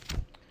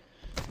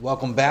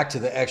Welcome back to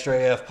the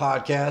Extra AF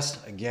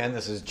podcast. Again,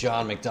 this is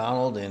John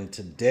McDonald, and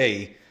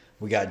today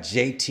we got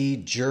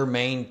JT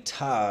Jermaine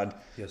Todd.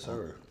 Yes,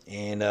 sir.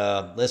 And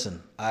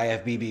listen,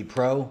 IFBB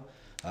Pro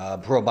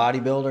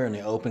bodybuilder in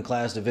the open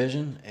class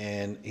division,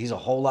 and he's a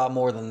whole lot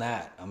more than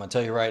that. I'm gonna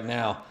tell you right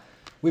now.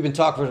 We've been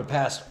talking for the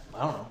past,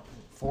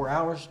 4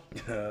 hours.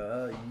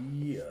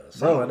 Yeah,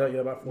 Bro, like that,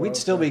 about 4 we'd hours.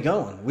 still be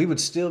going. We would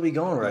still be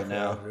going right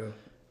now. Yeah.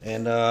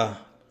 And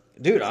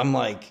dude, I'm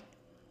like,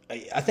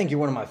 I think you're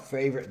one of my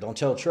favorite. Don't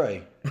tell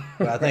Trey,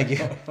 but I think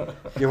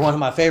you're one of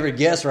my favorite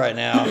guests right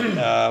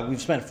now. We've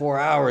spent 4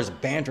 hours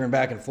bantering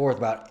back and forth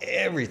about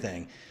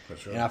everything,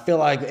 Sure. and I feel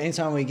like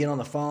anytime we get on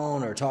the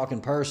phone or talk in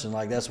person,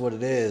 like that's what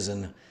it is.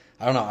 And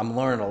I don't know, I'm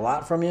learning a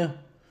lot from you.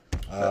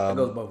 It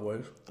goes both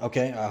ways.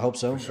 Okay, I hope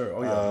so. For sure.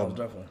 Oh yeah, most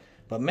definitely.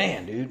 But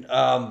man, dude,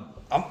 I'm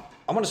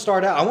going to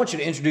start out. I want you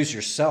to introduce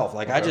yourself.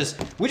 Like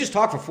we just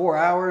talked for 4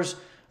 hours.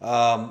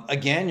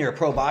 Again, you're a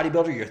pro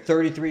bodybuilder. You're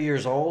 33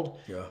 years old.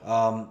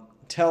 Yeah.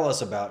 Tell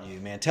us about you,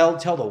 man. Tell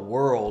the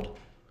world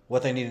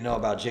what they need to know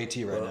about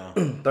JT right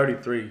now.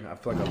 33. I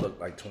feel like I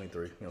look like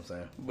 23. You know what I'm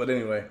saying? But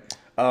anyway,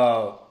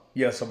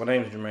 so my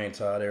name is Jermaine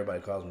Todd.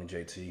 Everybody calls me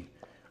JT.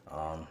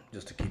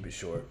 Just to keep it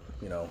short,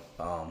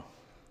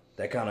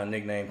 that kind of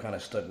nickname kind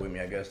of stuck with me.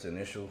 I guess the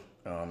initial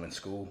in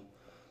school.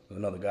 There's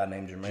another guy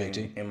named Jermaine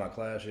JT? in my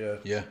class. Yeah.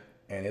 Yeah.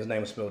 And his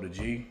name was spelled with a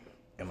G,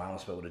 and mine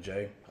was spelled with a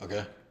J.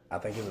 Okay. I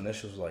think his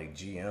initials was like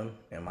GM,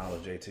 and mine was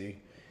JT.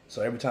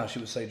 So every time she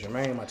would say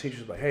Jermaine, my teacher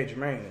was like, "Hey,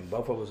 Jermaine," and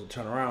both of us would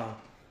turn around,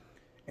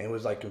 and it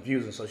was like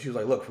confusing. So she was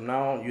like, "Look, from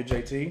now on, you're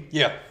JT,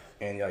 Yeah.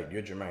 and like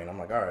you're Jermaine." I'm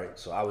like, "All right."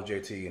 So I was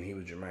JT, and he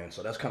was Jermaine.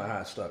 So that's kind of how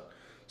it stuck.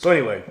 So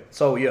anyway,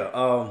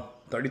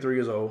 33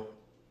 years old,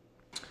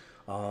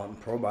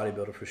 pro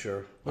bodybuilder for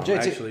sure. Well,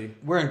 JT,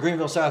 we're in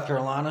Greenville, South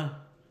Carolina,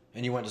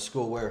 and you went to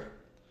school where?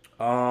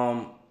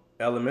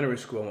 Elementary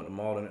school. I went to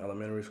Malden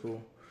Elementary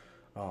School.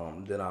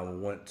 Then I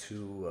went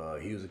to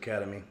Hughes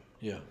Academy.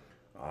 Yeah.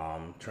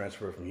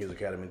 Transferred from Hughes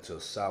Academy to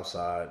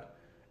Southside,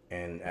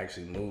 and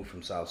actually moved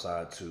from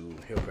Southside to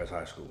Hillcrest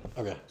High School.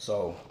 Okay.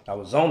 So I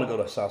was zoned to go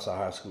to Southside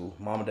High School.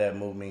 Mom and Dad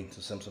moved me to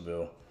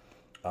Simpsonville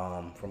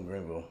from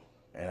Greenville,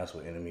 and that's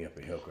what ended me up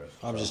at Hillcrest.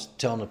 I'm just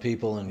telling the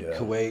people in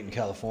Kuwait and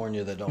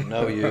California that don't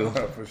know you.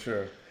 For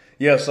sure.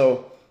 Yeah,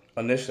 so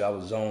initially I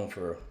was zoned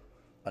for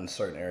a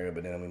certain area,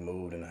 but then we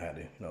moved and I had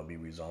to, be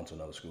rezoned to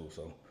another school.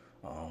 So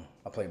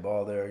I played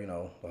ball there,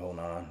 the whole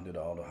nine, did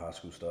all the high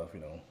school stuff,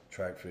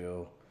 track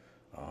field,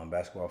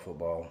 basketball,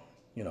 football,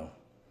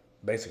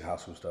 basic high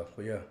school stuff.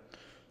 But yeah,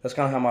 that's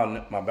kind of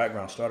how my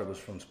background started, was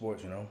from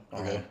sports,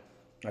 Okay.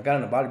 I got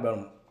into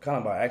bodybuilding kind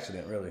of by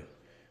accident, really.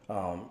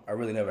 I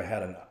really never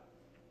had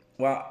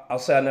I'll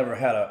say I never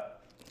had a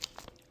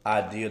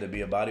idea to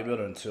be a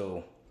bodybuilder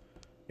until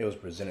it was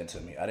presented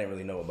to me. I didn't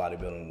really know what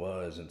bodybuilding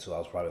was until I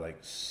was probably like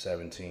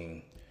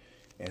 17.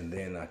 And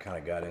then I kind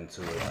of got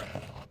into it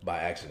by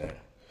accident.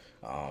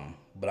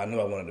 But I knew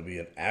I wanted to be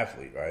an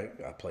athlete, right?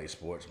 I played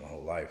sports my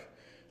whole life.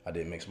 I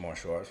did mixed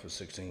martial arts for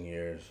 16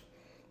 years.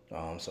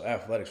 So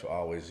athletics were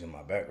always in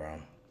my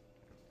background.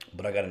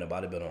 But I got into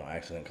bodybuilding on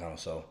accident kind of.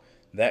 So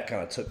that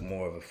kind of took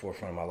more of a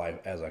forefront of my life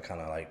as I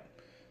kind of like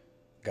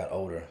got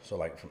older. So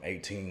like from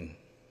 18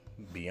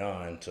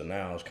 beyond to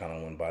now is kind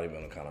of when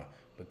bodybuilding kind of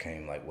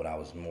became like what I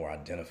was more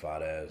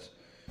identified as.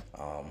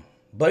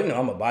 But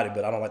I'm a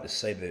bodybuilder. I don't like to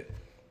say that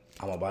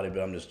I'm a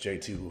bodybuilder. I'm just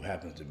JT who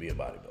happens to be a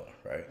bodybuilder,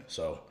 right?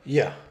 So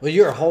yeah, well,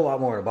 you're a whole lot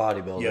more than a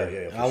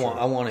bodybuilder. Yeah.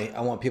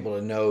 I want people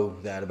to know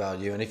that about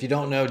you. And if you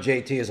don't know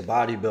JT as a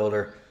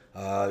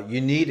bodybuilder,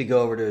 you need to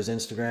go over to his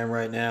Instagram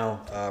right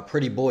now,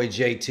 Pretty Boy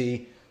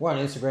JT. We're on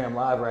Instagram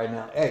Live right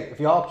now. Hey, if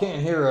y'all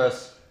can't hear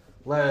us,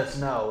 let us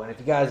know. And if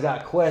you guys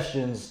got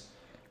questions,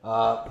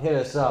 hit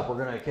us up. We're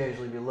going to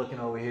occasionally be looking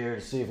over here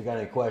to see if we got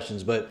any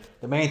questions. But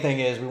the main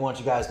thing is we want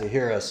you guys to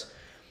hear us.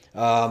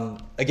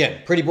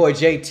 Again, Pretty Boy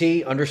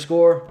JT _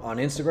 on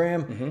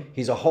Instagram. Mm-hmm.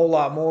 He's a whole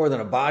lot more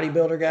than a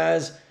bodybuilder,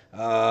 guys.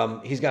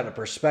 He's got a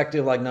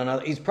perspective like none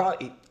other.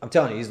 I'm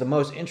telling you, he's the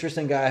most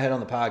interesting guy I had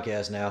on the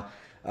podcast now.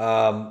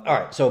 All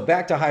right, so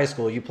back to high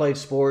school. You played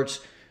sports,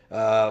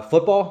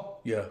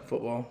 football? Yeah,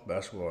 football,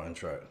 basketball, and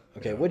track.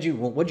 Okay, yeah.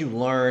 what'd you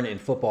learn in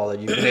football that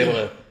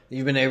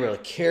you've been able to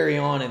carry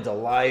on into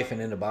life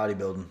and into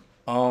bodybuilding?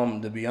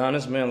 To be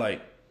honest, man,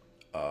 like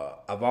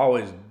I've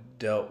always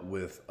dealt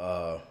with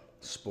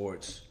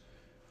sports.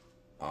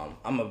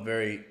 I'm a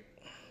very,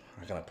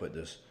 how can I put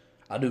this?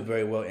 I do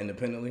very well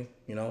independently,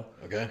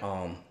 Okay.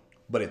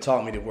 But it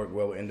taught me to work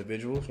well with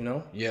individuals,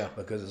 Yeah.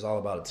 because it's all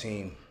about a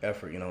team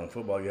effort. In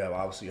football, you have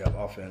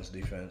offense,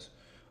 defense.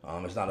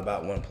 It's not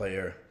about one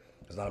player.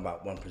 It's not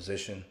about one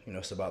position.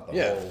 It's about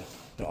the whole.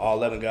 All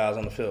 11 guys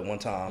on the field at one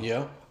time.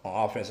 Yeah.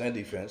 On offense and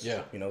defense.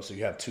 Yeah. So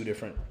you have two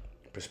different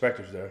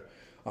perspectives there.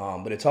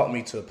 But it taught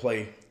me to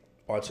play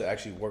or to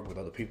actually work with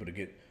other people to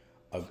get,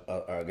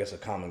 a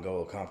common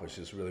goal accomplished.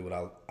 Is really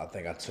what I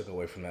think I took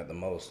away from that the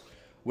most,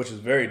 which is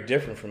very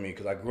different for me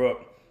because I grew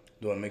up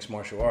doing mixed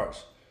martial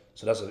arts.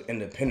 So that's an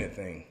independent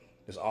thing.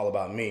 It's all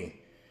about me.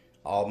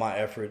 All my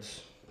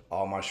efforts,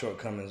 all my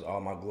shortcomings,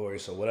 all my glory.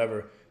 So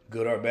whatever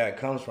good or bad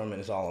comes from it,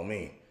 it's all on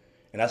me.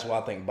 And that's why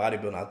I think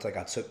bodybuilding,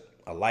 I took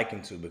a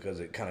liking to, because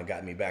it kind of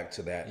got me back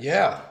to that.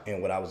 Yeah.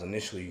 And what I was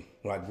initially,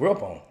 what I grew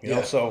up on, you know?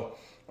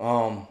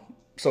 Yeah.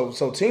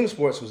 So team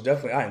sports was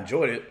definitely, I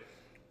enjoyed it,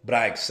 but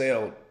I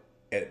excelled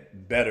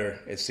at better,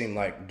 it seemed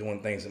like,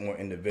 doing things more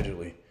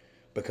individually,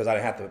 because I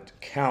didn't have to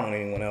count on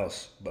anyone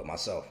else but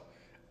myself.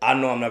 I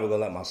know I'm never going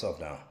to let myself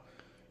down.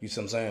 You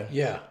see what I'm saying?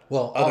 Yeah.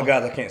 Well, other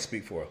guys I can't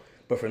speak for.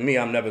 But for me,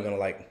 I'm never going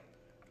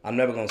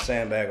to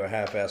sandbag or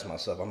half-ass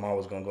myself. I'm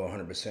always going to go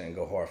 100% and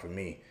go hard for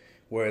me.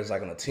 Whereas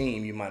like on a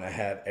team, you might not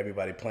have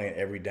everybody playing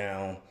every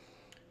down,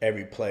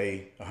 every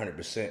play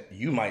 100%.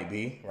 You might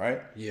be,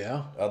 right?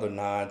 Yeah. Other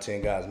 9,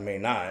 10 guys may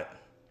not.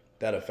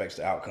 That affects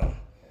the outcome.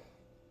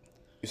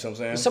 You see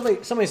what I'm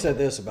Somebody saying? said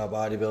this about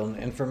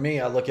bodybuilding, and for me,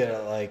 I look at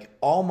it like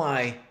all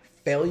my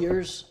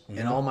failures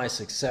and all my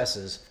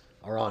successes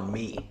are on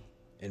me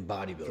in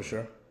bodybuilding. For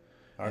sure.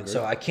 I agree.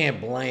 So I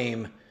can't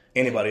blame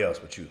anybody else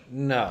but you.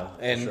 No,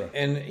 and sure.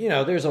 and you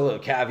know, there's a little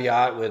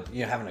caveat with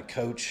having a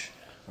coach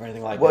or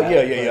anything like well,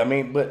 that. Yeah. I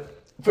mean, but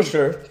for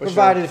sure,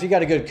 provided if you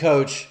got a good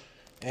coach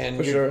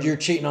and you're you're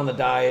cheating on the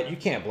diet, you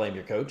can't blame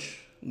your coach.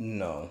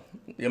 No,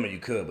 I mean you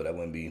could, but that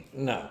wouldn't be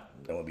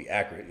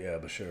accurate. Yeah,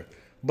 but sure.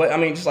 But I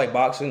mean, just like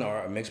boxing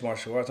or mixed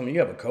martial arts, I mean,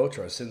 you have a coach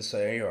or a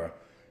sensei or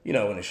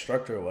an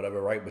instructor or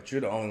whatever, right? But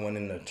you're the only one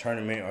in the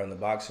tournament or in the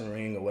boxing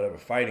ring or whatever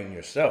fighting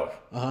yourself.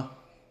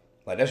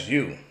 Like that's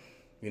you.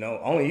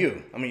 Only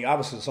you. I mean,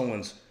 obviously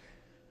someone's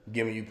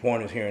giving you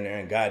pointers here and there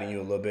and guiding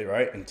you a little bit,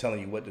 right? And telling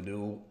you what to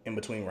do in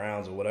between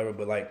rounds or whatever.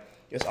 But, like,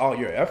 it's all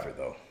your effort,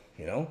 though,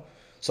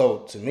 So,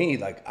 to me,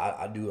 like,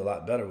 I do a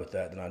lot better with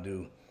that than I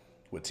do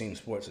with team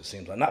sports, it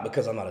seems like. Not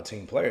because I'm not a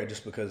team player,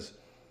 just because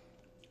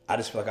I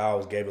just feel like I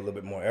always gave a little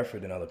bit more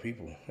effort than other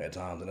people at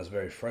times. And that's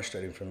very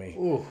frustrating for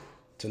me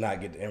to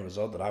not get the end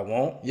result that I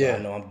want. Yeah. I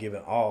know I'm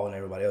giving all and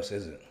everybody else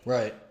isn't.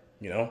 Right.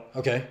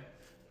 Okay.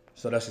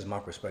 So that's just my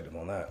perspective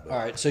on that. But. All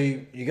right. So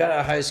you got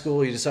out of high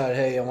school. You decided,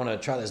 hey, I want to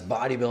try this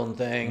bodybuilding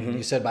thing. Mm-hmm.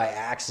 You said by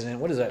accident.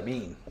 What does that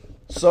mean?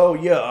 So,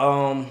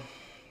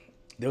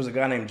 there was a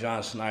guy named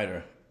John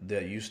Snyder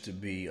that used to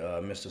be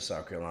Mr.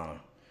 South Carolina.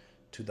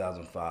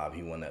 2005,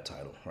 he won that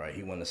title, right?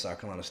 He won the South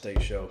Carolina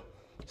State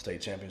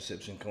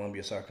Championships in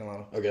Columbia, South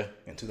Carolina. Okay.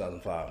 In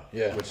 2005.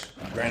 Yeah. Which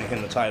granted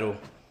him the title,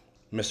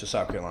 Mr.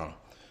 South Carolina.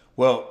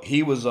 Well,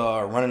 he was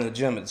running the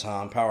gym at the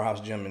time, Powerhouse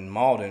Gym in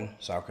Malden,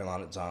 South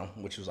Carolina at the time,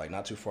 which was like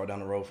not too far down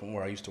the road from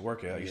where I used to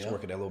work at. I used to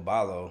work at that little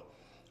Bilo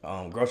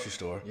grocery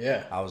store.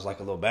 Yeah. I was like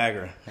a little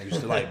bagger. I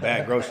used to like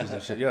bag groceries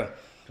and shit, yeah.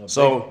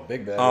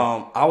 Big bagger.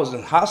 I was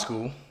in high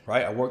school,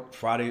 right? I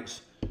worked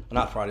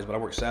not Fridays, but I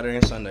worked Saturday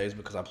and Sundays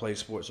because I played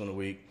sports on the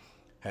week,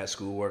 had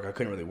school work. I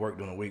couldn't really work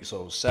during the week,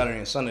 so Saturday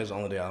and Sunday is the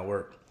only day I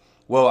worked.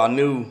 Well, I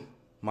knew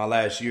my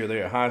last year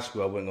there at high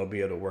school, I wasn't going to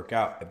be able to work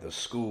out at the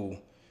school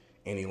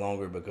any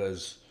longer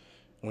because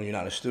when you're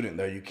not a student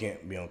there, you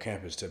can't be on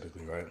campus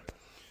typically, right?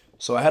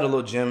 So I had a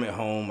little gym at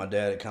home. My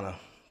dad kind of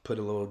put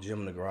a little gym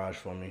in the garage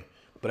for me,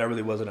 but that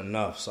really wasn't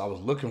enough. So I was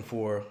looking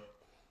for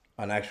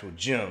an actual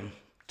gym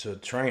to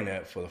train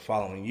at for the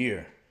following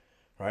year,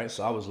 right?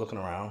 So I was looking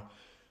around.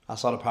 I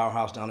saw the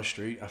Powerhouse down the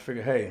street. I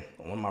figured, hey,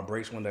 on one of my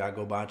breaks one day, I'd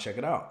go by and check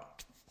it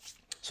out.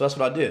 So that's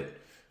what I did.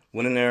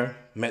 Went in there,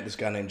 met this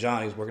guy named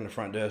John. He was working the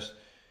front desk.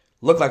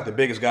 Looked like the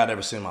biggest guy I'd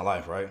ever seen in my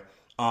life, right?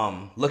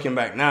 Looking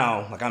back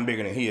now, like I'm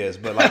bigger than he is,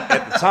 but like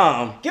at the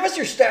time. Give us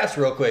your stats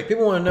real quick.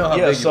 People want to know how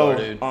big you are,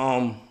 dude.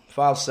 5'7",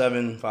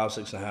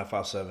 5'6.5",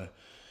 5'7".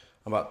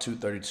 I'm about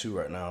 232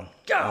 right now.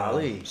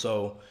 Golly.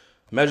 So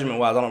measurement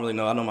wise, I don't really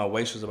know. I know my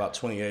waist is about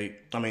 29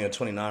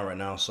 right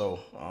now. So,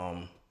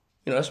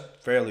 that's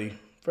fairly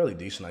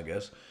decent, I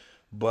guess.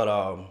 But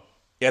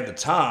at the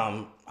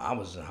time, I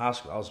was in high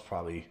school. I was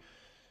probably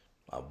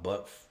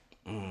about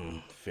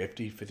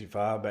 50,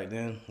 55 back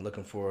then,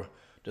 looking for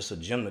just a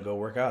gym to go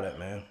work out at,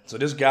 man. So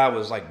this guy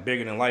was like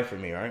bigger than life for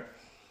me, right?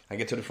 I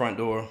get to the front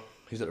door.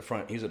 He's at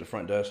the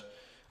front desk.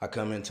 I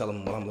come in, tell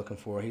him what I'm looking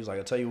for. He's like,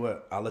 I'll tell you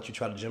what, I'll let you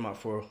try the gym out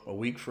for a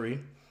week free.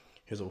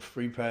 Here's a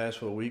free pass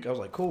for a week. I was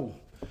like, cool.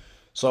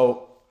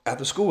 So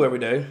after school every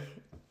day,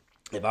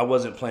 if I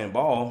wasn't playing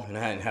ball and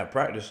I hadn't had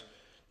practice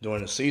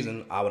during the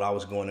season, I would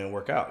always go in there and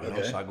work out. You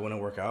know? So I go in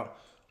and work out.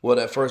 Well,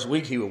 that first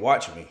week he would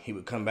watch me. He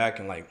would come back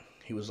and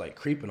he was like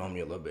creeping on me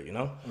a little bit,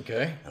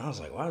 Okay. And I was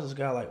like, why is this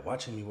guy like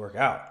watching me work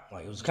out?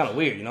 Like it was kind of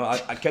weird,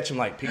 I catch him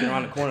like peeking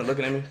around the corner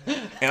looking at me.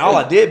 And all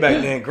I did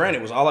back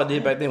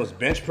then was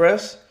bench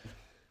press,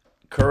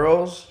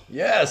 curls.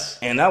 Yes.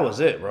 And that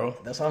was it, bro.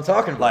 That's what I'm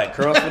talking about. Like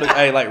curls for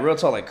the real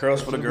talk, like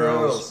curls for the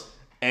girls.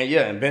 And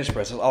and bench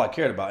press. That's all I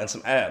cared about. And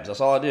some abs.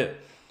 That's all I did.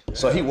 Yeah.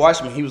 So he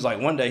watched me. He was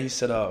like, one day he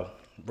said,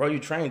 bro, you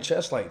trained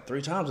chest like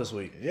 3 times this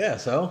week. Yeah,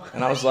 so?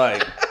 And I was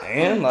like,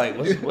 and like,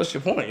 what's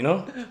your point,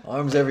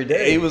 Arms every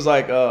day. He was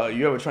like,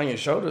 you ever train your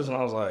shoulders? And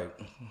I was like,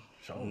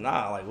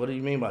 nah, like, what do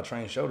you mean by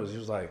train shoulders? He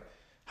was like,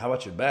 how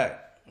about your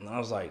back? And I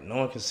was like, no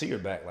one can see your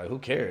back. Like, who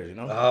cares,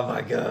 Oh,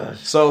 my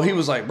gosh. So he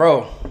was like,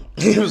 bro,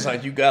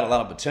 you got a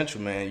lot of potential,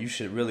 man. You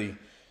should really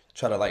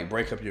try to, like,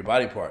 break up your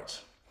body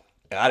parts.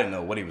 And I didn't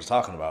know what he was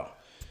talking about.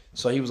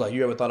 So he was like,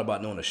 you ever thought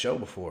about doing a show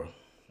before?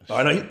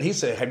 He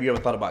said, have you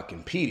ever thought about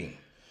competing?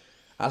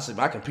 I said,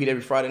 I compete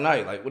every Friday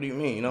night. Like, what do you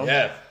mean, you know?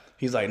 Yeah.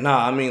 He's like,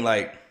 nah, I mean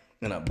like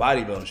in a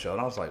bodybuilding show.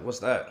 And I was like, what's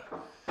that?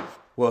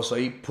 Well, so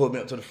he pulled me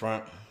up to the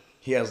front.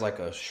 He has like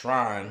a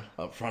shrine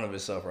up front of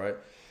himself, right?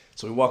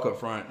 So we walk up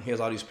front. He has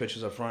all these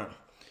pictures up front.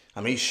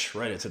 I mean, he's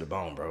shredded to the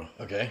bone, bro.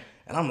 Okay.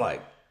 And I'm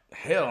like,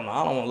 hell no,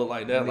 I don't want to look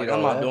like that. Like,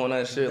 I'm not doing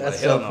that shit. That's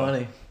like, hell so no.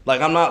 funny.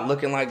 Like, I'm not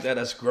looking like that.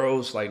 That's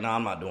gross. Like, nah,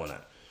 I'm not doing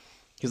that.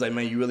 He's like,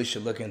 man, you really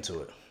should look into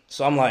it.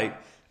 So I'm like,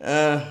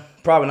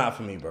 probably not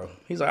for me, bro.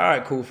 He's like, all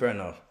right, cool, fair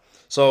enough.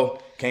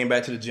 So came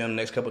back to the gym the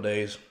next couple of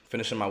days,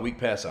 finishing my week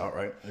pass out,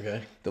 right?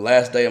 Okay. The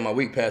last day of my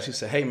week pass, he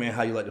said, hey, man,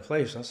 how you like the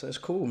place? I said, it's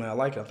cool, man. I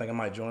like it. I think I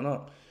might join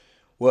up.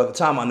 Well, at the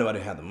time, I knew I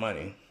didn't have the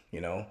money,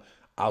 you know.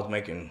 I was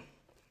making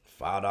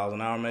 $5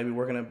 an hour maybe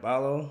working at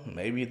Bilo,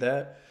 maybe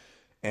that.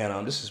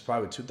 And this is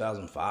probably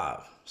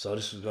 2005. So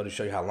this is going to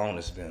show you how long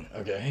this has been.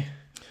 Okay.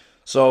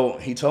 So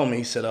he told me,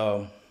 he said,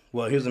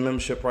 well, here's the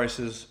membership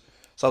prices.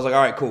 So I was like,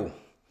 all right, cool.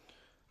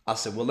 I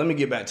said, well, let me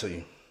get back to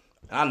you.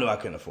 And I knew I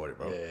couldn't afford it,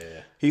 bro.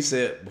 Yeah. He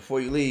said,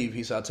 before you leave,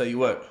 he said, I'll tell you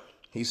what.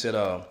 He said,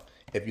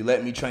 if you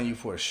let me train you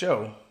for a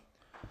show,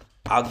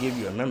 I'll give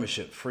you a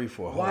membership free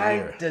for a whole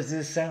year. Why does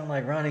this sound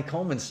like Ronnie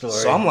Coleman's story?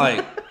 So I'm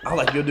like,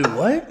 you'll do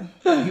what?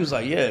 He was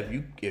like, yeah,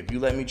 if you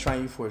let me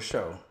train you for a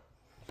show,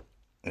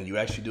 and you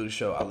actually do the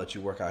show, I'll let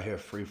you work out here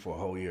free for a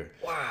whole year.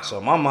 Wow. So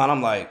in my mind,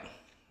 I'm like,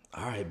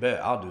 all right,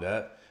 bet, I'll do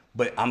that.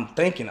 But I'm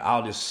thinking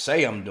I'll just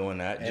say I'm doing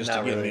that And just to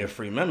not give really. me a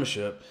free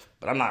membership,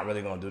 but I'm not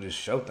really going to do this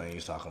show thing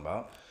he's talking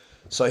about.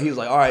 So he's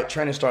like, all right,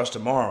 training starts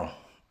tomorrow.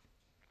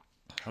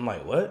 I'm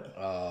like, what?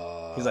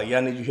 He's like, yeah,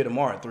 I need you here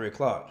tomorrow at 3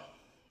 o'clock.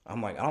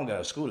 I'm like, I don't got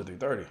to school at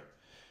 3:30.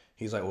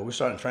 He's like, well, we're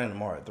starting training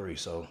tomorrow at 3,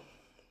 so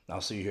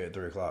I'll see you here at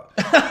 3 o'clock.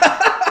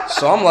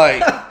 So I'm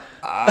like,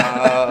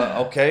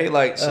 okay,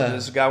 like, so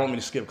this guy want me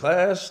to skip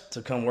class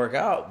to come work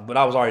out, but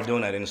I was already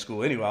doing that in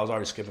school anyway. I was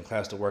already skipping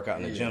class to work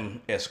out in the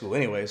gym at school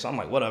anyway, so I'm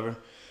like, whatever.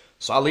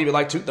 So I leave at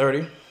like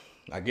 2:30.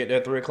 I get there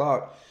at 3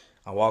 o'clock.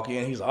 I walk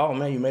in. He's like, oh,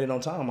 man, you made it on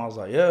time. I was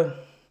like, yeah.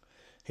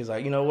 He's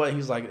like, you know what?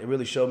 He's like, it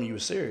really showed me you were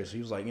serious. He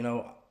was like, you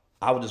know,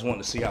 I was just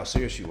wanting to see how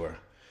serious you were.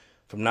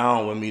 From now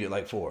on, we'll meet at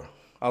like 4.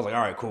 I was like,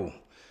 all right, cool.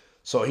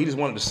 So he just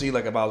wanted to see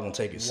like if I was going to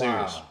take it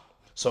serious. Wow.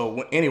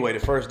 So anyway, the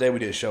first day we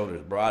did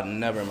shoulders, bro. I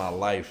never in my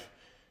life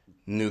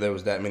knew there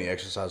was that many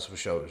exercises for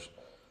shoulders.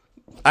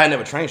 I had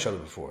never trained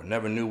shoulders before.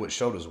 Never knew what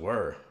shoulders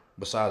were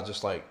besides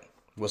just like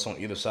what's on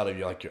either side of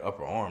your like your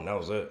upper arm. That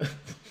was it.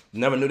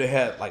 Never knew they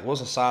had like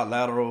what's a side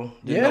lateral.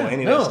 Didn't know what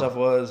any of that stuff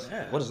was.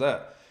 Yeah. What is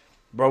that?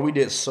 Bro, we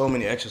did so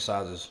many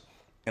exercises,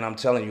 and I'm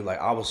telling you, like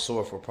I was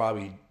sore for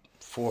probably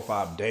 4 or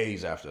 5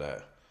 days after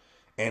that.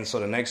 And so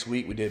the next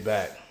week we did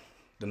back.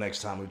 The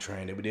next time we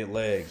trained it, we did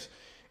legs.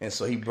 And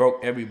so he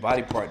broke every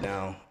body part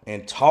down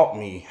and taught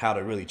me how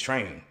to really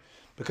train.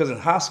 Because in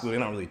high school, they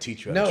don't really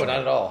teach you how to train. No,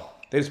 not at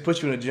all. They just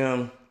put you in the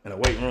gym, in a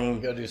weight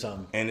room. Go do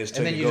something. And just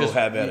tell you to go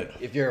have at it.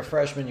 If you're a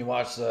freshman, you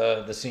watch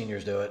the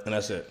seniors do it. And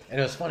that's it. And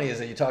what's funny is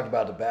that you talked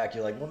about the back.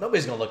 You're like, well,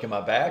 nobody's going to look at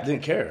my back.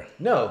 Didn't care.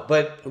 No,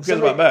 but who cares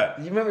about back?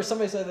 You remember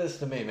somebody said this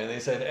to me, man. They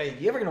said, hey,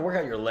 you ever going to work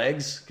out your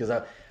legs? Because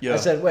I Yeah.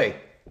 said, wait.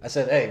 I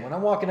said, hey, when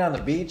I'm walking down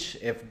the beach,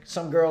 if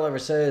some girl ever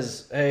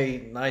says,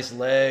 hey, nice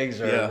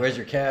legs, or where's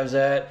your calves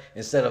at,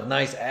 instead of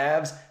nice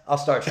abs, I'll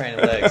start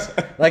training legs.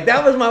 Like,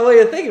 that was my way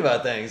of thinking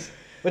about things.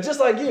 But just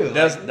like you.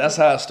 That's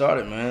how it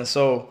started, man.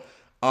 So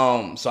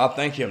I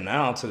thank him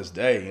now to this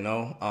day, you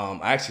know.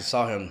 I actually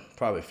saw him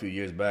probably a few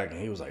years back,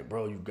 and he was like,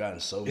 bro, you've gotten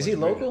so much Is he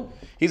bigger. local?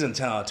 He's in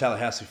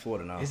Tallahassee,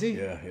 Florida now. Is he?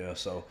 Yeah.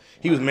 So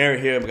he was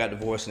married here, but got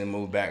divorced and then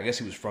moved back. I guess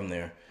he was from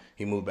there.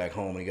 He moved back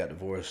home and he got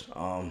divorced.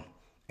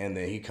 And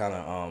then he kind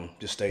of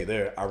just stayed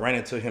there. I ran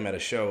into him at a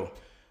show.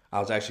 I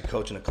was actually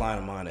coaching a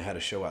client of mine that had a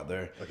show out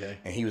there. Okay.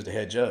 And he was the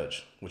head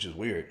judge, which is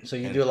weird. So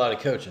you do a lot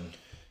of coaching.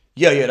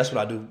 Yeah, that's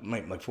what I do,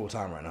 like full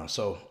time right now.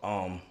 So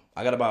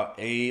I got about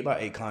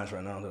eight clients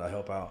right now that I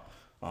help out.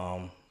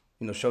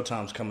 You know,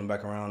 Showtime's coming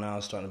back around now.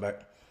 It's starting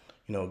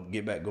to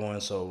get back going.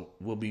 So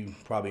we'll be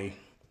probably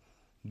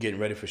getting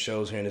ready for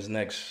shows here in this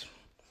next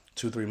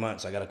 2-3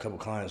 months. I got a couple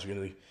clients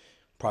really.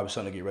 Probably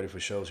starting to get ready for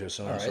shows here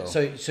soon. All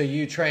right. So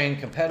you train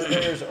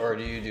competitors or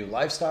do you do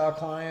lifestyle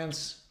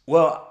clients?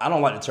 Well, I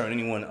don't like to turn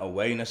anyone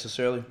away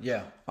necessarily.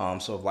 Yeah.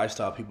 So if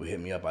lifestyle people hit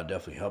me up, I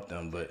definitely help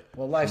them. But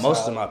lifestyle,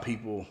 most of my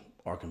people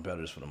are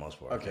competitors for the most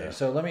part. Okay. Yeah.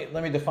 So let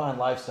me define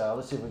lifestyle.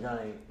 Let's see if we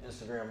got any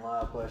Instagram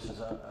live questions.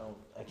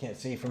 I can't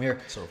see from here.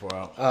 So far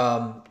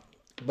out.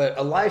 But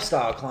a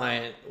lifestyle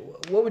client,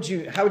 how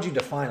would you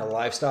define a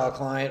lifestyle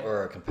client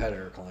or a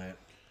competitor client?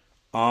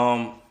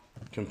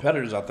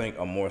 Competitors, I think,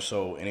 are more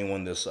so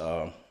anyone that's,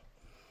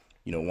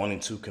 wanting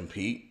to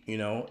compete,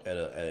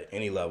 at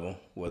any level,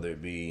 whether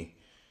it be,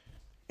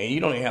 and you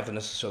don't even have to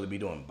necessarily be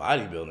doing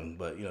bodybuilding,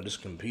 but,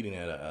 just competing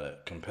at a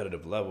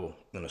competitive level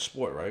in a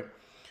sport, right?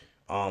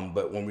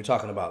 But when we're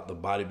talking about the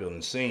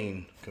bodybuilding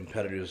scene,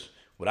 competitors,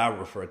 what I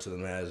refer to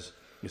them as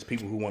is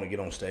people who want to get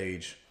on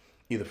stage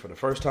either for the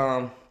first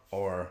time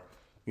or,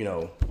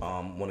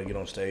 want to get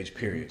on stage,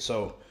 period.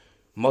 So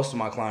most of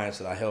my clients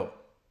that I help,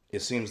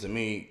 it seems to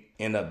me,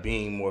 end up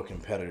being more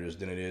competitors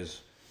than it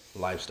is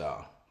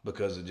lifestyle.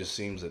 because it just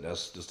seems that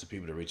that's just the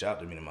people that reach out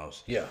to me the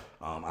most. Yeah.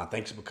 I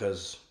think it's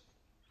because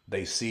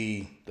they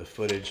see the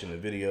footage and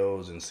the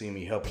videos and see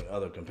me helping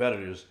other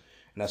competitors,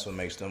 and that's what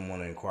makes them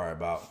want to inquire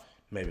about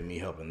maybe me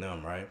helping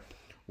them, right?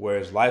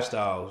 Whereas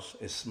lifestyles,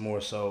 it's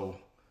more so,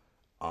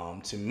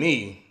 to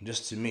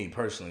me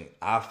personally,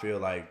 I feel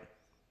like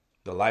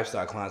the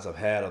lifestyle clients I've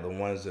had are the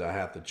ones that I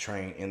have to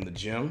train in the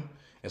gym.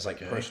 It's like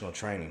personal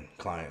training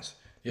clients,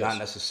 not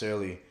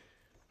necessarily.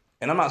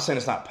 And I'm not saying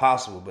it's not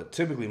possible, but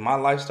typically my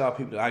lifestyle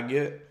people that I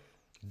get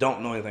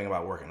don't know anything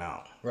about working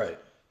out. Right.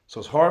 So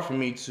it's hard for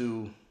me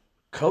to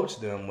coach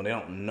them when they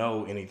don't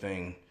know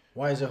anything.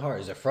 Why is it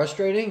hard? Is it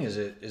frustrating? Is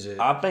it?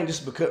 I think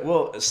just because,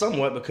 well,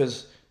 somewhat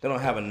because they don't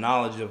have a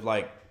knowledge of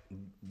like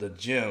the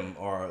gym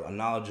or a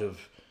knowledge of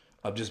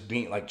just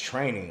being like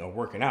training or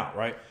working out,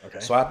 right? Okay.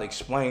 So I have to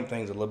explain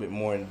things a little bit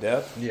more in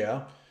depth.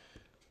 Yeah.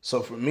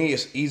 So for me,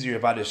 it's easier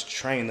if I just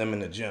train them in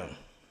the gym.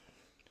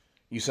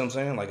 You see what I'm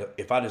saying? Like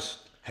if I just,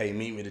 hey,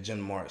 meet me at the gym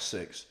tomorrow at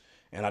 6,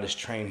 and I just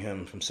train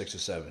him from 6 to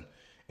 7,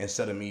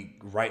 instead of me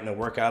writing a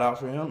workout out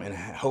for him and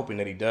hoping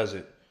that he does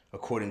it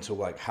according to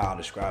like how I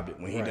described it,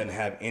 when he doesn't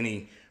have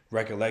any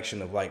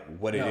recollection of like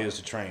what it is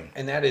to train.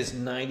 And that is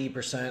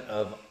 90%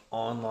 of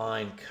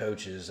online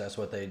coaches. That's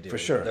what they do. For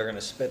sure. They're going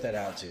to spit that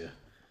out to you.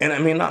 And I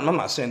mean, I'm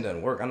not saying it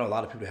doesn't work. I know a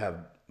lot of people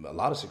have a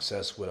lot of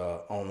success with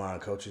online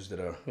coaches that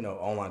are,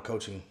 online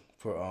coaching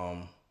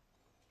for,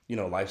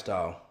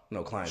 lifestyle,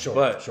 clients. Sure,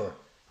 but sure.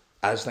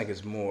 I just think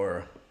it's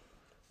more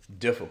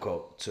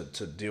difficult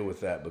to deal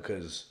with that,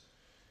 because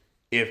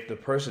if the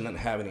person doesn't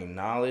have any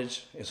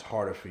knowledge, it's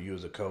harder for you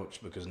as a coach,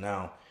 because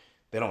now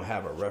they don't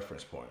have a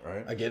reference point,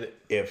 right? I get it.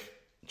 If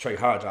Trey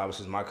Hodge,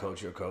 obviously, is my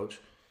coach, your coach,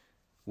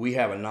 we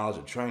have a knowledge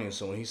of training.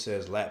 So when he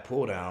says lat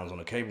pull downs on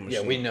a cable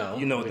machine, we know.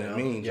 You know what that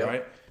means, Yep.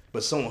 right?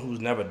 But someone who's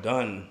never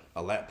done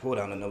a lat pull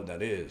down to know what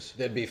that is.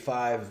 There'd be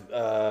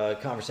 5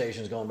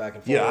 conversations going back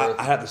and forth. Yeah,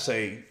 I have to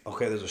say,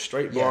 okay, there's a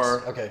straight bar.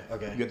 Okay.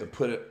 You have to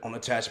put it on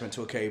attachment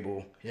to a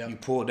cable. Yep. You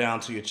pull down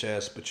to your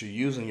chest, but you're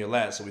using your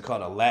lat, so we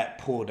call it a lat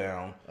pull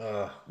down.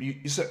 So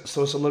it's a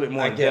little bit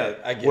more in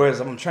depth. I get Whereas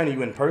if I'm training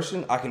you in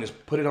person, I can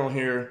just put it on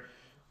here,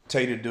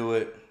 tell you to do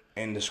it,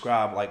 and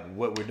describe like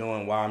what we're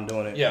doing, why I'm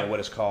doing it, and what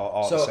it's called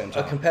all at the same time. So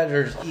a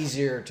competitor is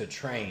easier to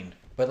train,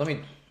 but let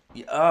me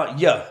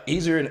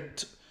easier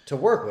to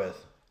work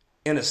with.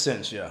 in a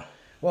sense, yeah.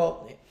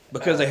 Well,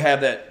 Because they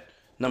have that,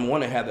 number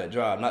one, they have that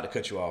drive, not to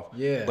cut you off.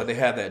 Yeah. But they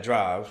have that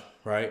drive,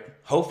 right?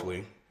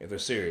 Hopefully, if they're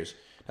serious.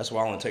 That's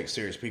why I want to take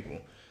serious people.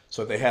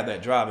 So if they have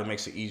that drive, it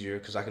makes it easier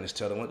because I can just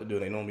tell them what to do.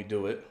 They normally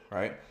do it,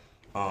 right?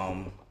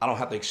 I don't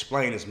have to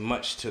explain as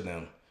much to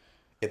them,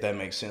 if that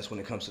makes sense, when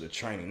it comes to the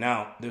training.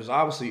 Now, there's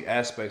obviously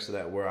aspects of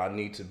that where I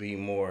need to be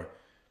more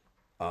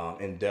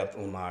in depth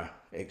on my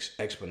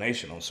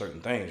explanation on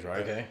certain things,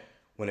 right? Okay.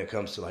 When it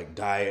comes to like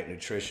diet,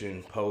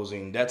 nutrition,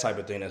 posing, that type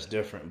of thing, that's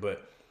different.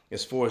 But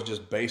as far as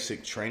just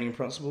basic training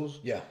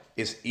principles,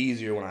 it's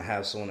easier when I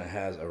have someone that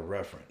has a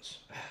reference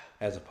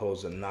as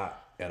opposed to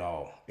not at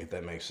all, if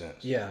that makes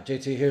sense. Yeah,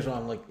 JT, here's what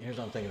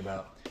I'm thinking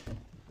about.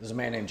 There's a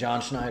man named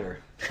John Schneider.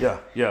 Yeah.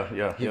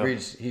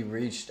 He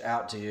reached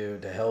out to you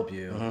to help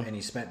you, and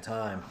he spent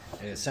time,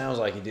 and it sounds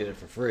like he did it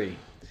for free.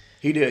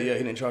 He did, yeah.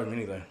 He didn't charge me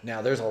anything.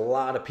 Now, there's a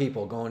lot of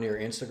people going to your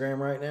Instagram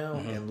right now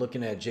and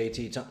looking at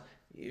JT. If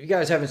you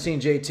guys haven't seen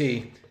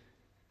JT,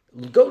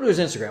 go to his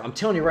Instagram. I'm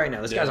telling you right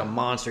now, this guy's a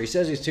monster. He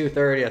says he's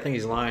 230. I think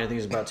he's lying. I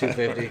think he's about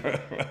 250.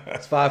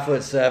 He's 5'7".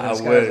 This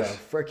guy's a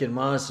freaking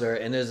monster.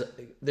 And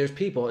there's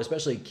people,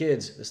 especially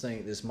kids.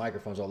 This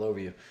microphone's all over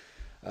you.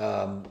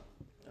 I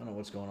don't know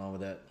what's going on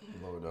with that.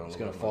 It's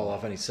going to fall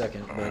off any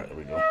second. All right, there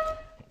we go.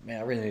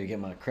 Man, I really need to get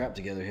my crap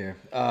together here.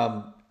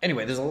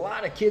 Anyway, there's a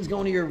lot of kids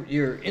going to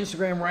your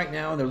Instagram right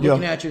now, and they're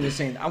looking at you and they're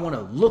saying, I want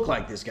to look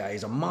like this guy.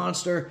 He's a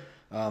monster.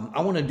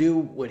 I want to do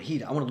what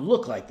I want to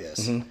look like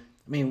this. I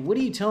mean, what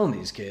are you telling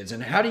these kids?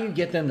 And how do you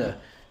get them to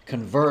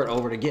convert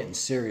over to getting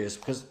serious?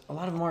 Because a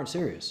lot of them aren't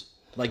serious.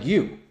 Like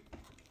you.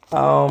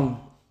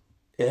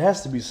 It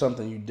has to be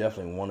something you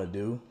definitely want to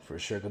do, for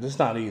sure, because it's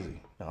not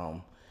easy.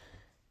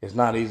 It's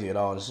not easy at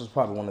all. This is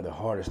probably one of the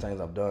hardest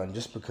things I've done,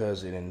 just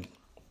because it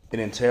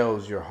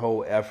entails your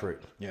whole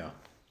effort. Yeah.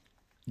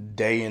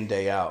 Day in,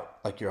 day out.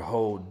 Like your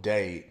whole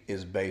day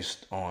is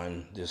based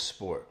on this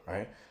sport,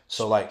 right?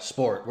 So like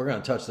sport. We're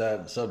going to touch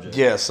that subject.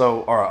 Yeah,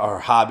 so or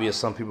hobby, as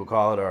some people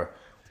call it, or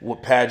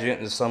what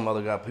pageant, as some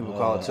other people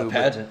call it too. A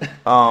pageant.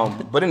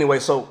 But anyway,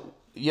 so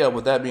yeah,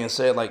 with that being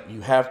said, like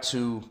you have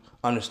to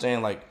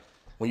understand, like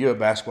when you're a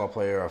basketball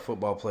player or a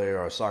football player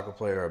or a soccer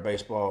player or a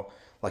baseball,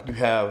 like you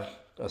have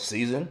a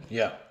season.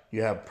 Yeah.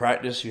 You have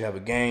practice, you have a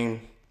game,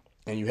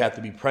 and you have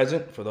to be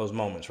present for those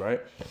moments, right?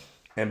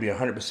 And be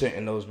 100%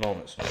 in those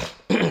moments.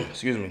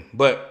 Excuse me.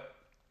 But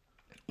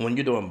when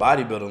you're doing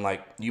bodybuilding,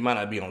 like you might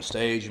not be on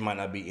stage, you might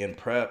not be in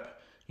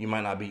prep, you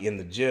might not be in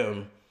the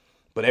gym,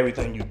 but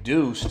everything you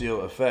do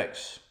still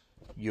affects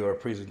your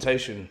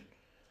presentation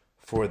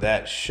for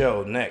that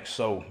show next.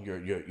 So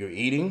your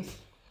eating,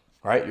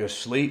 right? Your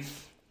sleep,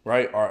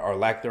 right? Or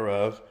lack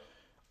thereof,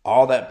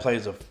 all that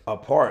plays a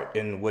part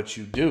in what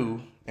you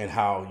do and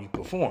how you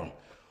perform.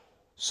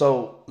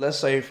 So let's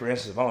say, for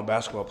instance, if I'm a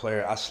basketball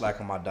player, I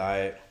slack on my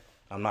diet.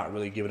 I'm not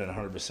really giving it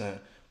 100%,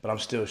 but I'm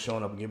still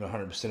showing up and giving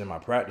 100% in my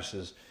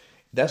practices.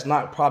 That's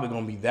not probably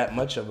going to be that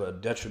much of a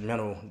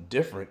detrimental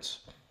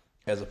difference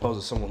as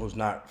opposed to someone who's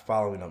not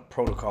following a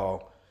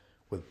protocol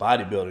with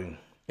bodybuilding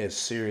as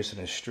serious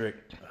and as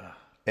strict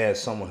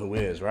as someone who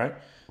is, right?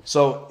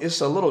 So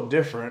it's a little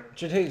different.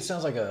 JT, it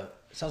sounds like a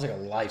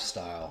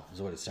lifestyle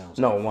is what it sounds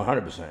No, like.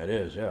 100% it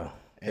is, yeah.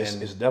 It's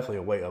definitely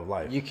a way of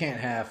life. You can't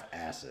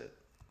half-ass it.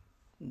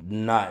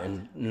 Not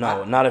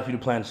if you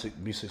plan to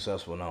be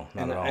successful. No,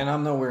 not at all. And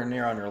I'm nowhere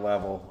near on your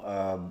level,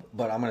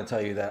 but I'm going to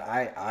tell you that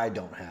I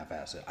don't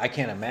half-ass it. I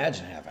can't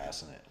imagine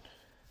half-assing it.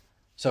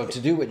 So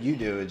to do what you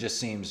do, it just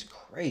seems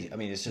crazy. I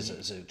mean,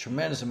 it's a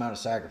tremendous amount of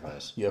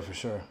sacrifice. Yeah, for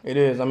sure. It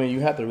is. I mean,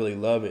 you have to really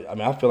love it. I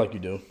mean, I feel like you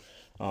do.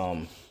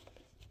 I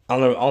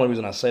don't know, the only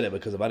reason I say that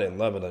because if I didn't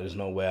love it, there's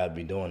no way I'd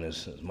be doing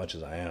this as much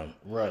as I am.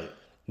 Right.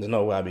 There's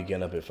no way I'd be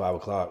getting up at 5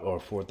 o'clock or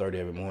 4:30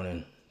 every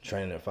morning,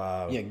 training at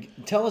 5. Yeah,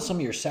 tell us some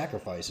of your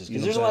sacrifices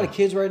because there's a lot of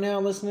kids right now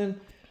listening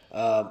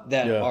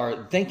that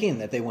are thinking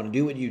that they want to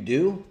do what you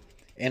do,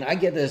 and I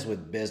get this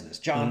with business.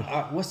 John,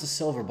 what's the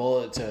silver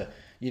bullet to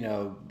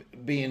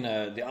being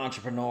the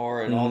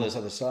entrepreneur and all this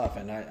other stuff?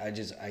 And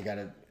I got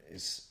to.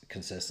 It's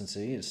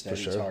consistency, it's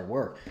steady, it's hard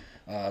work.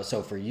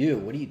 So for you,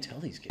 what do you tell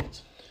these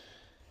kids?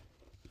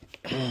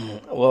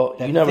 Well,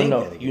 you never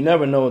know. You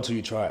never know until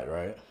you try it,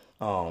 right?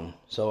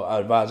 So I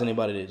advise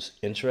anybody that's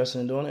interested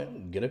in doing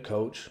it, get a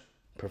coach,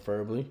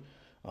 preferably,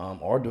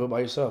 or do it by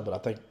yourself. But I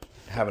think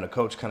having a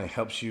coach kind of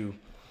helps you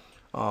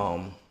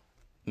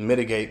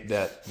mitigate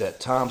that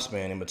time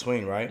span in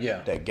between, right?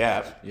 Yeah. That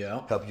gap.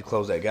 Yeah. Help you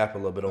close that gap a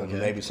little bit on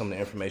maybe some of the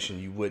information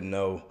you wouldn't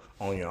know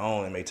on your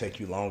own. It may take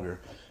you longer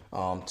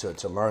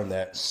to learn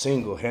that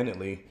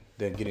single-handedly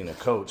than getting a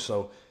coach.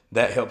 So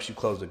that helps you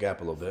close the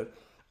gap a little bit.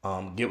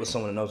 Get with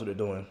someone that knows what they're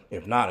doing.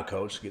 If not a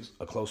coach, get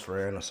a close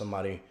friend or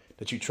somebody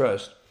that you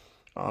trust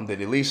that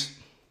at least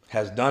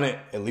has done it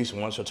at least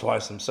once or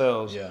twice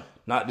themselves. Yeah.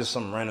 Not just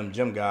some random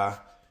gym guy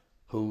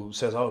who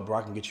says, "Oh, bro,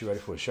 I can get you ready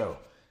for a show."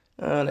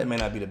 That may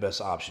not be the best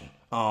option.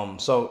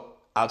 So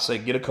I'd say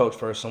get a coach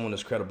first, someone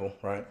that's credible,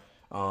 right?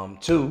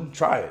 2,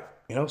 try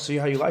it. See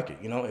how you like it.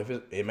 If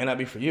it may not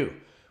be for you,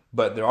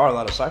 but there are a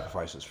lot of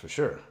sacrifices for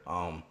sure.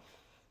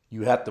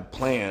 You have to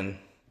plan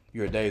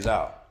your days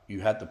out.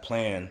 You have to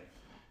plan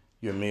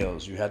your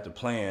meals. You have to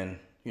plan,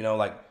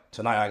 like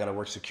tonight I got to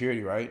work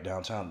security, right?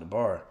 Downtown at the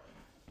bar.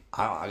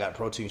 I got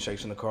protein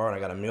shakes in the car and I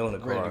got a meal in the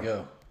car. Ready to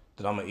go.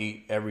 That I'm going to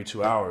eat every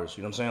 2 hours.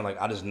 You know what I'm saying? Like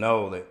I just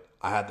know that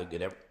I have to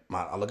get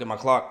I look at my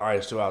clock. All right,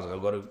 it's 2 hours. I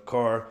go to the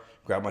car,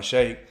 grab my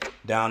shake,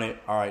 down it.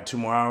 All right, 2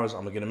 more hours.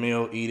 I'm going to get a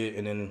meal, eat it,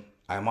 and then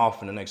I'm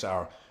off in the next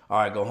hour. All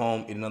right, go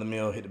home, eat another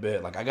meal, hit the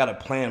bed. Like I got to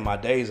plan my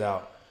days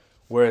out.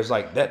 Whereas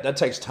like that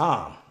takes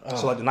time.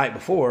 So like the night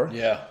before,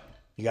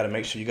 you got to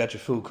make sure you got your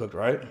food cooked,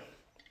 right?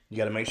 You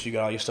got to make sure you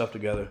got all your stuff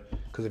together.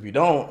 Because if you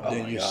don't,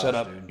 then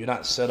you're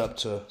not set up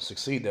to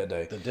succeed that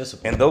day. The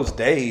discipline. And those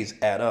days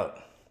add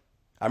up.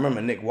 I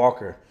remember Nick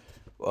Walker,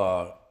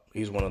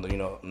 he's one of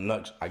the,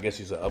 nuts. I guess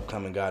he's an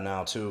upcoming guy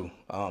now too.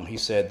 He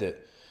said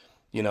that,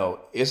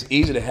 it's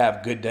easy to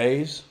have good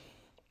days,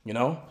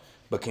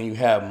 but can you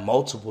have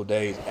multiple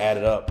days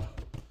added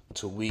up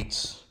to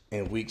weeks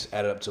and weeks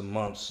added up to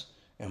months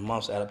and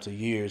months add up to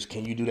years?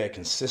 Can you do that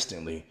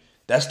consistently?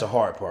 That's the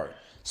hard part.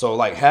 So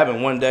like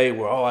having one day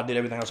where, I did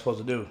everything I was supposed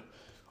to do.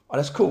 Oh,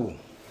 that's cool.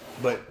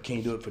 But can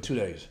you do it for 2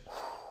 days?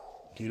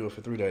 Can you do it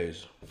for 3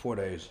 days, 4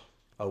 days,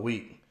 a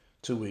week,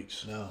 2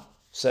 weeks? No.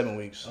 7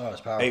 weeks. Oh, it's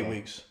powerful. 8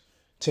 weeks,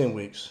 10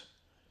 weeks,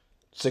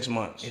 6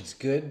 months. It's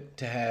good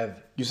to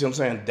have. You see what I'm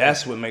saying?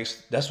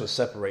 That's what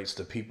separates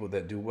the people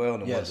that do well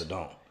and the ones that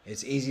don't.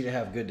 It's easy to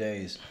have good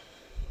days.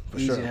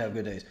 Sure. To have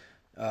good days.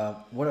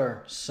 What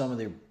are some of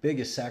the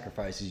biggest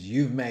sacrifices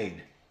you've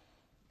made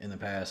in the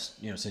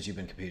past, since you've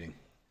been competing?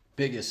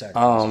 Biggest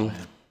sacrifices,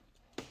 man.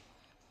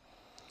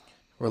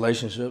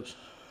 Relationships.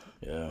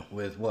 Yeah.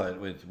 With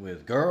what?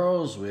 With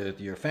girls? With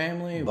your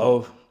family?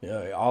 Both.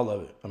 Yeah, all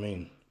of it. I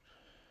mean,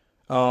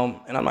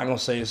 and I'm not gonna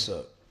say it's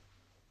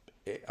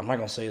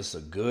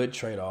a good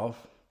trade-off.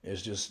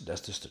 That's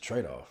just a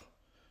trade-off.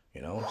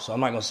 So I'm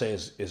not gonna say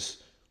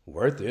it's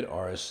worth it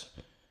or it's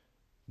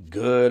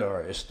good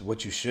or it's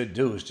what you should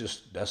do. It's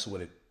just that's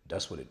what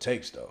it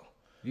takes though.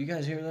 You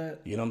guys hear that?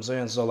 You know what I'm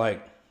saying? So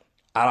like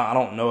I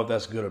don't know if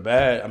that's good or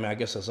bad. I mean, I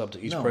guess that's up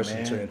to each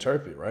person to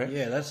interpret, right?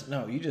 Yeah,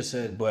 you just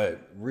said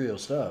real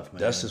stuff, man.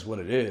 That's just what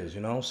it is,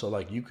 So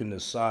like you can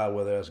decide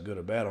whether that's good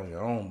or bad on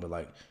your own, but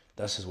like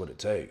that's just what it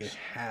takes. It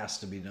has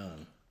to be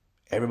done.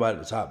 Everybody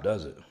at the top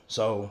does it.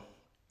 So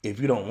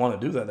if you don't want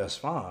to do that, that's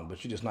fine,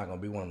 but you're just not going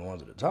to be one of the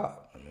ones at the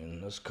top. I mean,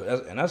 that's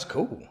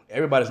cool.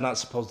 Everybody's not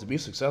supposed to be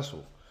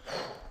successful.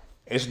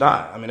 It's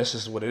not. I mean, that's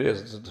just what it is.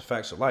 It's the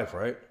facts of life,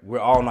 right? We're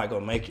all not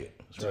going to make it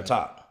to the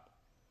top.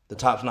 The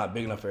top's not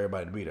big enough for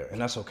everybody to be there,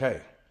 and that's okay.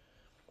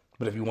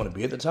 But if you want to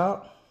be at the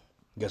top,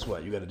 guess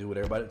what? You got to do what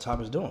everybody at the top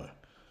is doing.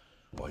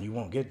 Well, you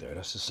won't get there.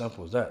 That's as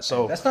simple as that.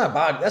 So that's not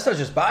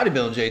just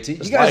bodybuilding,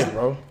 JT. It's life,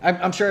 bro.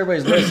 I'm sure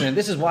everybody's listening.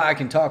 This is why I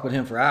can talk with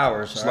him for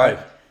hours. It's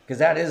life. because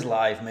that is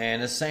life,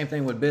 man. It's the same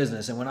thing with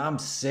business. And when I'm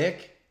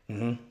sick,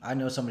 I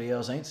know somebody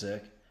else ain't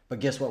sick. But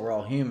guess what? We're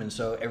all human,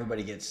 so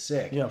everybody gets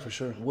sick. Yeah, for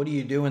sure. What do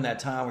you do in that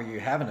time where you're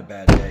having a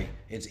bad day?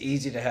 It's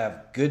easy to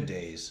have good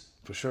days.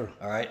 For sure.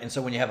 All right? And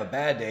so when you have a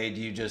bad day, do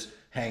you just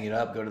hang it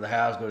up, go to the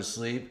house, go to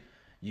sleep?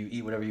 You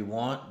eat whatever you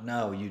want?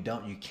 No, you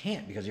don't. You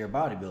can't because you're a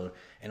bodybuilder.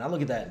 And I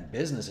look at that in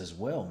business as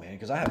well, man,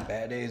 because I have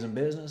bad days in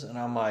business, and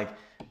I'm like,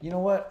 you know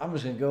what? I'm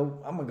going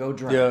to go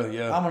drink.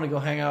 Yeah. I'm going to go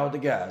hang out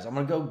with the guys. I'm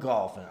going to go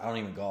golfing. I don't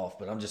even golf,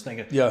 but I'm just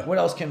thinking, Yeah. what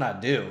else can I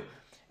do?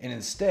 And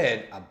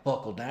instead, I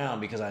buckle down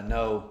because I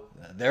know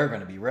they're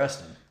going to be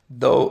resting.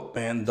 Though,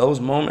 man,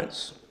 those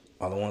moments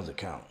are the ones that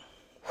count.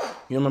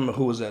 You remember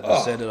who was that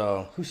said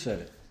it? Who said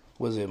it?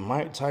 Was it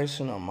Mike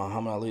Tyson or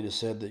Muhammad Ali that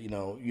said that, you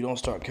don't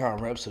start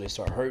counting reps till they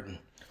start hurting?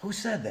 Who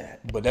said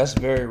that? But that's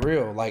very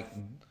real. Like,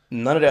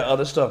 none of that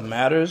other stuff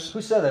matters.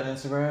 Who said that on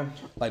Instagram?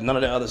 Like, none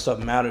of that other stuff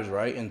matters,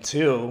 right?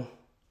 Until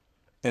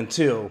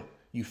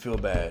you feel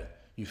bad.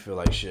 You feel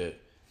like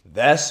shit.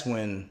 That's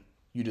when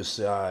you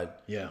decide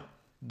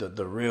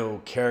the real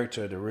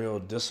character, the real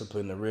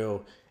discipline,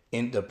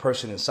 the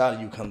person inside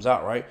of you comes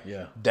out, right?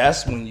 Yeah.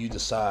 That's when you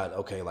decide,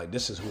 okay, like,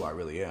 this is who I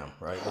really am,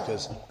 right?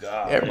 Because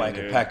everybody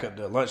can pack up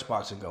their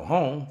lunchbox and go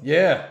home.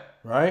 Yeah.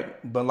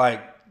 Right? But,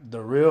 like, the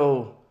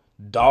real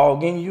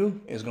dog in you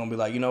is going to be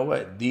like, you know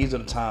what? These are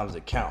the times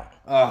that count.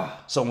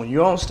 So when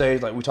you're on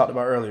stage, like we talked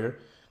about earlier,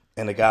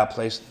 and the guy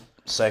placed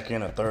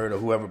second or third or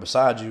whoever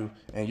beside you,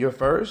 and you're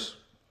first,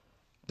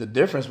 the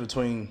difference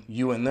between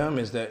you and them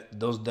is that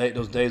those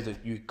days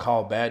that you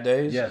call bad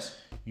days,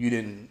 you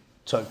didn't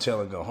tuck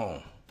tail and go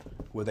home,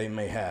 where they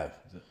may have.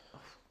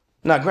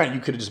 Now, granted,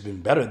 you could have just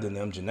been better than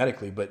them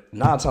genetically, but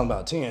 9 times out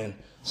of 10,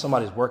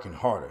 somebody's working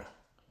harder.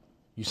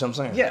 You see what I'm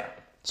saying? Yeah.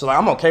 So, like,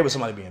 I'm okay with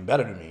somebody being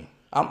better than me.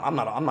 I'm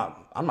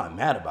not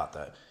mad about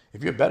that.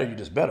 If you're better, you're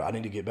just better. I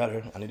need to get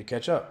better. I need to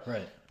catch up.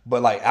 Right.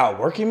 But, like,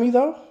 outworking me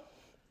though,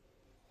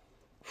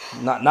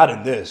 not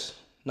in this.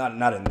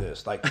 Not in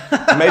this. Like,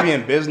 maybe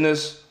in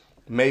business,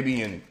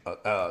 maybe in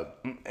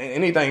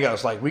anything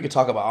else. Like, we could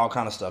talk about all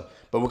kind of stuff.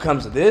 But when it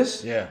comes to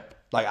this,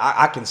 like,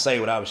 I can say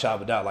without a shadow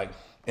of a doubt, like,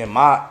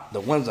 the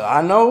ones that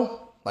I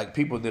know, like,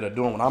 people that are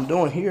doing what I'm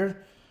doing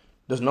here,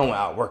 there's no one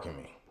outworking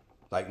me.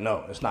 Like,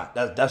 no, it's not.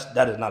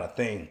 That is not a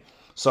thing.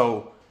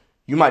 So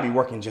you might be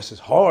working just as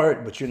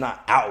hard, but you're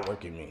not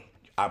outworking me.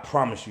 I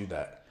promise you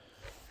that.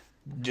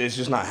 It's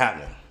just not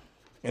happening,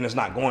 and it's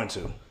not going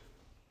to.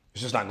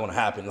 It's just not going to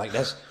happen. Like,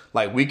 that's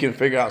like, we can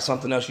figure out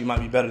something else you might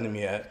be better than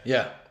me at.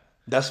 Yeah,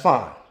 that's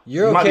fine.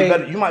 You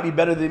might be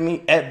better than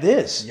me at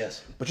this.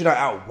 Yes, but you're not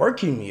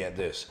outworking me at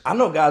this. I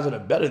know guys that are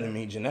better than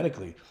me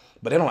genetically,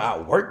 but they don't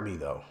outwork me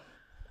though.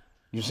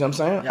 You see what I'm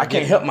saying? Yeah, I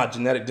can't help my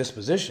genetic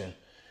disposition,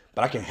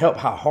 but I can help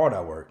how hard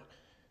I work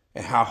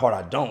and how hard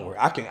I don't work.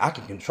 I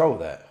can control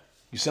that.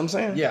 You see what I'm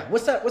saying? Yeah.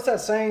 What's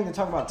that saying? They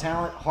talk about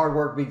talent. Hard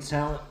work beats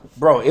talent.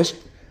 Bro,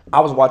 I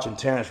was watching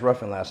Terrence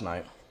Ruffin last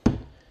night,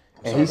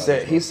 and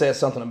he said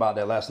something about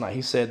that last night.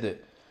 He said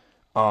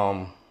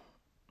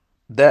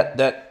that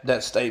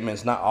that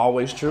statement's not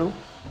always true.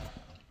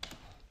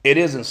 It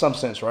is in some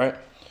sense, right?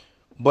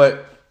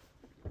 But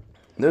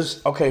for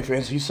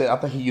instance, he said, I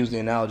think he used the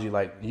analogy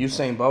like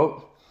Usain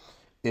Bolt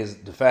is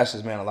the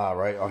fastest man alive,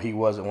 right? Or he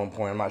was at one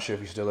point. I'm not sure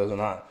if he still is or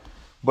not.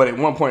 But at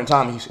one point in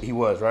time, he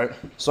was, right?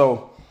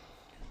 So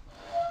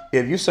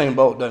if Usain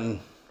Bolt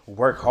doesn't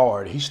work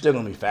hard, he's still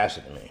going to be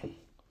faster than me.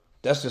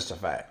 That's just a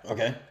fact.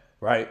 Okay.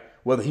 Right?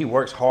 Whether he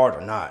works hard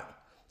or not.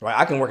 Right?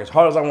 I can work as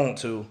hard as I want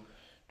to,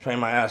 train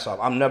my ass off.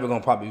 I'm never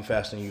going to probably be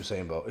faster than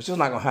Usain Bolt. It's just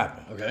not going to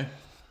happen. Okay.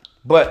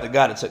 But the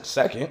guy that took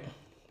second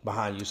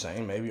behind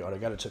Usain, maybe, or the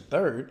guy that took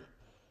third,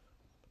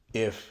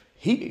 if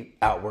he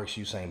outworks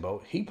Usain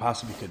Bolt, he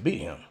possibly could beat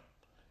him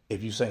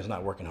if Usain's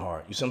not working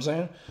hard. You see what I'm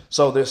saying?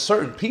 So there's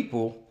certain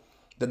people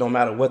that no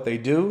matter what they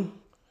do,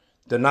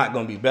 they're not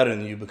going to be better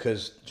than you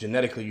because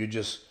genetically you're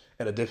just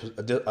at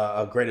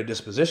a greater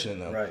disposition than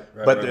them.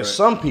 Right. But there's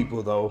some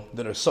people, though,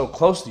 that are so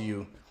close to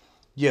you,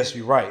 yes,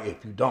 you're right.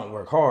 If you don't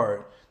work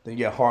hard, then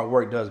yeah, hard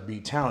work does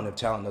beat talent if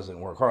talent doesn't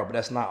work hard. But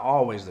that's not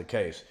always the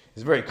case.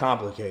 It's very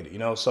complicated,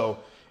 So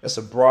it's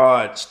a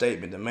broad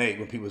statement to make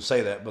when people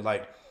say that. But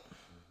like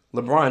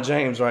LeBron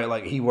James, right,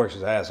 like he works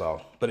his ass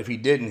off. But if he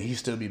didn't, he'd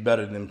still be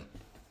better than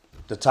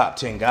the top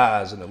 10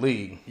 guys in the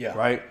league,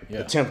 right? Yeah.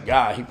 The 10th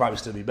guy, he'd probably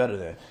still be better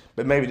than.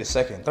 But maybe the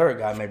second and third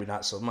guy, maybe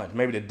not so much.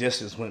 Maybe the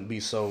distance wouldn't be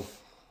so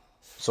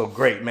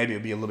great. Maybe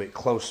it'd be a little bit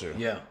closer.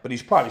 Yeah. But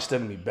he's probably still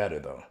going to be better,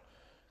 though.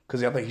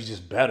 Because I think he's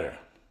just better.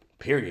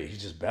 Period.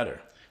 He's just better.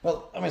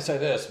 Well, let me say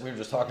this. We were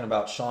just talking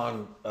about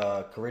Sean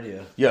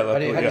Clarida. Yeah. How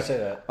do you say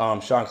that?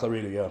 Sean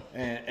Clarida, yeah.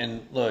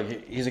 And look,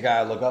 he's a guy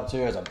I look up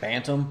to as a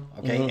bantam,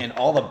 okay? Mm-hmm. And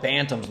all the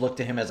bantams look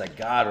to him as a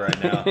god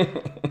right now. I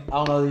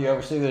don't know that you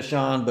ever see this,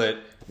 Sean, but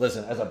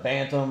listen, as a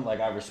bantam, like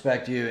I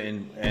respect you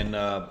and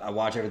I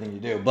watch everything you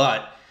do.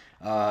 But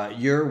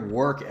your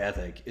work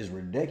ethic is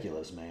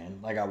ridiculous, man.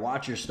 Like I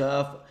watch your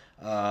stuff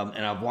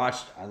and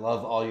I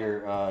love all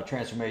your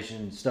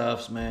transformation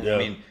stuffs, man. Yeah. I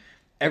mean,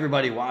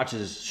 everybody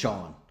watches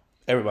Sean.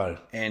 Everybody.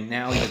 And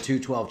now he's a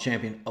 212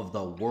 champion of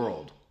the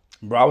world.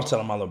 Bro, I was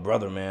telling my little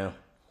brother, man,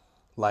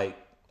 like,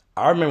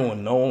 I remember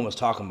when no one was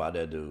talking about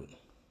that dude.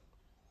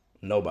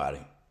 Nobody.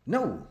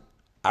 No.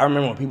 I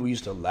remember when people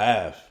used to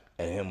laugh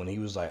at him when he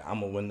was like, I'm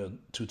going to win the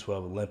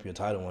 212 Olympia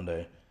title one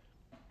day.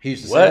 He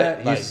used to say that?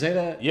 He Like, used to say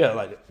that? Yeah,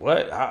 like,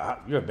 what?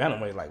 You're a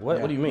bantamweight. Like, what?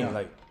 Yeah, What do you mean? yeah.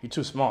 Like, you're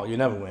too small. You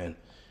never win.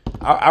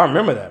 I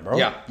remember that, bro.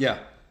 Yeah.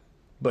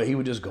 But he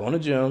would just go in the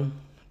gym,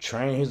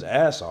 train his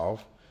ass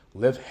off,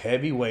 lift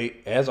heavy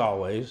weight as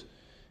always,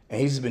 and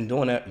he's been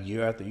doing that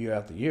year after year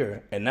after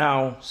year. And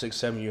now,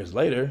 6-7 years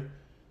later,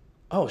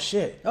 oh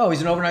shit, Oh,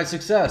 he's an overnight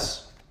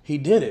success. he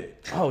did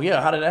it. Oh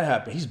yeah, how did that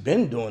happen? He's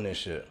been doing this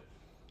shit.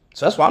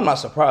 So that's why I'm not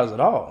surprised at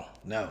all.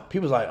 No.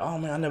 People's like, oh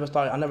man, I never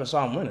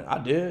saw him winning. I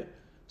did.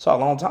 Saw a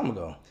long time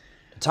ago.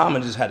 The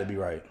timing just had to be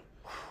right.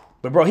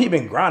 But bro, he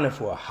been grinding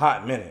for a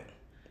hot minute.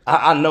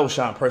 I know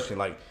Sean personally,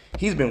 like,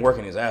 he's been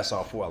working his ass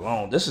off for a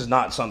long. This is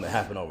not something that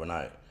happened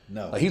overnight.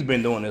 No. Like, he's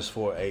been doing this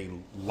for a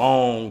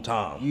long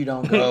time. You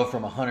don't go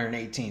from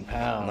 118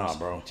 pounds Nah,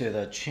 bro. to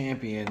the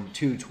champion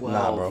 212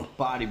 Nah, bro.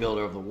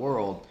 bodybuilder of the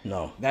world.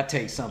 No. That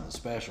takes something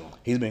special.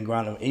 He's been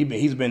grinding.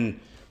 He's been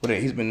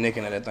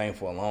nicking at that thing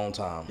for a long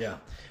time. Yeah.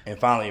 And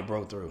finally it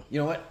broke through. You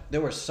know what?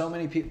 There were so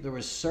many people. There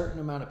was a certain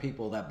amount of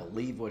people that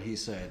believed what he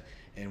said.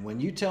 And when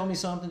you tell me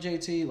something,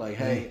 JT, like,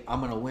 hey, I'm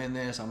going to win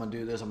this, I'm going to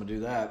do this, I'm going to do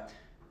that,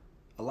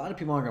 a lot of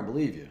people aren't going to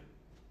believe you.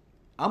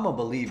 I'm going to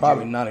believe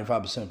Probably you.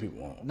 95% of people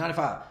won't.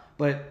 95.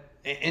 But,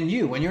 and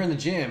you, when you're in the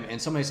gym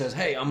and somebody says,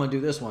 hey, I'm going to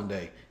do this one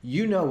day,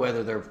 you know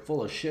whether they're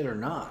full of shit or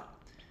not.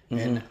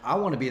 And I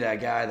want to be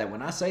that guy that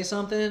when I say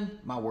something,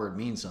 my word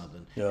means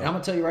something. Yeah. And I'm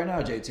going to tell you right now,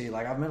 JT,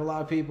 like, I've met a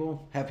lot of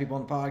people, have people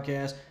on the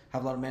podcast,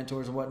 have a lot of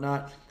mentors and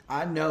whatnot.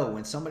 I know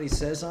when somebody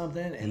says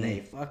something and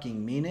they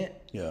fucking mean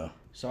it. Yeah.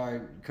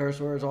 Sorry, curse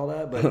words, all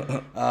that,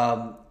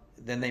 but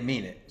then they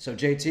mean it. So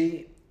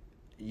JT,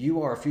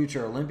 you are a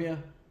future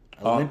Olympian.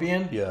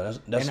 Yeah,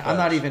 that's and I'm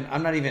not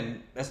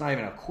even. That's not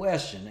even a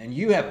question. And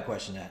you haven't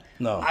questioned that.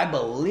 No. I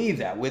believe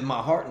that with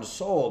my heart and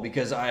soul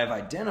because I have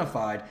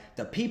identified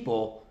the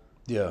people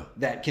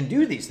that can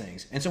do these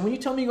things. And so when you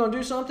tell me you're gonna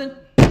do something,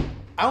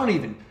 I don't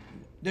even.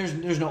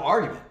 There's no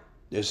argument.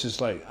 It's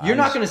just like You're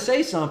not going to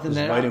say something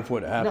that waiting for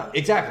it to happen. No,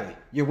 exactly.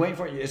 You're waiting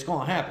for it. It's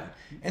going to happen.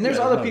 And there's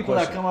other people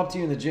that come up to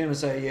you in the gym and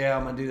say, "Yeah,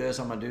 I'm going to do this.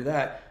 I'm going to do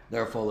that."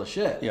 They're full of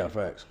shit. Yeah,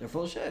 facts. They're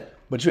full of shit.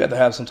 But you have to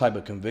have some type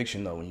of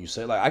conviction though when you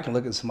say, like, I can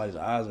look at somebody's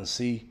eyes and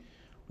see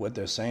what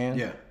they're saying.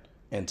 Yeah.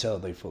 And tell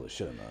if they full of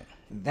shit or not.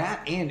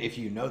 That and if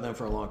you know them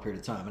for a long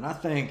period of time. And I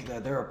think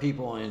that there are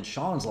people in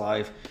Sean's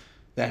life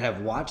that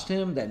have watched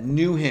him, that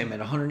knew him at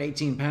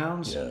 118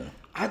 pounds. Yeah.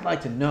 I'd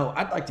like to know.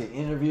 I'd like to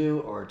interview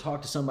or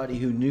talk to somebody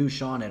who knew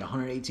Sean at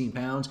 118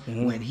 pounds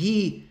when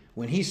he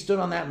stood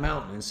on that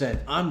mountain and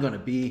said, "I'm going to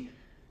be,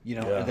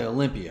 at the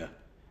Olympia."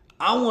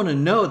 I want to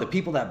know the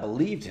people that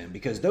believed him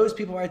because those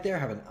people right there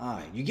have an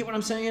eye. You get what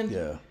I'm saying?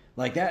 Yeah.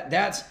 Like that.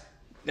 That's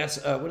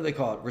what do they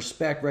call it?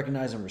 Respect,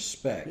 recognize, and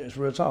respect. Yeah, it's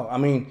real talk. I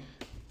mean,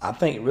 I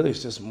think really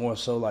it's just more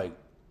so like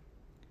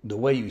the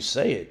way you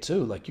say it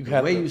too. Like you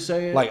have the way you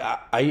say it. Like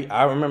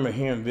I remember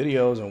hearing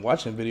videos and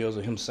watching videos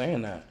of him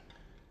saying that.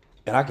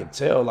 And I could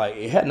tell, like,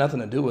 it had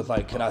nothing to do with,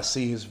 like, could I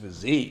see his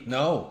physique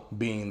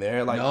being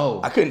there? Like, No.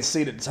 I couldn't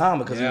see it at the time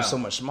because he was so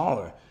much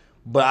smaller.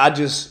 But I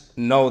just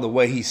know the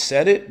way he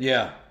said it.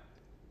 Yeah.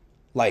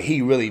 Like,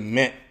 he really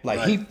meant,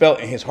 like, he felt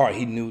in his heart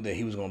he knew that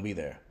he was going to be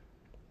there.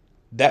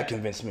 That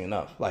convinced me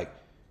enough. Like,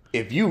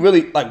 if you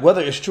really, like, whether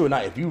it's true or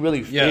not, if you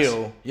really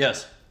feel.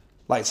 Yes.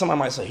 Like, somebody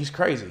might say, he's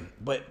crazy.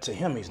 But to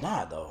him, he's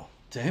not, though.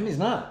 To him, he's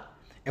not.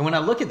 And when I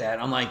look at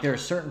that, I'm like, there are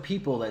certain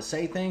people that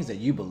say things that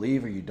you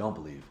believe or you don't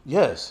believe.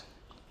 Yes.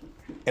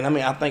 And I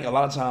mean, I think a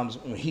lot of times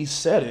when he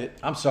said it.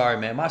 I'm sorry,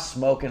 man. My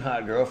smoking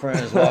hot girlfriend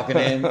is walking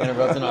in,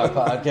 interrupting our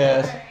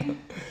podcast.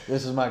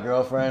 This is my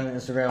girlfriend,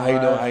 Instagram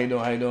Live.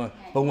 How you doing?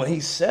 But when he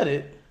said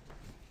it,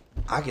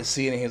 I could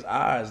see it in his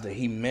eyes that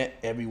he meant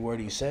every word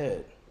he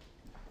said.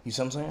 You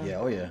see what I'm saying? Yeah,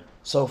 oh yeah.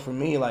 So for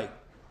me, like,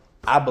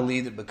 I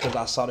believed it because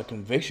I saw the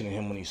conviction in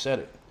him when he said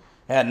it.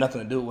 It had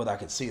nothing to do with whether I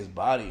could see his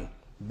body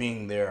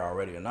being there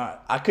already or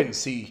not. I couldn't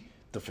see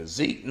the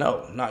physique.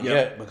 No, not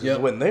yet, because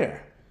it wasn't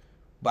there.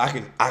 But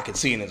I could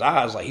see in his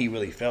eyes like he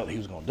really felt he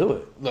was going to do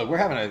it. Look, we're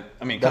having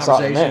a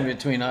conversation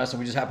between us, and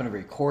we just happen to be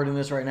recording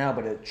this right now.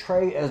 But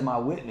Trey as my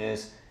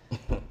witness,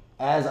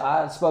 as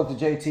I spoke to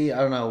JT, I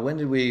don't know, when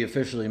did we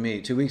officially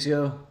meet? 2 weeks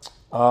ago?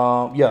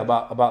 Yeah,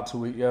 about 2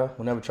 weeks. Yeah,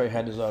 whenever Trey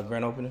had his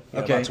grand opening. Yeah,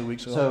 okay, about 2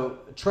 weeks ago. So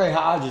Trey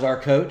Hodge is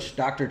our coach,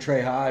 Dr.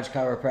 Trey Hodge,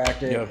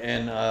 chiropractic,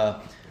 and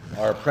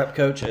our prep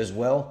coach as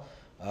well.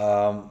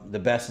 The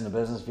best in the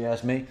business, if you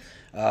ask me.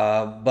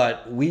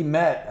 But we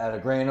met at a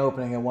grand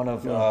opening at one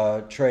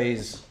of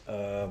Trey's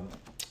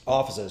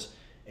offices.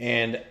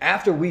 And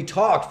after we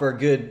talked for a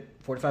good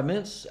 45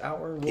 minutes,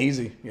 hour.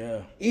 Easy,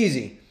 yeah.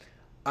 Easy.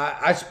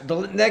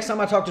 The next time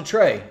I talk to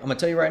Trey, I'm going to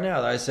tell you right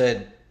now that I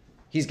said,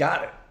 he's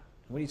got it.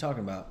 What are you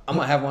talking about? I'm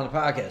going to have him on the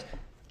podcast.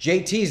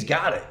 JT's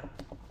got it.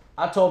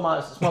 I told my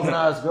smoking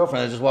eyes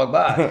girlfriend that just walked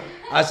by.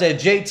 I said,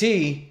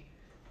 JT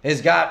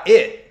has got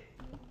it.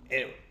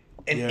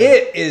 And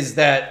it is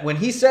that when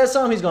he says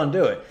something, he's going to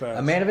do it. Facts.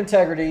 A man of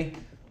integrity,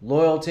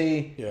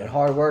 loyalty and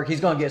hard work, he's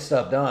gonna get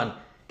stuff done.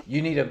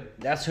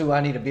 That's who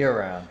I need to be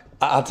around.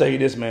 I'll tell you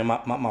this, man.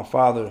 My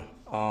father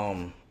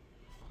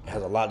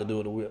has a lot to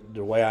do with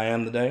the way I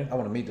am today. I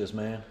want to meet this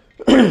man.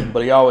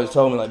 But he always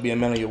told me, like, be a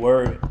man of your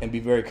word and be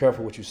very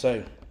careful what you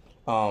say.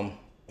 And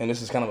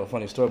this is kind of a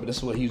funny story, but this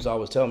is what he used to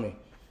always tell me.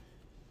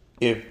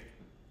 If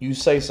you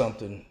say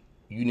something,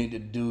 you need to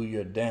do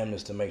your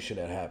damnedest to make sure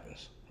that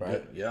happens,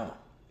 right? Yeah.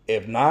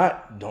 If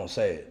not, don't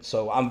say it.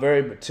 So I'm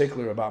very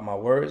particular about my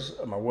words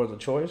of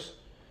choice.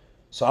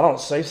 So I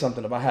don't say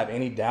something if I have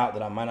any doubt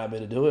that I might not be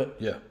able to do it.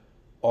 Yeah.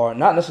 Or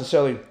not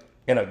necessarily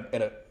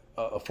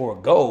for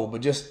a goal,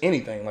 but just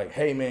anything. Like,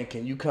 hey, man,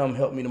 can you come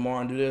help me tomorrow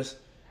and do this?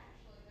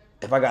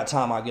 If I got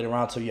time, I'll get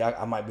around to you.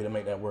 I might be able to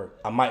make that work.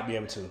 I might be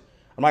able to.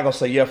 I'm not going to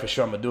say, yeah, for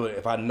sure, I'm going to do it.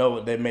 If I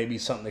know there may be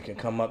something that can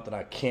come up that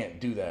I can't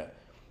do that.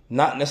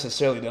 Not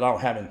necessarily that I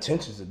don't have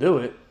intentions to do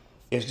it.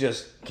 It's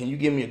just, can you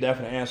give me a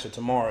definite answer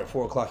tomorrow at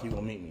 4 o'clock you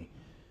going to meet me?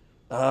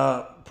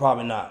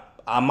 Probably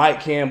not. I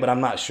might can, but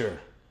I'm not sure.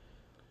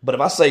 But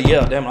if I say,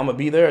 yeah, damn, I'm going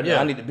to be there, then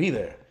I need to be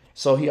there.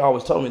 So he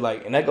always told me,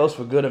 like, and that goes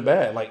for good and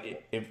bad.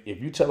 Like,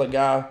 if you tell a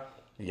guy,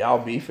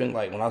 y'all beefing,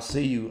 like, when I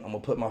see you, I'm going to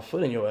put my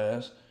foot in your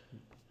ass.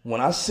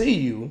 When I see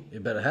you,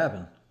 it better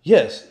happen.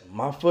 Yes,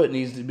 my foot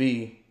needs to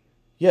be,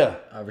 yeah.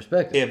 I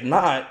respect it. If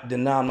not,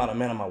 then now I'm not a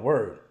man of my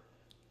word.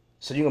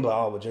 So you're going to be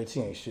like, oh, well, JT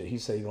ain't shit. He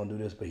said he's going to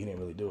do this, but he didn't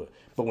really do it.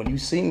 But when you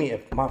see me,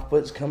 if my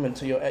foot's coming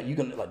to your ass, you're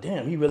going to be like,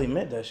 damn, he really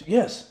meant that shit.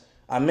 Yes,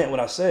 I meant what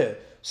I said.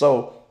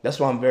 So that's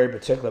why I'm very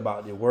particular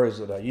about the words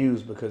that I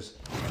use, because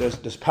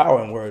there's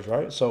power in words,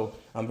 right? So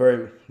I'm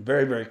very,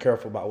 very, very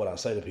careful about what I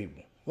say to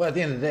people. Well, at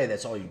the end of the day,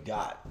 that's all you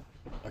got.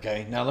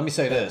 Okay, now let me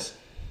say this.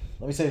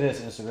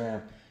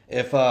 Instagram.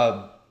 If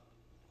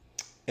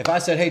I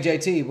said, hey,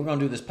 JT, we're going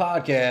to do this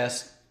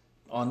podcast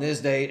on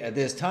this date at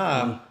this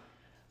time,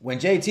 when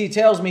JT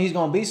tells me he's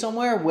going to be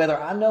somewhere, whether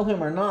I know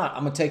him or not,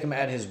 I'm going to take him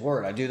at his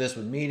word. I do this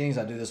with meetings.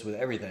 I do this with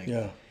everything.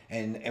 Yeah.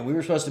 And we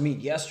were supposed to meet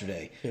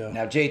yesterday. Yeah.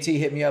 Now, JT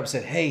hit me up and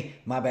said, hey,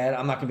 my bad.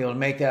 I'm not going to be able to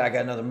make that. I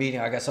got another meeting.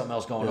 I got something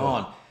else going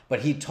on.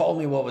 But he told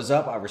me what was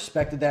up. I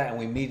respected that, and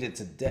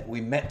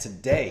we met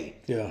today.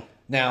 Yeah.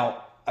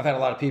 Now, I've had a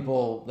lot of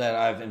people that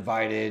I've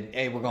invited,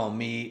 hey, we're going to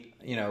meet,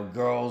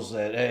 girls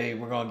that, hey,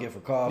 we're going to get for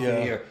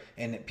coffee,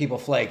 and people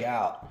flake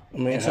out.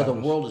 And so the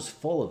world is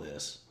full of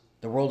this.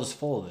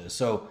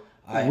 So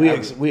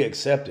we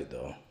accept it,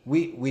 though.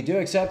 We do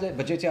accept it,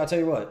 but JT, I'll tell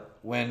you what,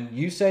 when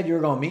you said you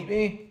were going to meet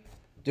me,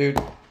 dude,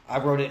 I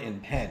wrote it in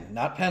pen,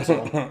 not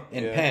pencil,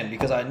 pen,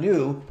 because I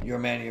knew you're a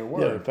man of your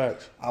word. Yeah,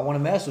 facts. I want to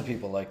mess with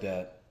people like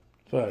that.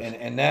 Facts.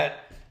 And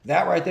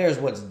that right there is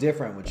what's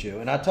different with you.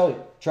 And I told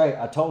you, Trey,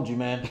 I told you,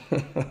 man.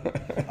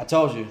 I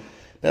told you.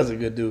 That's a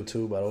good dude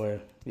too, by the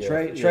way. Yeah,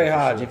 Trey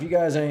Hodge. Sure. If you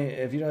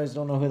guys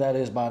don't know who that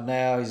is by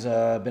now, he's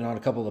been on a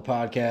couple of the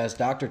podcasts.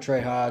 Dr. Trey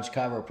Hodge,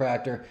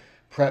 chiropractor,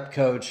 prep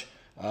coach.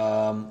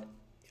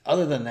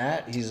 Other than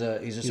that, he's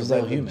just a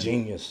real human. A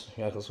genius.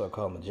 Yeah, that's what I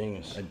call him, a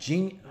genius. A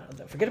genius.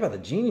 Forget about the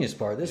genius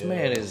part. This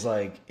man is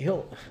like he's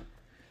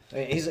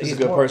a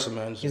good person,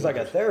 man. He's like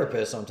a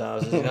therapist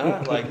sometimes, is he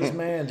not? Like, this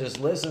man just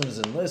listens,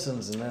 and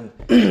then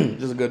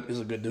he's a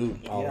good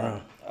dude all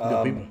around.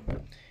 Good people.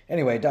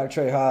 Anyway, Dr.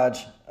 Trey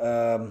Hodge,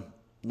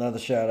 another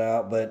shout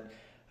out. But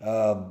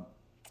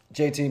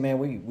JT, man,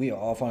 we are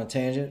off on a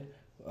tangent.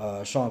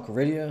 Sean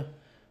Caridia.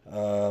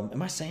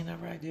 Am I saying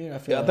that right, dude? I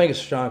think it's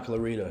Sean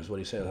Clarita is what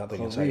he said. I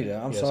think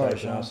Clarita. I'm sorry,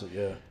 Sean.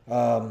 Yeah.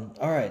 All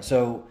right,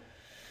 so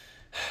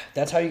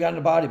that's how you got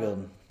into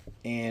bodybuilding,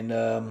 and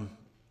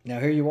now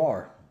here you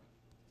are.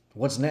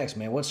 What's next,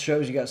 man? What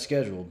shows you got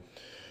scheduled?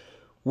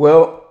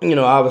 Well,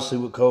 obviously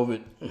with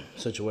COVID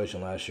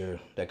situation last year,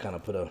 that kind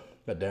of put a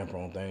damper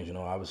on things.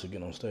 Obviously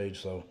getting on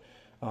stage. So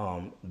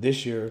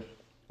this year,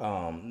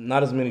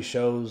 not as many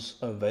shows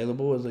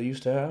available as they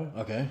used to have.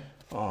 Okay.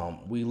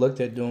 We looked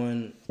at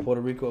doing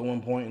Puerto Rico at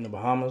one point in the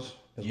Bahamas.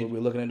 That's what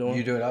we're looking at doing.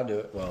 You do it, I'll do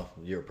it. Well,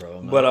 you're a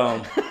pro.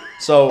 But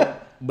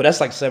but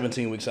that's like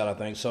 17 weeks out, I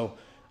think. So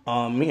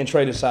me and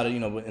Trey decided,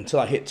 until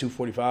I hit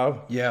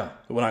 245,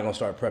 we're not gonna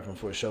start prepping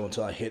for a show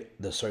until I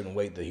hit the certain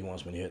weight that he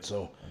wants me to hit.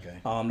 So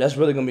that's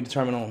really gonna be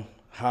determined on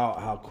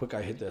how quick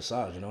I hit that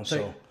size.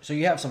 So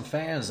you have some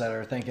fans that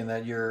are thinking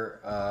that you're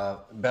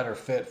better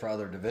fit for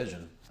other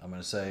division. I'm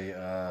gonna say.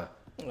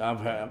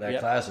 I've had that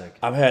classic.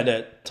 I've had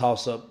that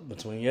toss up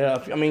between.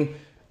 I mean,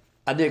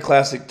 I did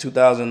classic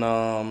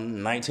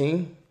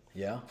 2019.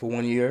 Yeah. For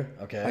 1 year.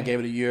 Okay. I gave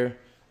it a year.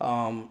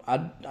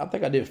 I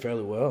think I did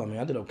fairly well. I mean,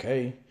 I did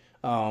okay.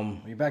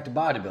 You're back to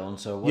bodybuilding,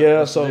 so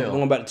what's the deal?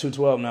 Going back to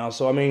 212 now.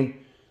 So I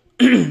mean,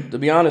 to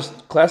be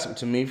honest, classic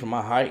to me for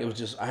my height, it was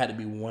just I had to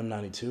be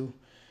 192,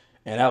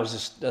 and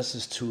that's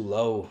just too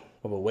low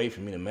of a weight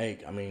for me to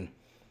make. I mean,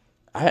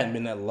 I hadn't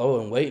been that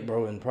low in weight,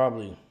 bro, and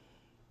probably.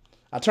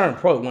 I turned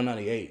pro at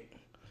 198,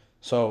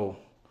 so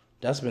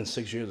that's been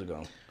 6 years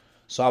ago.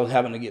 So I was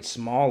having to get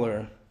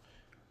smaller,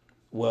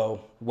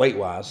 well,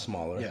 weight-wise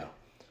smaller. Yeah.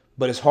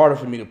 But it's harder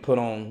for me to put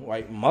on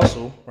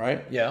muscle,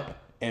 right? Yeah.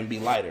 And be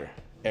lighter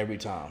every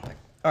time.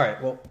 All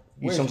right, well,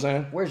 you see what I'm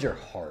saying? Where's your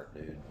heart,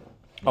 dude?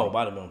 Oh,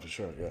 bodybuilding for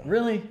sure. Yeah.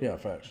 Really? Yeah,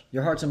 facts.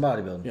 Your heart's in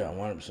bodybuilding. Yeah,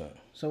 100%.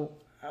 So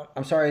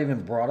I'm sorry I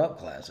even brought up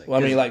classic.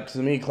 Well, I mean, like to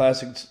me,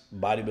 classic's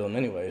bodybuilding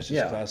anyway. It's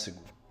just Yeah. classic.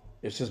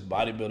 It's just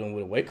bodybuilding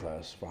with a weight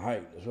class for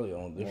height. That's really the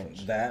only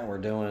difference. That we're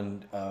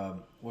doing.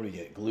 What do you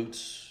get?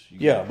 Glutes.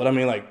 Yeah, but I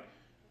mean, like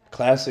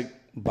classic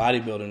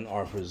bodybuilding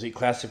or physique,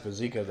 classic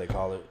physique as they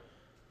call it,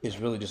 is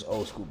really just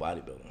old school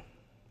bodybuilding.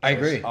 I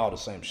agree. It's all the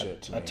same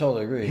shit to me. I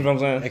totally agree. You know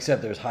what I'm saying?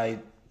 Except there's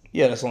height.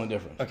 Yeah, that's the only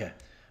difference. Okay.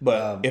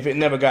 But if it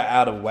never got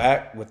out of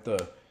whack with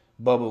the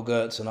bubble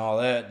guts and all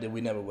that, then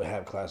we never would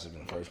have classic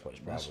in the first place.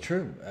 Probably. That's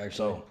true, actually.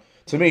 So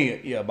to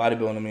me, yeah,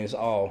 bodybuilding. I mean, it's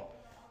all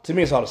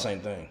the same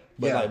thing.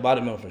 But Yeah. like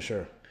bodybuilding for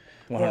sure,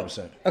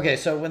 100%. Okay,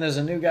 so when there's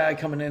a new guy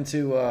coming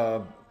into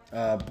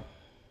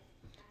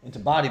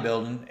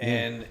bodybuilding,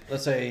 and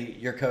let's say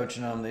you're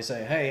coaching them, they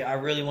say, "Hey, I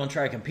really want to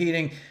try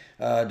competing.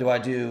 Do I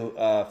do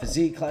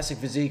physique, classic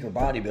physique, or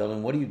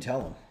bodybuilding?" What do you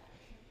tell them?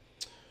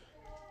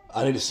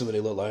 I need to see what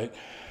they look like.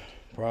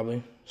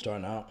 Probably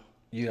starting out.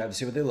 You have to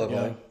see what they look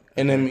like.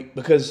 And then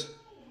because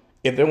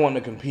if they're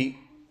wanting to compete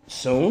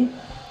soon,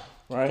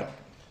 right,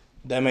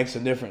 that makes a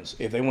difference.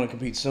 If they want to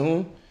compete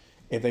soon,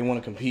 if they want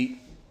to compete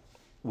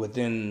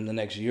within the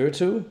next year or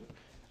two,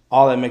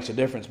 all that makes a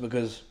difference.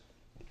 Because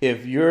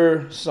if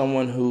you're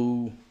someone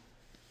who,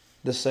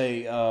 let's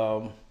say, is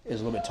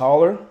a little bit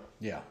taller,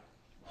 Yeah.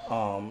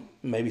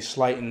 maybe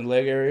slight in the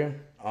leg area,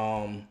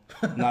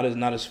 not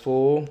as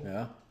full.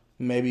 Yeah.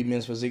 Maybe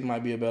men's physique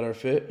might be a better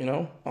fit, you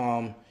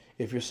know.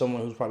 If you're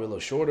someone who's probably a little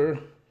shorter,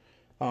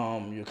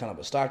 you're kind of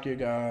a stockier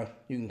guy,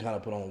 you can kind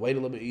of put on weight a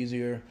little bit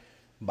easier.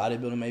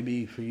 Bodybuilding may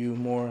be for you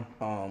more.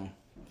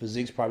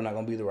 Physique's probably not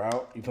going to be the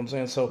route. You know what I'm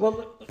saying?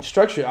 So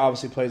structure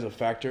obviously plays a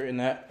factor in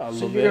that a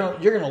little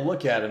bit. You're gonna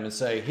look at him and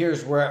say,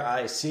 "Here's where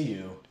I see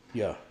you."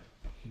 Yeah.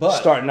 But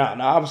starting out.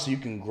 Now, obviously, you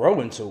can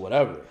grow into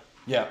whatever.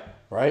 Yeah.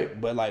 Right?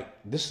 But, like,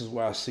 this is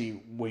where I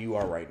see where you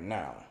are right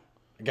now.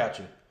 I got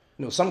you.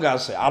 You know, some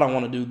guys say, I don't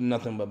want to do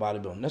nothing but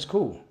bodybuilding. That's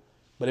cool.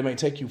 But it may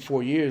take you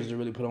 4 years to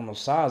really put on those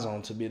size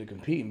on to be able to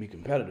compete and be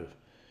competitive.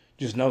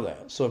 Just know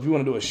that. So if you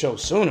want to do a show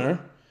sooner,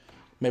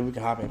 maybe we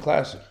can hop in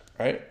classic,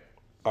 right?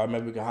 Or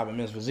maybe we can hop in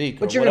men's physique.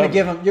 But you're gonna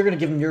give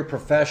them your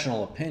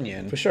professional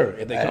opinion for sure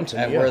if they come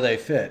to me where they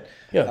fit.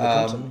 Yeah, if they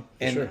come to me.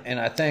 For sure. And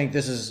I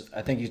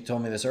think you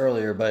told me this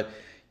earlier, but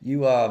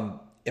you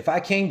if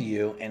I came to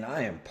you and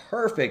I am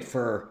perfect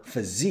for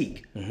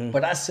physique,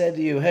 but I said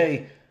to you,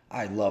 "Hey,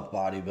 I love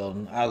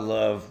bodybuilding. I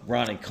love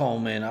Ronnie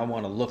Coleman. I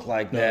want to look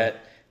like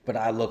that, but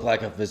I look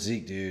like a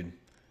physique dude."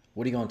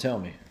 What are you gonna tell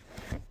me?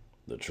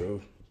 The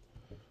truth.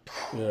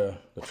 Yeah,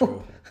 the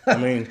truth. I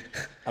mean,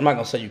 I'm not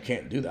gonna say you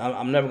can't do that.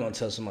 I'm never gonna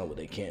tell somebody what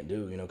they can't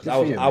do. You know, because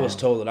I was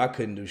told that I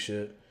couldn't do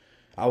shit.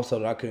 I was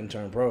told that I couldn't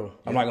turn pro.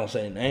 I'm not gonna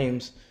say any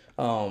names.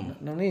 No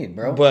need,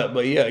 bro.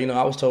 But yeah, you know,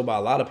 I was told by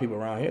a lot of people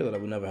around here that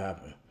it would never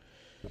happen.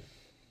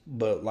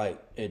 But like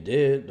it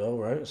did though,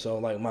 right? So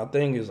like my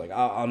thing is like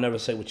I'll never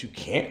say what you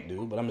can't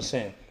do, but I'm just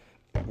saying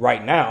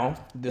right now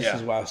this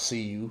is why I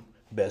see you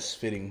best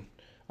fitting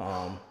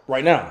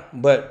right now.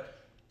 But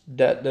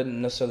that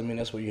doesn't necessarily mean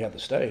that's where you have to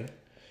stay.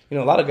 You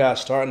know, a lot of guys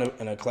start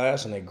in a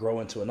class and they grow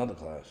into another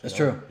class. That's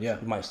true. Yeah,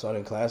 you might start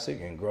in classic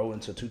and grow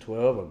into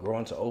 212 or grow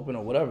into open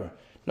or whatever.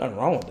 Nothing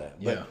wrong with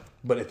that.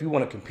 But if you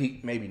want to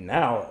compete maybe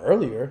now or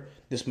earlier,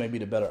 this may be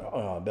the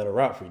better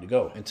route for you to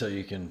go. Until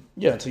you can...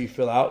 Yeah, until you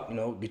fill out, you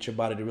know, get your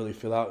body to really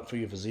fill out, fill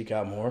your physique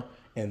out more.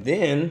 And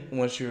then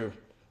once you're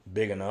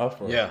big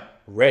enough or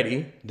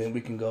ready, then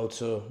we can go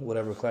to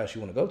whatever class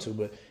you want to go to.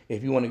 But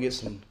if you want to get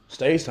some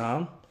stage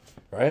time,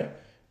 right,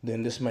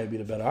 then this may be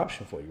the better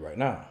option for you right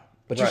now.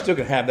 But you still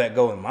can have that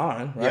goal in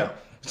mind, right? Yeah.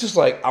 It's just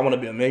like I want to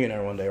be a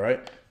millionaire one day,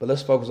 right? But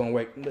let's focus on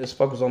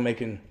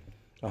making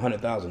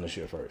 $100,000 this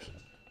year first,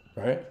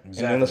 right? Exactly. And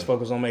then let's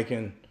focus on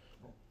making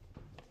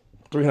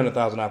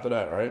 $300,000 after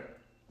that, right?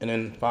 And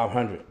then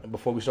 $500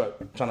 before we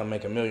start trying to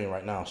make $1 million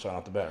right now, starting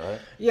off the bat, right?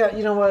 Yeah,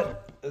 you know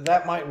what?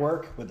 That might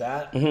work with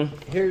that.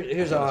 Mm-hmm.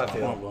 Here's how I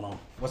feel. Going on.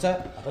 What's that?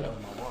 I think that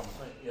was my alarm.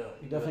 Yeah,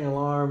 definitely an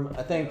alarm.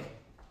 I think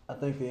the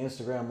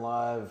Instagram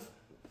live.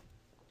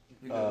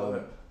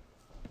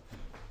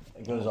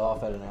 It goes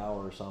off at an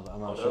hour or something.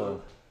 I'm not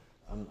sure.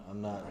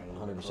 I'm not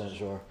 100%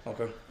 sure.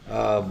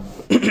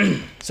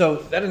 Okay. So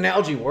that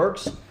analogy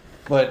works,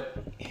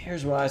 but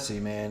here's what I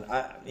see, man.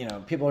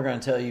 People are going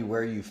to tell you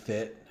where you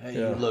fit. Hey,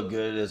 you look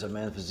good as a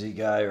men's physique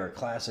guy or a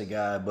classic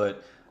guy,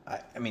 but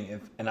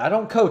and I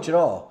don't coach at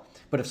all.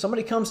 But if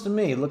somebody comes to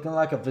me looking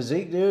like a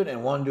physique dude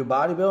and wanting to do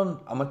bodybuilding,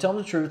 I'm going to tell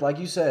them the truth, like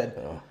you said.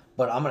 Yeah.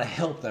 But I'm going to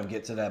help them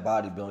get to that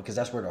bodybuilding because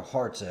that's where their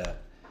heart's at.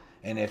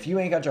 And if you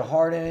ain't got your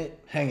heart in it,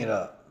 hang it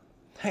up.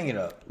 Hang it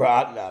up. Bro,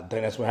 I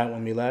think that's what happened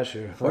with me last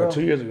year. Or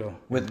 2 years ago.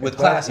 With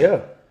classic?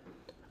 Yeah.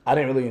 I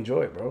didn't really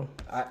enjoy it, bro.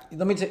 Can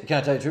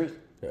I tell you the truth?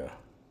 Yeah.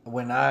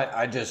 When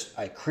I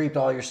creeped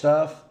all your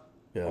stuff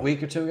a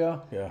week or two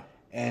ago. Yeah.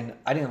 And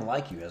I didn't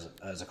like you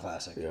as a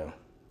classic. Yeah.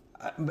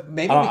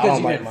 Maybe because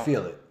you didn't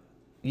feel it.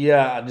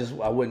 Yeah,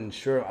 I wasn't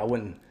sure. I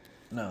wouldn't.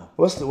 No.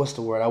 What's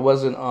the word? I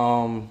wasn't.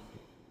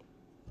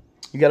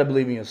 You got to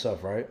believe in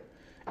yourself, right?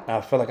 And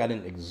I felt like I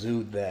didn't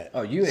exude that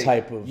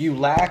you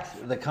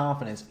lacked the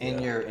confidence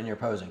in your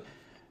posing.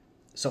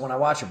 So when I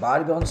watch your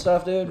bodybuilding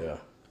stuff, dude,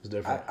 it's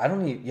different. I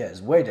don't even. Yeah,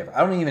 it's way different.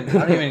 I don't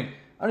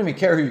even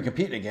care who you're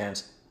competing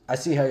against. I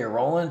see how you're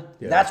rolling.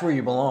 Yeah. That's where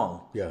you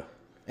belong. Yeah.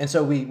 And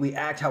so we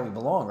act how we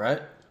belong,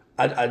 right?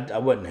 I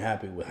wasn't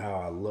happy with how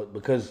I looked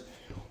because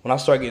when I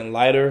start getting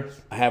lighter,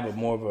 I have a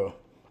more of a,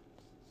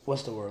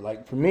 what's the word?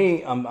 Like for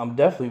me, I'm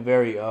definitely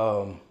very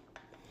I'm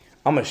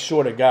a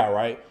shorter guy,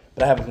 right?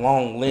 But I have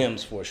long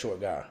limbs for a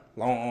short guy,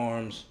 long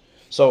arms.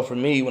 So for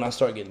me, when I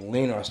start getting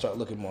leaner, I start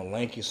looking more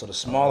lanky. So the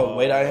smaller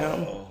weight I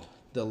am,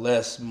 the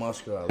less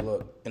muscular I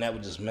look, and that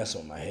would just mess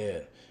with my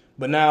head.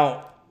 But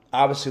now,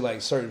 obviously,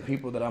 like certain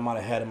people that I might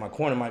have had in my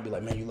corner might be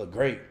like, "Man, you look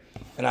great,"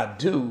 and I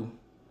do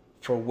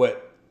for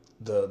what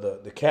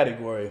the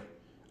category,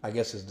 I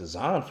guess, is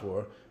designed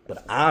for.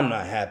 But I'm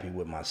not happy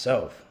with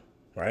myself,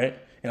 right?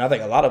 And I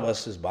think a lot of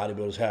us as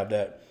bodybuilders have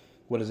that.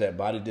 What is that?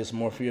 Body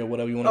dysmorphia,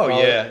 whatever you want to call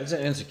it. Oh yeah, it's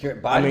an insecure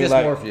body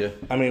dysmorphia.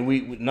 Like,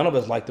 we none of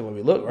us like the way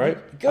we look, right?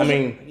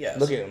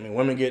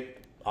 Women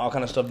get all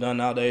kind of stuff done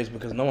nowadays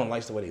because no one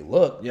likes the way they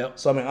look. Yep.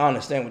 So I mean, I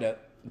understand with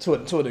that to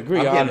a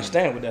degree. I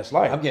understand what that's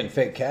like. I'm getting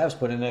fake calves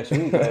put in next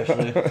week,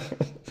 actually.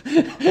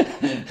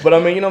 But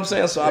I mean, you know what I'm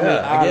saying. So I mean,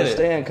 I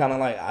understand. Kind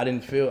of like I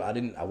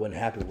wasn't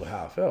happy with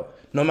how I felt.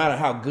 No matter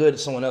how good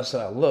someone else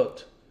said I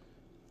looked,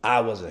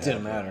 I wasn't. It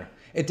didn't matter.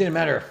 It didn't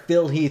matter if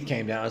Phil Heath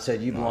came down and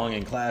said you belong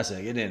in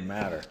Classic. It didn't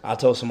matter. I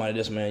told somebody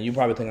this, man. You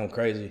probably think I'm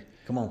crazy.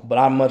 Come on. But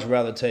I'd much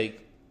rather take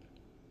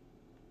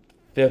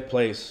 5th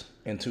place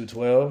in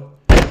 212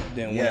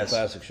 than win a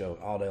Classic show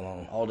all day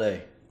long. All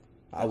day.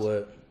 I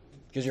would.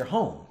 Because you're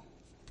home.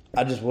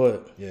 I just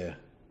would. Yeah.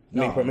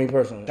 Me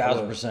personally.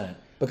 1,000%.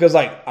 Because,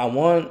 like, I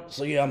won,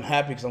 so yeah, I'm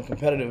happy because I'm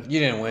competitive. You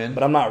didn't win.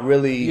 But I'm not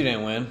really. You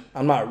didn't win.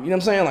 I'm not, you know what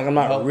I'm saying? Like, I'm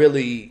not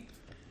really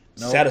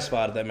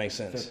satisfied, if that makes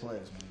sense. 5th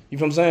place, man. You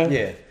feel what I'm saying?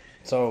 Yeah.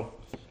 So,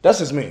 that's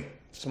just me.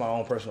 It's my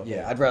own personal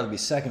opinion. Yeah, I'd rather be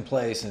 2nd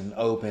place in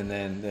Open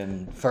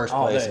than 1st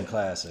place in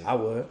Classic. I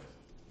would.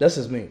 That's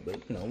just me,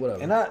 but, you know,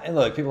 whatever. And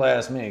look, people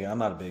ask me, I'm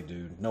not a big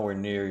dude, nowhere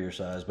near your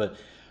size, but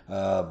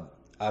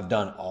I've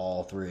done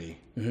all 3.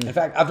 Mm-hmm. In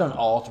fact, I've done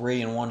all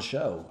 3 in one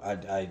show.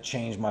 I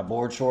changed my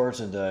board shorts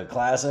into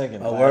Classic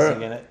and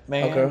Classic in it,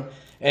 man. Okay.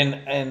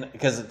 And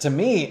because to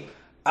me,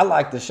 I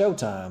like the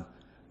showtime.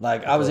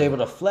 Like, I was able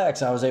to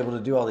flex. I was able to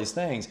do all these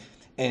things.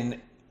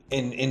 And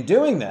in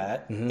doing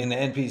that, in the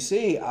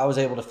NPC, I was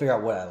able to figure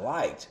out what I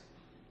liked.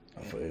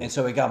 And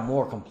so it got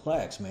more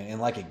complex, man. And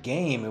like a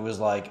game, it was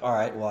like, all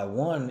right, well, I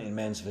won in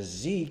men's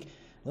physique.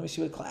 Let me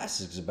see what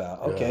Classic is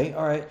about. Okay,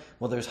 all right.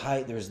 Well, there's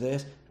height, there's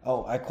this.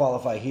 Oh, I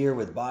qualify here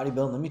with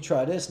bodybuilding. Let me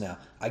try this now.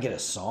 I get a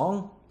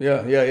song.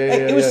 Yeah.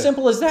 It was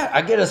simple as that.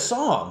 I get a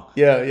song.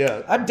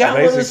 Yeah. I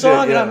downloaded a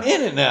song and I'm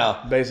in it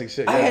now. Basic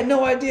shit. Yeah. I had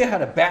no idea how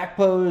to back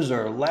pose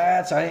or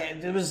lats.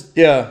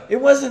 It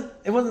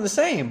wasn't the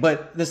same.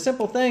 But the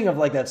simple thing of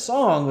like that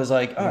song was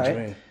like, all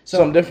right, so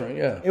something different.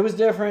 Yeah, it was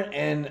different,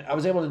 and I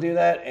was able to do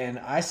that. And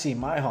I see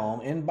my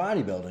home in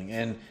bodybuilding,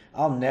 and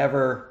I'll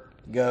never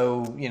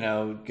go be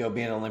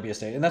in Olympia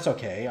State, and that's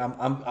okay.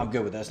 I'm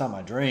good with that. It's not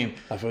my dream.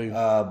 I feel you.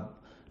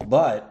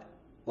 But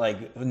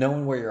like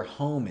knowing where your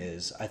home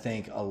is, I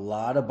think a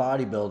lot of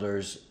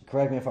bodybuilders.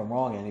 Correct me if I'm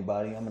wrong,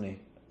 anybody.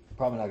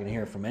 Probably not gonna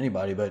hear it from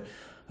anybody, but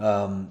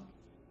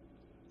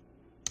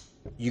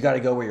you got to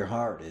go where your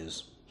heart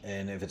is.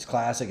 And if it's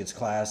Classic, it's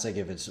Classic.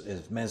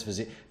 If men's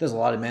physique, there's a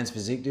lot of men's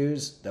physique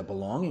dudes that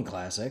belong in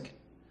Classic.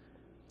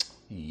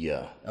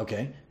 Yeah.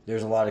 Okay.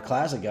 There's a lot of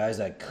Classic guys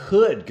that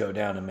could go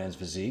down to men's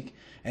physique,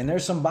 and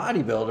there's some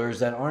bodybuilders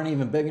that aren't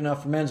even big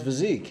enough for men's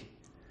physique.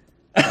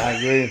 I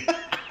agree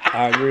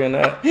on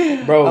that,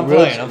 bro. I'm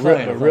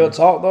playing. Real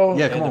talk though.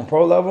 Yeah, come on. The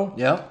pro level.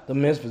 Yeah. The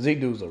men's physique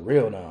dudes are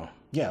real now.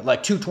 Yeah,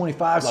 like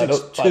 225, like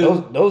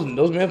 6'2".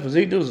 Those men's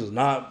physique dudes is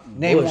not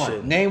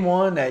bullshit. Name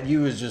one that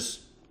you was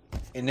just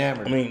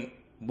enamored. I mean,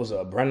 was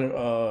it Brandon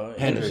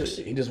Hendricks?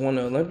 He just won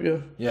the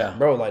Olympia. Yeah,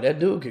 bro. Like that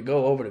dude could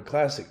go over the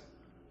Classic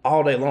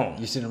all day long.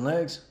 You see them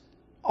legs?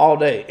 All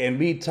day and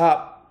be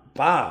top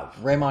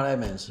 5. Raymond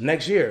Edmonds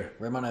next year.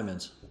 Raymond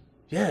Edmonds.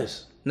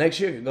 Yes, next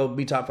year go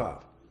be top 5.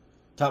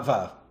 Top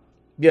 5.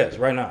 Yes,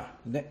 right now.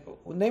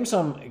 Name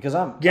some because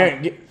I'm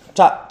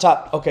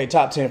top. Okay,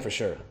 top 10 for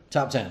sure.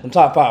 Top 10.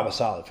 Top 5 are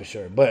solid for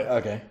sure, but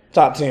okay,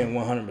 top 10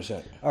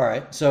 100%. All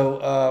right,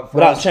 so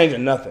without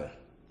changing nothing,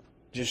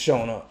 just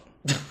showing up,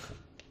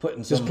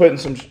 putting some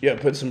briefs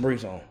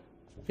on.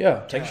 Yeah,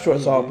 take your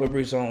shorts off, put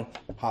briefs on,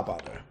 hop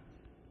out there.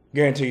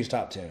 Guarantee he's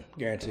top 10.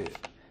 Guaranteed.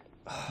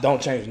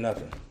 Don't change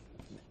nothing.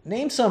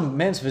 Name some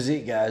men's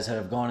physique guys that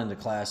have gone into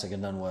Classic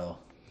and done well.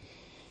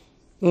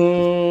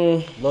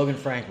 Logan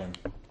Franklin.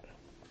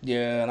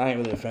 Yeah, and I ain't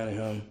really a fan of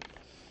him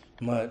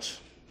much.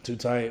 Too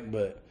tight,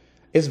 but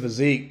his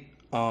physique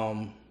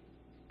has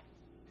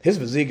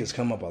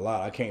come up a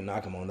lot. I can't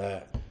knock him on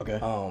that. Okay.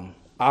 I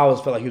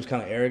always felt like he was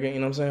kind of arrogant, you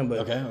know what I'm saying?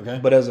 But okay.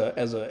 But as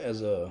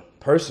a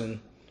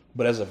person,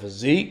 but as a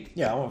physique,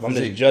 yeah, if I'm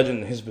just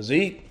judging his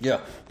physique,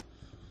 yeah,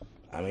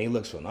 I mean, he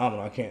looks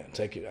phenomenal. I can't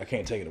take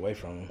it away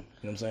from him. You know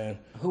what I'm saying?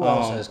 Who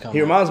else has come?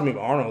 He reminds me of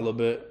Arnold a little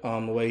bit.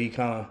 The way he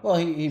kind of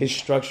his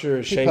structure,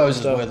 his shape, poses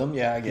and stuff. with him.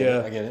 Yeah, I get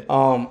it.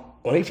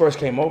 When he first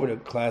came over to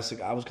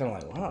Classic, I was kind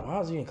of like, wow, why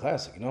is he in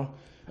Classic? You know.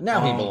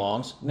 Now he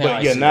belongs. Now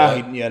he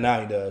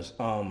does.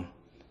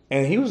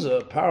 And he was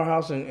a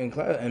powerhouse in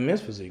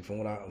men's physique, from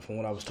what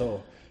I was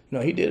told. You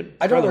know, he did.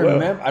 I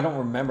don't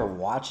remember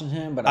watching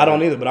him, but I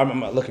don't either. But I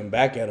remember looking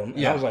back at him, and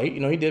yeah. I was like,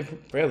 he did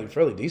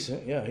fairly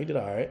decent. Yeah, he did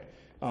all right.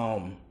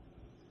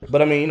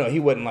 But I mean, he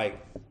wasn't like,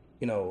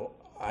 I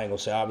ain't gonna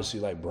say obviously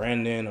like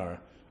Brandon or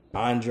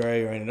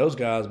Andre or any of those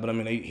guys. But I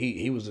mean,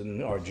 he was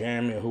in, or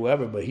Jeremy or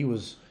whoever. But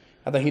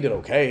I think he did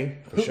okay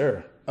for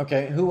sure.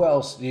 Okay, who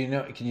else do you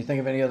know? Can you think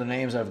of any other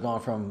names that have gone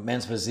from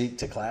men's physique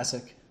to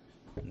Classic?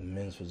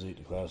 Men's physique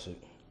to Classic.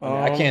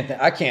 I can't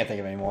think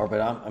of any more.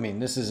 But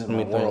this isn't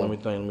my world. Let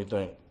me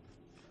think.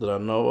 That I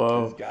know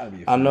of. There's gotta be a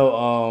few. I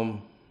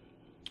know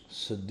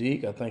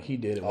Sadiq. I think he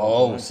did it.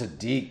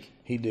 Sadiq.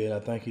 He did. I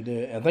think he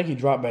did. I think he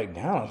dropped back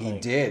down. He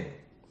did.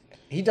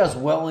 He does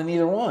well in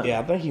either one. Yeah,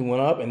 I think he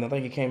went up, and I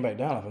think he came back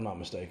down. If I'm not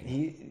mistaken.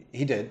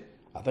 He did.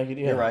 I think he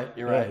did. You're right.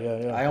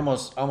 Yeah. I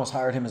almost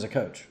hired him as a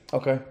coach.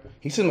 Okay.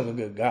 He seemed like a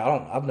good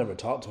guy. I've never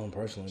talked to him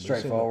personally.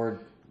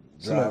 Straightforward.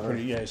 He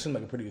seemed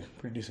like a pretty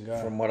decent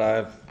guy. From what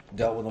I've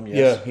dealt with him, yes.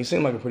 Yeah, he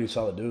seemed like a pretty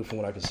solid dude from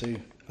what I could see.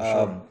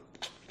 Sure.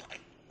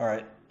 All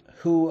right.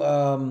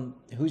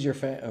 Who's your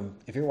fan?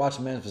 If you're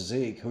watching men's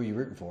physique, who are you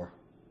rooting for?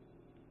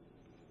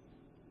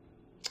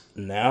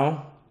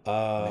 Now.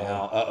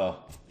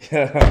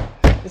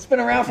 It's been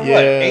around for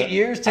what? 8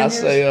 years? 10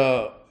 years? I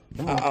say.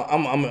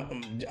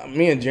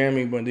 Me and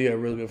Jeremy Buendia are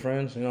really good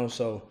friends.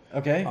 So.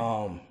 Okay.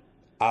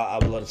 I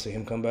would love to see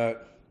him come back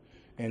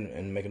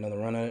and make another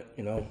run at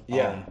it.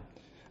 Yeah.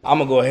 I'm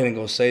gonna go ahead and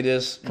go say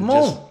this. Come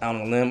on.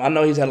 On a limb. I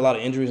know he's had a lot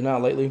of injuries now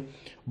lately,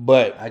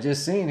 but I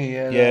just seen he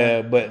had.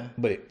 Yeah, but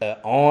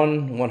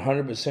on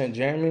 100%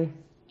 Jeremy,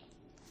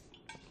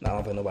 I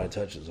don't think nobody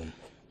touches him.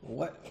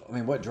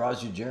 What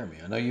draws you, Jeremy?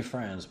 I know you're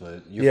friends,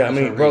 but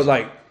bro,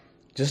 like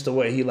just the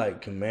way he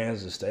like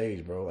commands the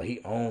stage, bro. Like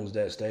he owns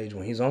that stage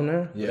when he's on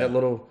there. Yeah. That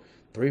little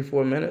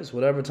 3-4 minutes,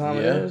 whatever time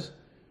it is.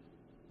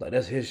 Like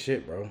that's his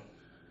shit, bro.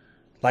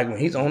 Like when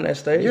he's on that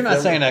stage. You're not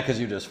saying that because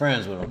you're just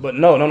friends with him. But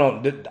no.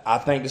 I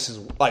think this is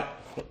like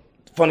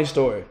funny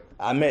story.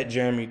 I met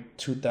Jeremy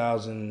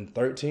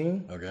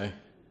 2013. Okay.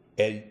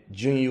 At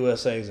Junior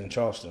USA's in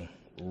Charleston.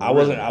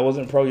 Really? I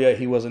wasn't pro yet.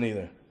 He wasn't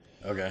either.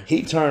 Okay.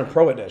 He turned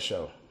pro at that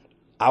show.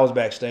 I was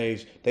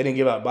backstage. They didn't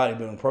give out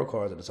bodybuilding pro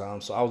cards at the time,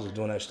 so I was just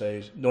doing that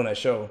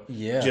show.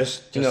 Yeah.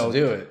 Just to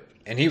do it.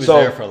 And he was so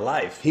there for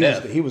life.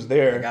 He was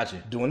there. I got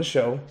you. Doing the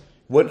show.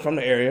 Wasn't from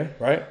the area,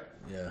 right?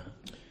 Yeah.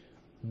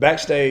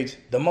 Backstage,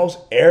 the most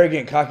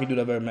arrogant, cocky dude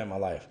I've ever met in my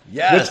life.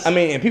 Yes. Which, I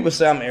mean, and people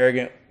say I'm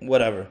arrogant,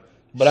 whatever.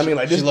 But I mean,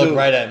 like this she dude looked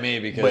right at me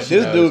because. But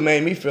this dude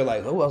made me feel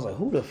like, I was like,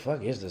 who the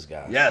fuck is this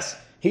guy? Yes.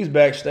 He's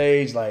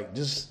backstage, like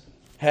just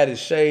had his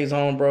shades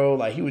on, bro.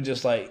 Like he was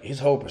just like his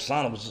whole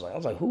persona was just like, I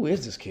was like, who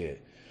is this kid?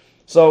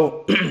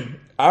 So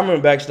I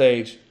remember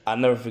backstage, I'll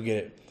never forget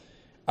it.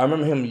 I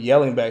remember him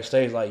yelling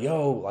backstage, like,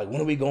 yo, like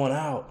when are we going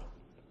out?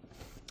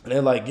 And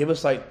they're like, give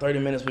us like 30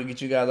 minutes, we'll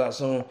get you guys out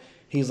soon.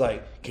 He's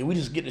like, can we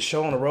just get the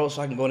show on the road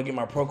so I can go and get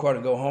my pro card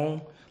and go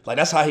home? Like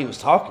that's how he was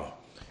talking.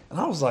 And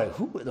I was like,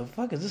 who the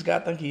fuck does this guy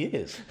think he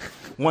is?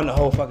 Won the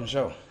whole fucking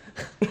show.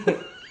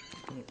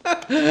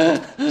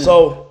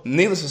 So,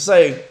 needless to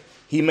say,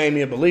 he made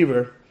me a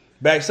believer.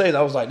 Backstage,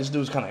 I was like, this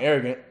dude's kind of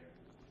arrogant.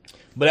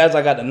 But as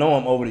I got to know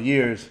him over the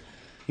years,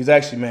 he's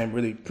actually, man,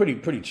 really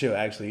pretty chill,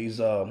 actually. He's,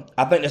 I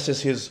think that's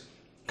just his,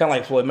 kind of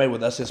like Floyd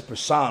Mayweather, that's his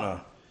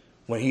persona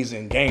when he's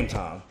in game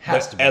time.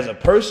 Has to be. As a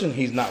person,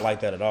 he's not like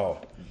that at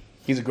all.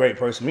 He's a great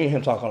person. Me and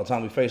him talk all the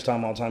time. We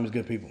FaceTime all the time. He's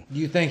good people. Do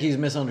you think he's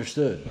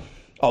misunderstood?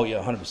 Oh,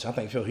 yeah, 100%. I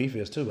think Phil Heath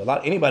is, too.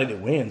 Anybody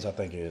that wins, I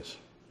think is.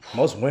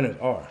 Most winners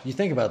are. You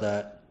think about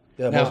that.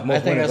 Yeah, now,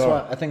 most winners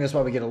are. I think that's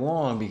why we get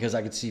along, because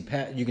I could see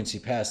you can see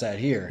past that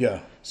here.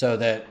 Yeah. So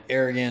that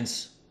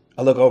arrogance.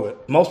 I look over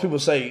it. Most people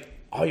say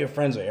all your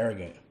friends are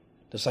arrogant.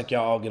 Just like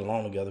y'all all get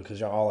along together because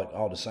y'all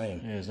all the same.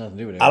 Yeah, there's nothing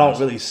to do with it. I don't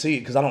really see it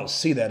because I don't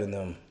see that in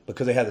them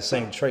because they have the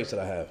same traits that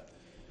I have.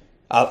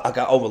 I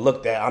got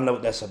overlooked that. I know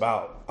what that's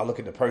about. I look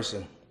at the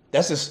person.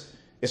 That's just,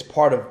 it's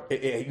part of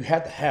it. You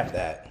have to have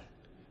that.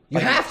 You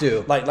have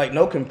to. Like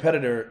no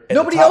competitor.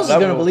 Nobody else is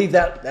going to believe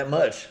that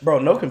much. Bro,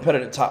 no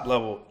competitor at top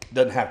level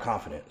doesn't have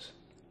confidence.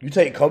 You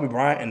take Kobe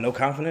Bryant and no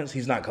confidence,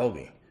 he's not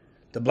Kobe.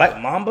 The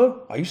Black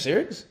Mamba, are you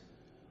serious?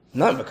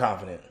 Nothing but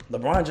confident.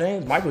 LeBron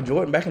James, Michael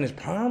Jordan back in his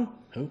prime?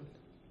 Who?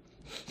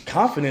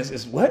 Confidence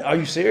is what? Are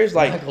you serious?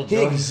 Like,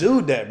 he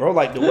exude that, bro.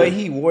 Like, the way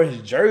he wore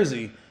his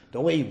jersey, the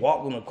way he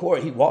walked on the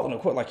court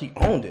like he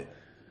owned it.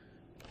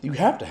 You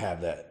have to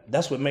have that.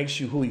 That's what makes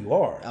you who you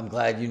are. I'm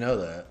glad you know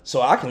that.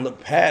 So I can look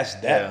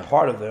past that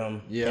part of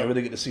them and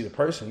really get to see the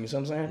person. You see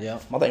what I'm saying? Yeah.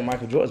 I think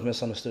Michael Jordan's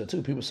misunderstood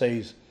too. People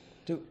say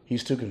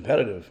he's too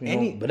competitive. You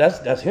know? But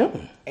that's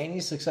him. Any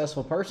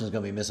successful person is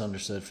going to be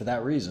misunderstood for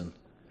that reason.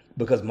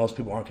 Because most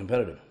people aren't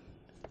competitive.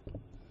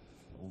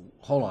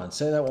 Hold on.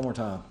 Say that one more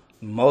time.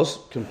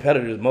 most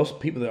competitors, most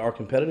people that are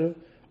competitive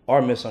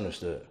are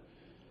misunderstood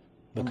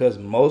because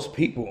most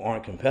people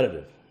aren't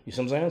competitive. You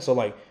see what I'm saying? So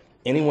like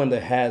anyone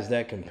that has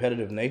that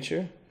competitive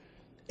nature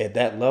at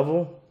that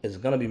level is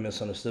gonna be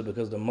misunderstood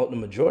because the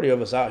majority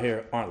of us out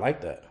here aren't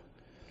like that.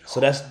 So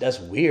that's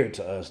weird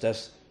to us.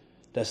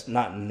 That's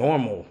not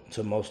normal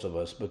to most of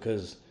us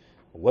because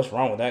what's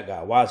wrong with that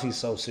guy? Why is he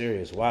so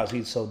serious? Why is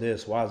he so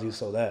this? Why is he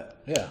so that?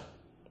 Yeah.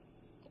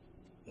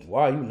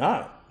 Why are you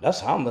not? That's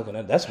how I'm looking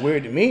at it. That's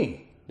weird to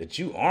me that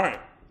you aren't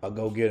a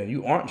go-getter.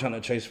 You aren't trying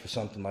to chase for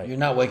something like... You're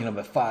not waking up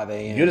at 5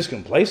 a.m. You're just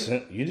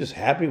complacent. You're just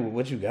happy with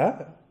what you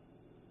got.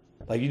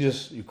 Like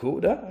you cool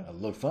with that? I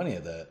look funny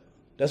at that.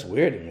 That's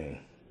weird to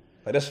me.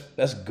 Like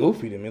that's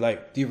goofy to me.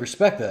 Like, do you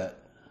respect that?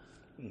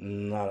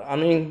 Not. I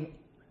mean,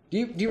 do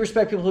you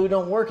respect people who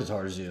don't work as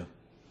hard as you?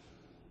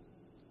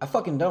 I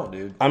fucking don't,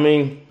 dude. I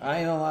mean, I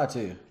ain't gonna lie to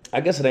you.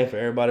 I guess it ain't for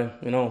everybody.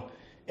 You know,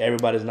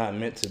 everybody's not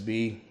meant to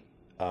be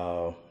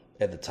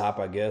at the top,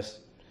 I guess.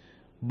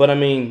 But I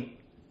mean,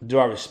 do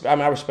I respect? I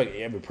mean, I respect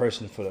every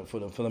person for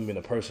them being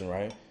a person,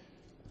 right?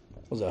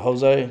 What's that,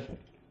 Jose?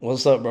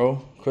 What's up,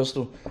 bro?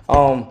 Crystal.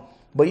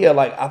 But yeah,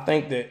 like I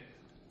think that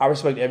I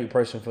respect every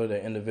person for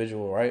the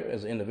individual, right?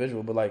 As an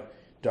individual, but like,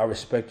 do I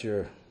respect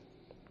your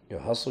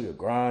hustle, your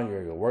grind,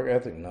 your work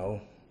ethic? No,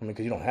 I mean,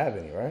 because you don't have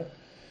any, right?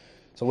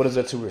 So what is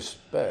that to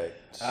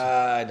respect?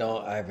 I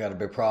don't. I've got a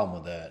big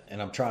problem with that,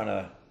 and I'm trying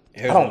to.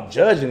 I don't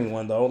judge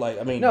anyone though. Like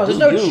I mean, no, there's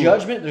no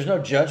judgment. There's no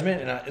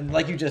judgment, and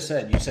like you just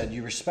said,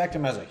 you respect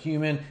him as a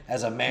human,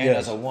 as a man,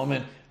 as a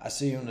woman. I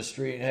see you in the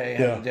street. Hey,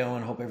 how you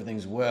doing? Hope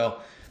everything's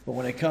well. But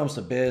when it comes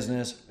to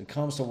business, it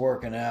comes to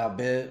working out,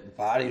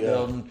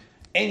 bodybuilding,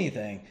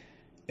 anything,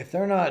 if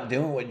they're not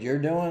doing what you're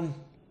doing,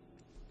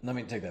 let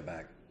me take that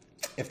back.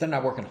 If they're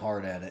not working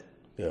hard at it,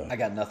 I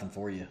got nothing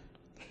for you.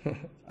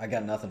 I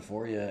got nothing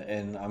for you,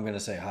 and I'm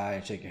gonna say hi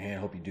and shake your hand.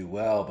 Hope you do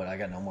well, but I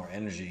got no more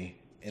energy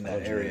in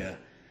that area.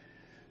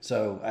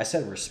 So I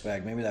said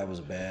respect. Maybe that was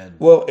bad.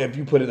 Well, if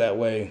you put it that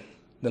way,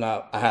 then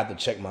I have to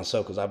check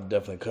myself because I've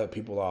definitely cut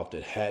people off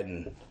that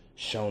hadn't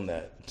shown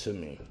that to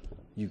me.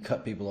 You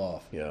cut people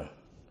off. Yeah,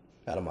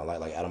 out of my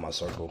like out of my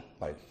circle.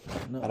 Like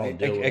no, I don't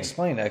deal with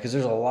explain that because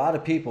there's a lot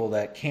of people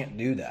that can't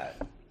do that.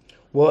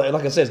 Well,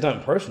 like I said, it's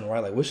nothing personal,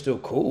 right? Like we're still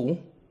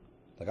cool.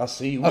 Like I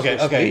see you. Okay.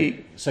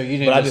 Speak, so you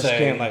didn't. But I just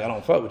can't. Like I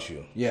don't fuck with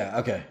you. Yeah.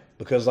 Okay.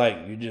 Because like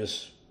you're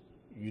just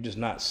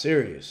not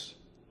serious.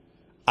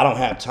 I don't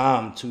have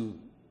time to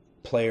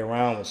play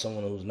around with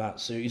someone who's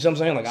not serious. You see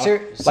what I'm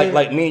saying?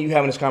 Like me and you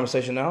having this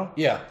conversation now.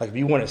 Yeah. Like if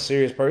you weren't a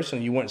serious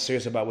person, you weren't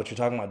serious about what you're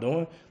talking about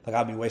doing. Like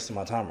I'd be wasting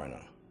my time right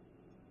now.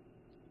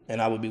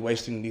 And I would be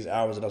wasting these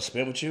hours that I've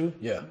spent with you.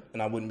 Yeah.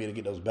 And I wouldn't be able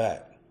to get those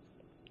back.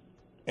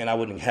 And I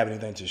wouldn't have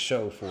anything to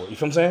show for it. You feel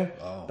what I'm saying?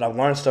 Oh. But I've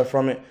learned stuff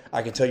from it.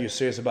 I can tell you're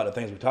serious about the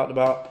things we talked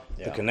about,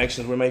 the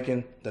connections we're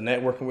making, the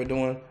networking we're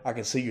doing. I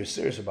can see you're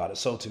serious about it.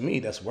 So to me,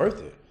 that's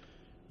worth it.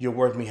 You're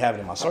worth me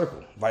having in my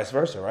circle. Vice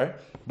versa, right?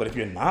 But if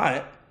you're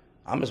not,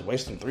 I'm just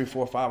wasting 3,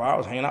 4, 5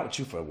 hours hanging out with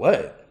you for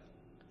what?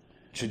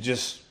 For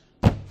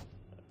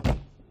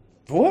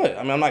what?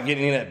 I mean, I'm not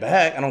getting any of that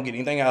back. I don't get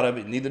anything out of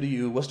it. Neither do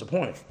you. What's the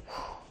point?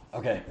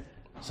 Okay.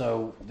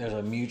 So there's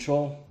a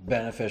mutual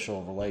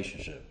beneficial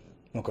relationship.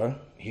 Okay.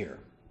 Here.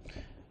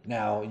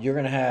 Now, you're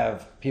going to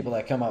have people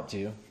that come up to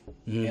you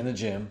in the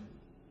gym.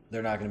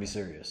 They're not going to be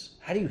serious.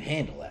 How do you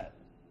handle that?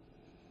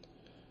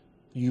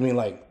 You mean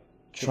like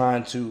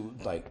trying to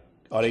like,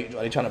 are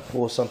they trying to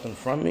pull something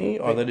from me,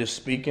 or are they just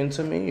speaking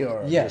to me,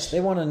 or yes,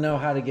 they want to know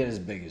how to get as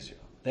big as you.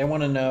 They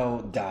want to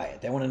know diet.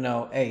 They want to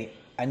know, hey,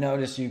 I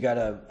noticed you got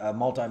a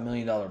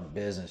multi-million-dollar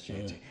business,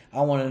 JT.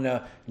 I want to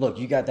know. Look,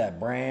 you got that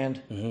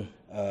brand.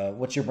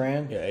 What's your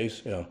brand? Yeah,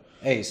 Ace. Yeah,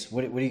 Ace.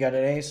 What do you got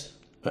at Ace?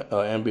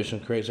 Ambition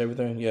creates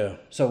everything. Yeah.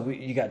 So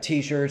you got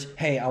T-shirts.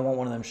 Hey, I want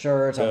one of them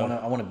shirts.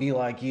 I want to be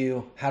like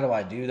you. How do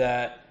I do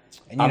that?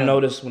 And I've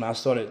noticed when I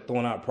started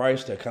throwing out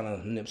price, that kind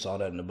of nips all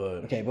that in the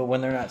bud. Okay, but when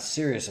they're not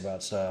serious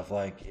about stuff,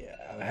 like,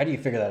 how do you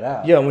figure that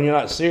out? Yeah, when you're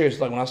not serious,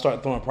 like when I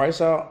start throwing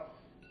price out,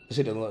 just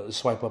hit the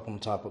swipe up on the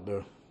top up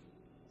there.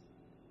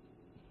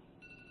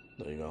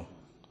 There you go.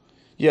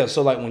 Yeah,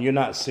 so like when you're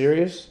not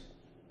serious,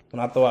 when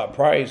I throw out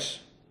price,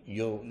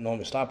 you'll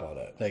normally stop all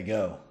that. They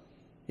go.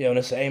 Yeah, when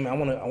they say, hey man,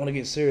 I want to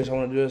get serious, I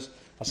want to do this.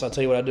 I'll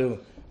tell you what I do.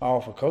 I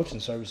offer coaching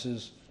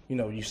services. You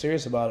know, you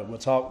serious about it, we'll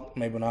talk.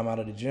 Maybe when I'm out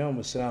of the gym,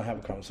 we'll sit down and have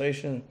a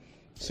conversation,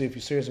 see if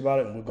you're serious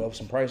about it, and we'll go up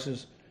some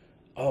prices.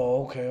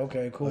 Oh,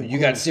 okay, cool. You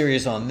got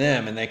serious on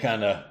them, and they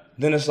kind of...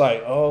 Then it's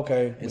like, oh,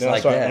 okay. It's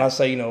like that. When I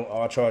say, you know,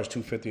 I charge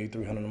 $250,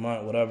 $300 a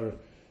month, whatever.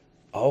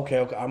 Oh, okay,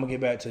 I'm going to get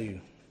back to you.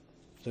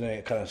 So then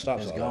it kind of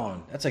stops. It's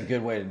gone. That's a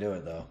good way to do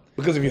it, though.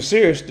 Because if you're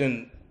serious,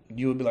 then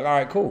you would be like, all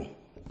right, cool.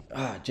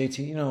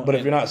 JT, you know... But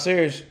if you're not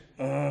serious,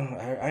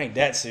 I ain't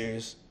that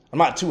serious. I'm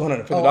not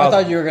 $250. Oh, I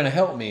thought you were going to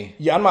help me.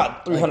 Yeah, I'm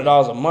not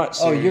 $300 a month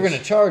serious. Oh, you're going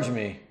to charge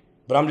me.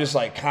 But I'm just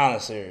like kind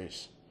of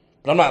serious.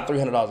 But I'm not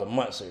 $300 a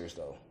month serious,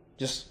 though.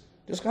 Just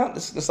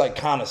like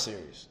kind of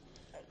serious.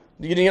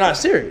 You're not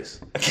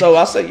serious. So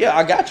I said, yeah,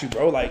 I got you,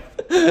 bro. Like,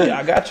 yeah,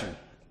 I got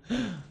you.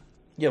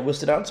 Yeah, we'll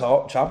sit down and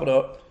talk, chop it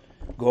up.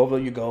 go over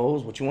your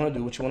goals, what you want to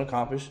do, what you want to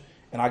accomplish,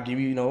 and I give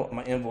you,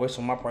 my invoice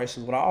on my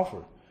prices, what I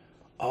offer.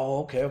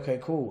 Oh, okay,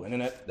 cool. And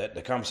then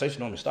that conversation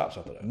normally stops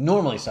after that.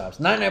 Normally stops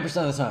 99%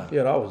 of the time.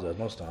 Yeah, it always does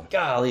most of the time.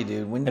 Golly,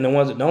 dude. And the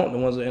ones that don't, the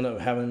ones that end up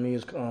having me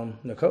is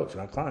the coach,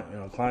 my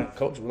client,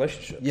 client-coach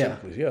relationship. Yeah.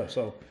 Typically. Yeah.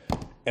 So,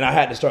 and I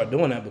had to start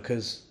doing that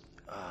because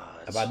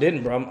if I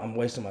didn't, bro, I'm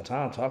wasting my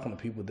time talking to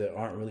people that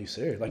aren't really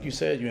serious. Like you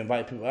said, you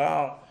invite people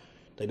out,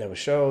 they never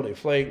show, they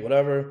flake,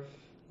 whatever.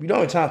 You know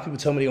how many times people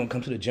tell me they're going to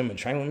come to the gym and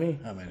train with me?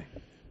 How many?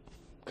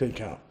 Couldn't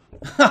count.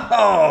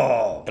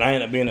 Oh. And I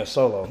end up being a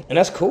solo. And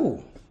that's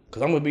cool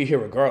because I'm going to be here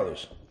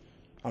regardless.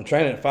 I'm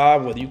training at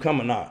 5 whether you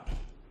come or not.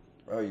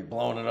 Bro, you're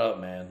blowing it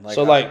up, man.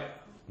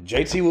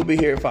 JT will be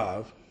here at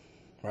 5,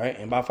 right?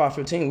 And by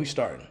 5:15, we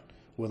starting.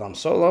 Whether I'm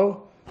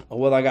solo or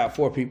whether I got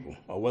 4 people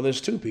or whether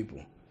it's 2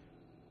 people,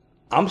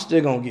 I'm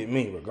still going to get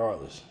me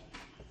regardless.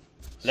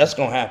 That's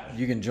going to happen.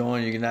 You can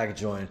join, you can not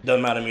join.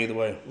 Doesn't matter to me either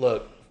way.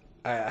 Look,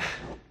 I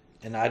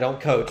don't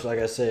coach, like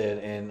I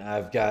said, and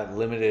I've got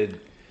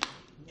limited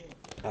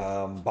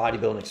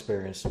bodybuilding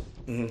experience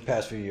the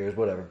past few years,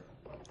 whatever.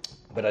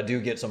 But I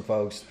do get some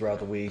folks throughout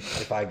the week.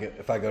 If I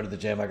go to the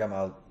gym, I got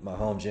my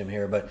home gym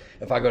here. But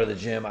if I go to the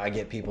gym, I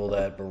get people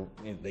that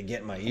they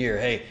get in my ear.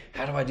 Hey,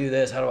 how do I do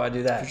this? How do I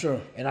do that? For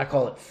sure. And I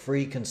call it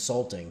free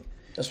consulting.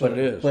 That's what it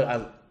is. But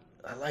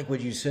I like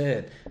what you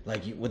said.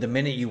 Like with the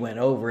minute you went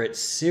over it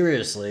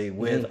seriously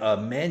with a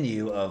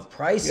menu of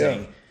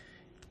pricing,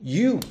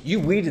 you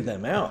weeded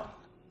them out.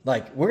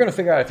 Like we're gonna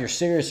figure out if you're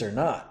serious or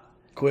not.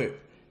 Quick.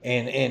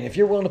 And if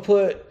you're willing to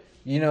put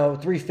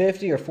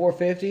 $350 or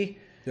 $450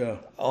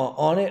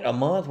 on it a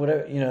month,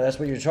 whatever that's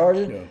what you're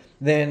charging.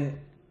 Then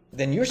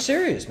you're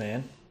serious,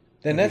 man.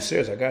 Then that's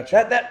serious. I got you.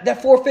 That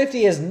 $450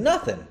 is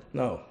nothing.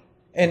 No.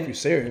 And if you're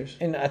serious,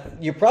 and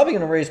you're probably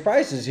going to raise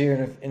prices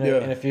here in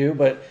a few,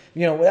 but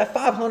that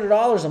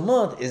 $500 a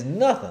month is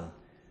nothing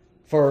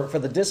for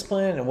the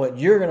discipline and what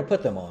you're going to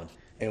put them on,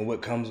 and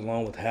what comes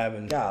along with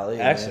having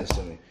access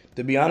to me.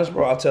 To be honest,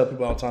 bro, I tell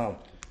people all the time,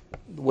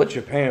 what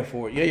you're paying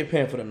for. Yeah, you're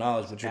paying for the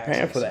knowledge, but you're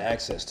paying for the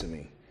access to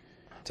me,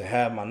 to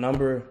have my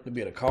number, to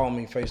be able to call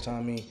me,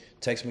 FaceTime me,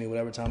 text me,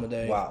 whatever time of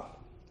day. Wow,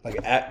 like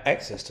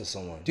access to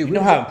someone. Dude, you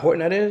know how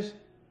important that is.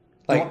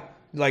 Like.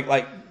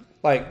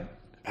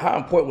 How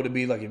important would it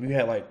be, like, if you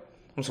had, like,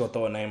 I'm just going to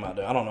throw a name out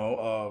there. I don't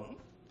know,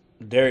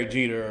 Derek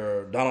Jeter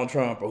or Donald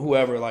Trump or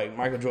whoever, like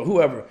Michael Jordan,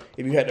 whoever.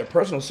 If you had their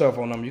personal cell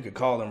phone number, you could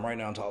call them right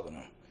now and talk to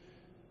them.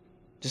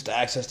 Just the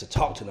access to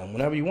talk to them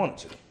whenever you wanted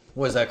to.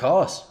 What does that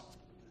cost?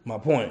 My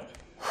point.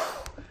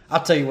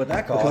 I'll tell you what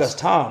that costs. Because that's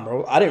time,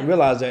 bro. I didn't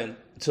realize that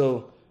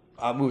until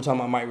we were talking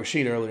about Mike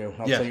Rashid earlier.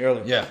 I was telling you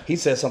earlier. Yeah. He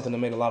said something that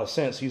made a lot of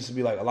sense. He used to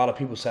be like, a lot of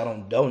people said I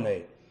don't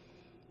donate.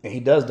 And he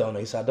does donate.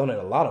 He said, I donate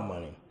a lot of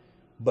money.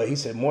 But he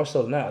said, more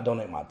so than that, I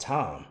donate my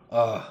time.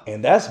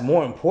 And that's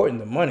more important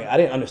than money. I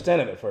didn't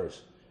understand it at first.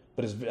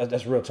 But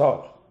that's real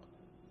talk.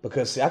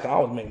 Because, see, I can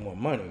always make more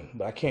money,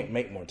 but I can't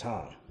make more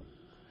time.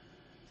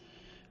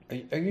 Are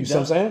you done? See what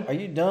I'm saying? Are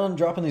you done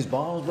dropping these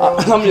bombs, bro?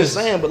 I'm just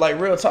saying, but like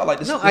real talk. Like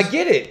this, no, I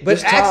get it. But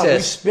this access. time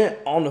we spent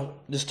on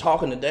just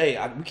talking today,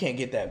 we can't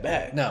get that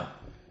back. No,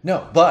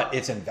 but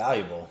it's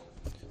invaluable.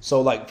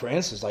 So, like, for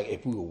instance, like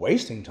if we were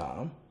wasting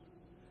time,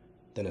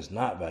 then it's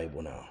not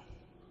valuable now.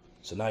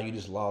 So now you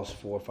just lost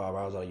 4 or 5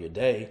 hours out of your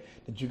day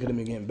that you could have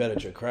been getting better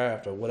at your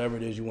craft or whatever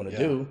it is you want to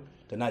do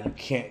that now you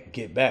can't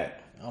get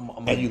back.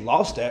 And you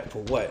lost that for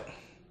what?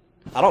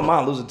 I don't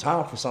mind losing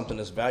time for something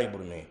that's valuable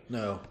to me.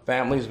 No.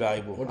 Family's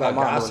valuable. What about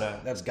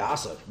gossip? That's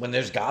gossip. When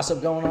there's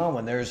gossip going on,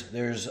 when there's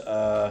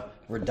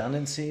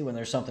redundancy, when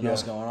there's something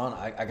else going on,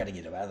 I got to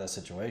get out of that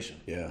situation.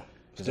 Yeah.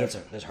 Because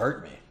that's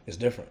hurting me. It's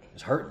different.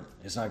 It's hurting.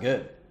 It's not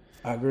good.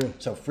 I agree.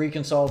 So free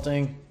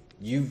consulting,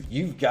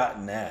 you've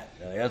gotten that.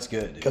 That's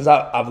good. Because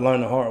I've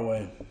learned the hard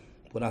way.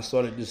 When I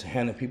started just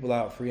handing people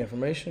out free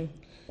information,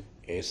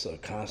 it's a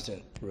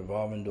constant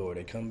revolving door.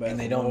 They come back and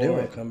they don't do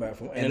it. Come back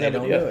from and they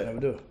don't do it. They never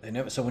do. They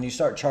never. So when you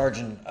start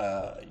charging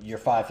your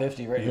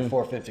 $550 rate, your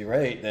 $450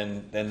 rate,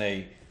 then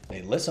they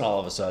listen all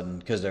of a sudden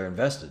because they're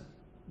invested.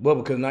 Well,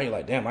 because now you're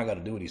like, damn, I got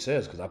to do what he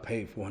says because I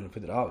paid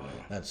 $450.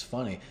 That's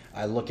funny.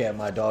 I look at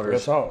my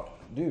daughter's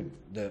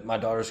my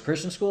daughter's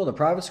Christian school, the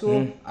private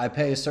school. I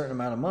pay a certain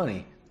amount of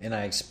money, and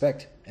I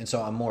expect, and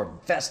so I'm more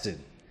invested.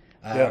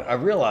 I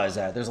realize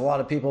that there's a lot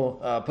of people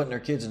putting their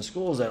kids in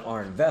schools that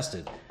aren't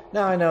invested.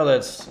 Now, I know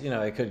that's,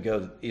 it could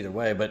go either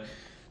way, but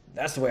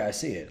that's the way I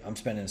see it. I'm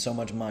spending so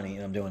much money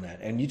and I'm doing that.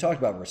 And you talked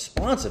about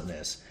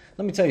responsiveness.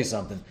 Let me tell you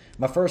something.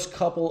 My first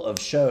couple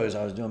of shows,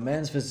 I was doing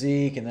men's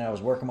physique and then I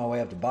was working my way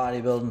up to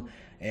bodybuilding.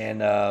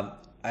 And I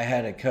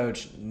had a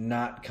coach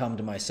not come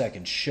to my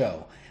second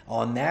show.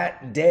 On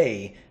that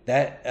day,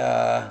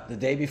 the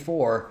day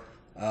before,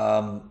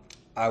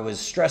 I was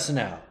stressing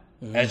out.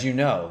 As you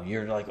know,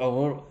 you're like,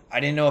 oh, I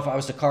didn't know if I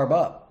was to carb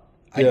up.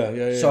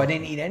 So I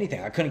didn't eat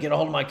anything. I couldn't get a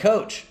hold of my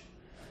coach.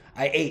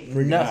 I ate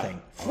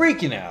nothing.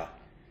 Freaking out.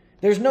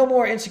 There's no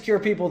more insecure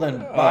people than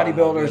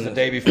bodybuilders the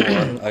day before.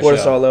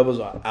 Cortisol levels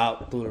are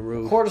out through the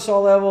roof.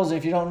 Cortisol levels,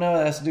 if you don't know,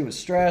 that has to do with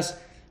stress.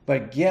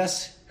 But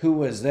guess who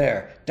was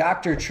there?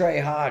 Dr. Trey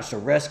Hodge to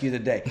rescue the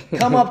day.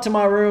 Come up to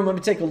my room. Let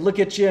me take a look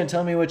at you and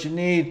tell me what you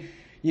need.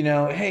 You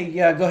know, hey,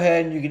 yeah, go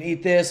ahead and you can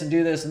eat this and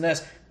do this and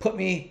this. Put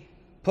me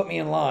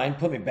in line.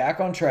 Put me back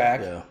on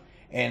track. Yeah.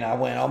 And I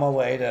went on my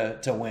way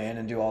to win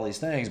and do all these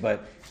things.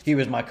 But he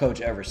was my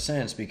coach ever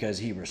since because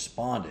he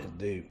responded.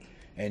 Dude.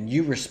 And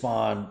you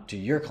respond to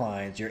your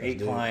clients, your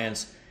 8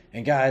 clients.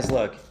 And guys,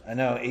 look, I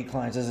know 8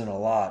 clients isn't a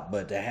lot,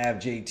 but to have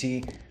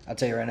JT, I'll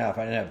tell you right now, if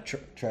I didn't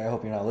have Trey, I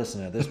hope you're not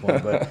listening at this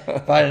point, but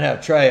if I didn't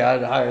have Trey,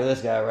 I'd hire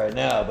this guy right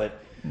now.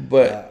 But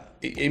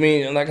I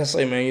mean, like I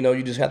say, man, you know,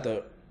 you just have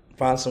to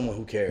find someone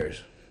who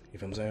cares. You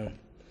feel what I'm saying?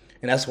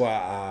 And that's why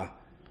I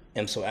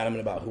am so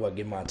adamant about who I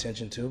give my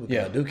attention to,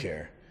 because I do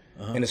care.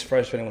 And it's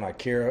frustrating when I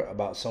care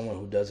about someone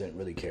who doesn't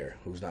really care,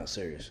 who's not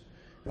serious.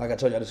 Like I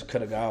told you, I just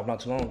cut a guy off not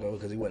too long ago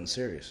because he wasn't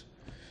serious.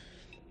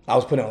 I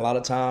was putting a lot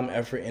of time,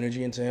 effort,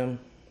 energy into him,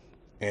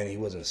 and he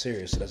wasn't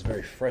serious. So that's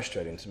very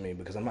frustrating to me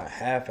because I'm not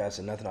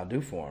half-assing nothing I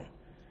do for him.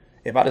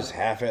 If I just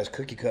half-ass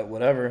cookie cut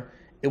whatever,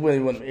 it really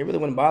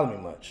wouldn't bother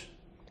me much.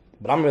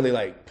 But I'm really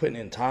like putting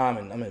in time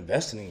and I'm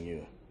investing in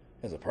you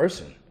as a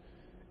person.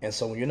 And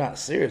so when you're not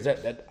serious,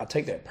 that I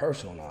take that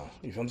personal now.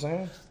 You feel what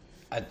I'm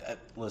saying?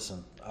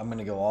 Listen, I'm going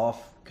to go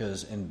off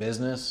because in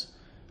business,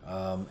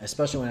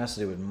 especially when it has to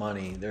do with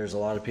money, there's a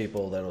lot of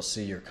people that'll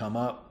see your come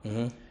up.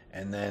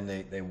 And then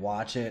they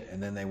watch it,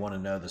 and then they want to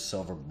know the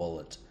silver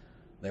bullet.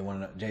 They want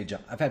to know, Jay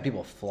John. I've had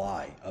people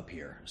fly up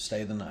here,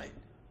 stay the night.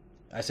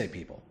 I say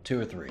people, 2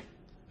 or 3,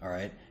 all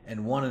right,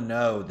 and want to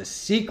know the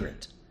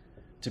secret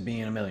to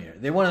being a millionaire.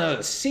 They want to know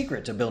the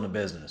secret to building a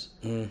business.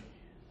 You're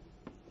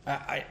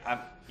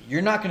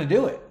not going to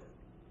do it.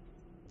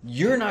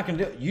 You're not going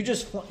to do it.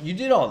 You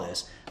did all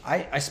this.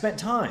 I spent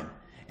time,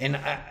 and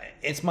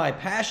it's my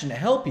passion to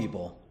help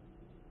people.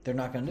 They're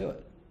not going to do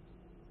it.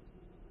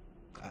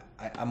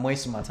 I'm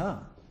wasting my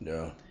time.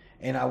 Yeah.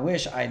 And I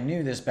wish I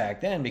knew this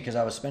back then because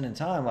I was spending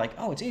time like,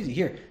 oh, it's easy.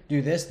 Here,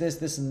 do this,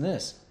 and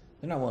this.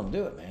 They're not willing to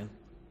do it, man.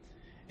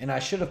 And I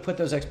should have put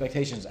those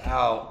expectations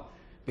out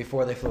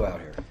before they flew out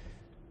here.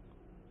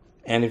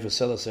 Andy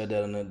Frisella said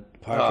that on the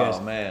podcast.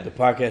 Oh, man. The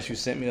podcast you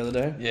sent me the other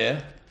day.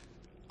 Yeah.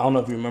 I don't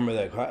know if you remember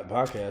that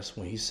podcast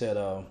when he said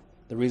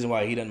the reason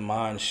why he doesn't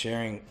mind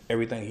sharing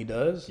everything he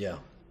does. Yeah.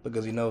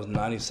 Because he knows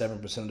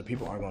 97% of the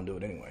people aren't going to do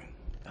it anyway.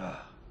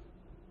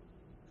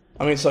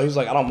 I mean, so he's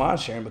like, I don't mind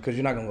sharing because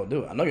you're not going to go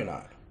do it. I know you're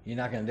not. You're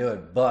not going to do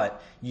it,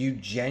 but you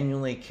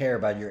genuinely care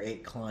about your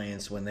 8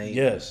 clients when they...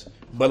 Yes.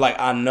 But, like,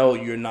 I know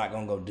you're not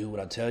going to go do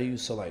what I tell you.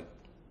 So, like,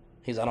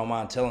 I don't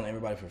mind telling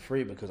everybody for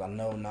free because I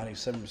know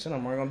 97% of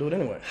them aren't going to do it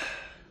anyway.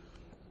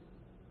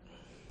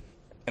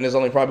 And there's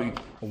only probably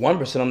 1%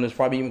 of them that's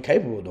probably even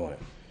capable of doing it.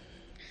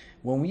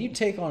 When you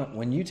take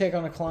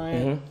on a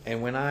client,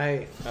 and when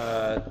I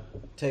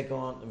take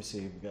on... Let me see.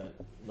 We've got a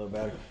little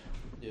battery.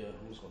 Yeah,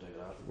 I'm just going to take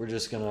it out. We're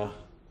just going to...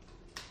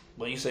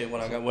 But you say when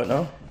I got what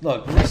now?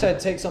 Look, when you said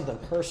take something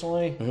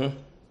personally,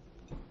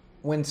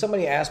 when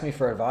somebody asks me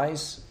for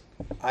advice,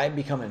 I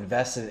become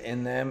invested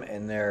in them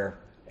and their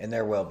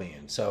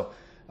well-being. So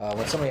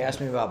when somebody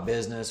asks me about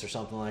business or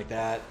something like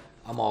that,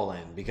 I'm all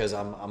in because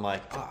I'm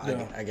like,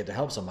 I get to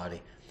help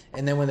somebody.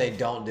 And then when they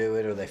don't do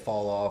it or they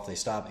fall off, they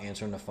stop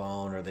answering the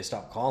phone or they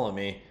stop calling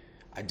me,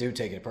 I do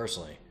take it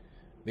personally.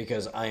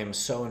 Because I am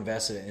so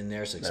invested in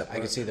their success. I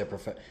can see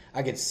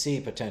I could see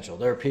potential.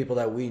 There are people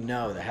that we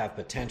know that have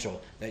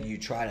potential that you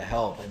try to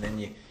help, and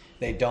then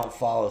they don't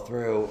follow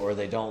through, or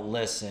they don't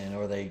listen,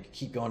 or they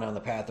keep going down the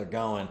path they're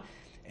going,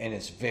 and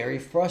it's very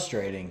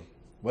frustrating,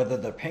 whether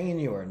they're paying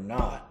you or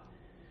not,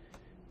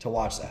 to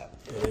watch that.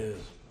 It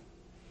is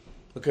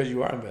because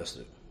you are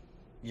invested.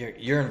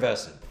 You're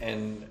invested,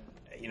 and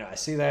I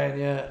see that in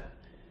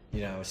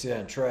you. I see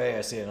that in Trey.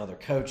 I see it in other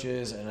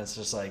coaches, and it's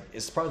just like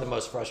it's probably the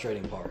most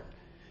frustrating part.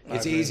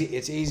 It's easy.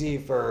 It's easy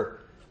for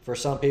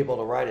some people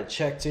to write a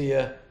check to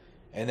you,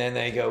 and then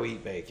they go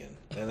eat bacon,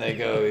 and they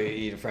go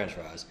eat French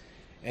fries,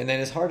 and then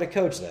it's hard to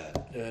coach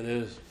that. Yeah, it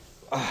is.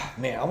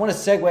 Man, I want to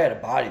segue out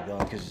of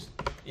bodybuilding because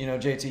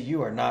JT,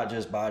 you are not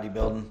just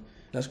bodybuilding.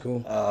 That's cool.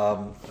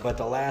 But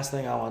the last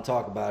thing I want to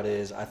talk about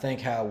is I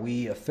think how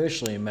we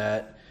officially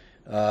met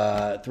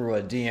through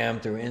a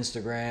DM, through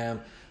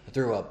Instagram,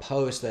 through a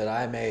post that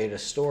I made, a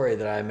story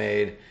that I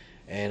made.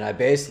 And I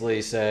basically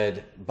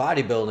said,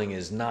 bodybuilding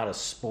is not a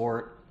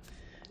sport.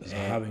 It's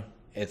a hobby.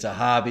 It's a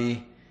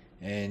hobby.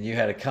 And you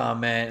had a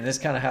comment. And this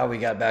is kind of how we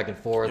got back and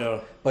forth.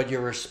 Yeah. But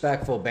your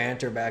respectful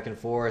banter back and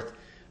forth.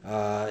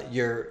 We're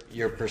going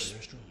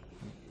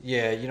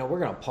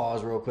to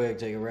pause real quick,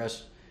 take a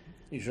rest.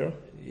 You sure?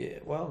 Yeah.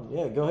 Well,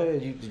 yeah, go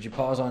ahead. Did you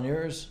pause on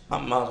yours?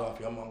 I'm miles off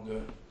you. I'm all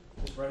good.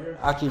 Right here?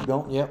 I'll keep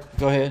going. Yep.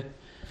 Go ahead.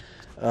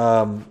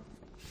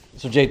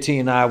 So JT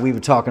and I, we were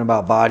talking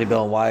about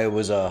bodybuilding, why it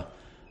was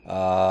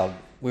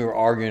we were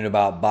arguing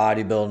about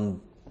bodybuilding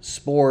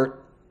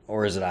sport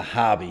or is it a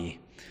hobby?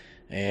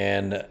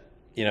 And,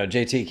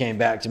 JT came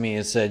back to me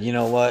and said, you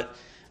know what?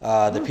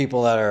 The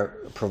people that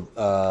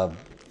are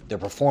they're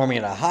performing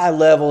at a high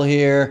level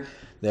here.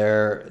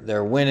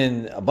 They're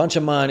winning a bunch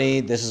of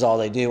money. This is all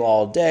they do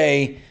all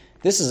day.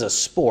 This is a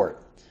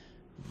sport.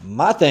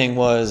 My thing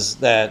was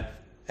that,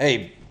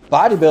 hey,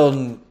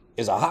 bodybuilding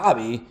is a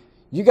hobby.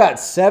 You got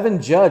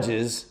 7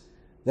 judges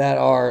that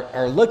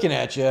are looking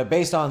at you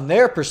based on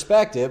their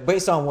perspective,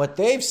 based on what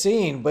they've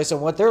seen, based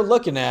on what they're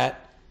looking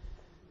at,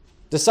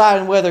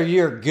 deciding whether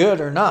you're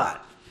good or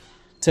not.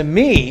 To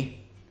me,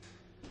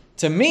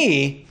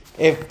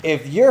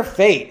 if your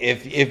fate,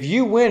 if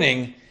you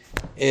winning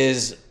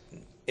is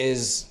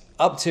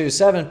up to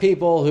 7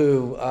 people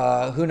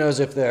who knows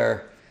if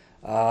they're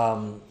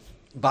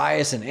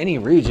biased in any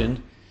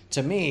region,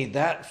 to me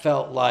that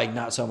felt like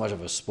not so much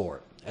of a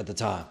sport at the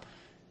time.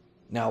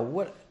 Now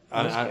what?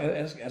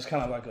 It's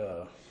kind of like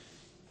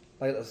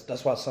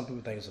that's why some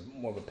people think it's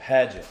more of a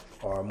pageant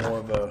or more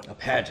of A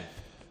pageant.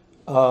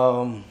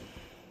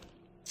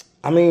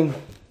 I mean,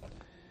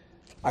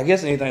 I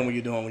guess anything when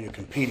you're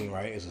competing,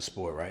 right, is a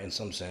sport, right, in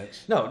some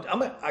sense. No,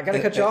 I got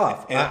to cut you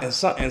off.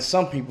 In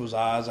some people's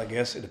eyes, I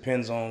guess it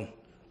depends on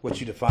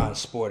what you define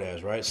sport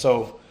as, right?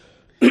 So,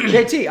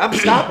 JT,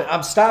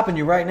 I'm stopping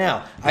you right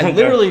now. I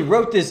literally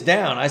wrote this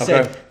down. I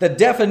said the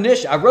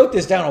definition. I wrote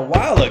this down a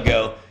while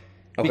ago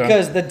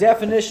because the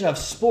definition of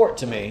sport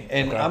to me,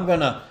 and I'm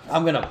gonna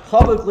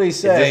publicly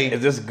say,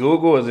 is this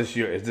Google or is this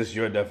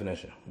your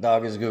definition?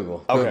 Dog is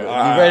Google. Okay, Google. You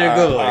ready to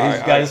Google it?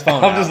 He's got his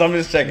phone out. I'm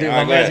just checking. Dude,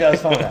 my man's got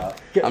his phone out.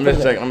 I'm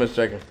just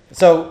checking.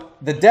 So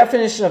the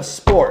definition of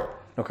sport.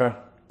 Okay.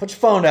 Put your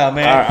phone down,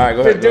 man. All right,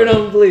 go ahead. Dude,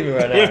 don't believe me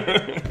right now.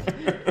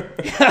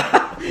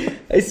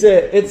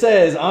 It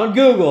says on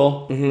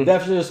Google,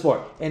 definition of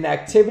sport, an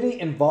activity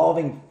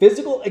involving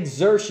physical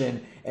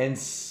exertion and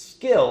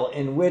skill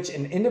in which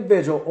an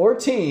individual or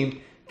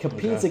team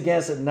competes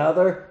against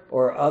another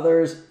or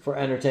others for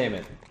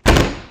entertainment.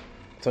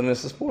 So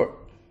this is sport.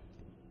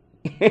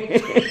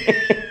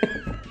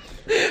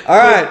 All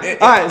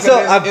right.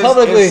 So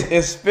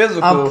it's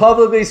physical. I'm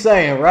publicly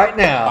saying right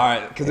now. All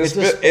right, because it's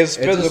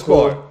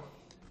physical.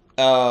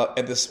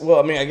 It's a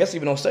sport. I guess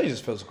even on stage it's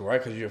physical, right?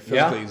 Because you're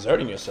physically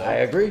exerting yourself. I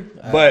agree.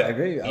 But I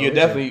agree. You're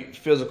definitely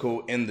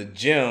physical in the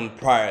gym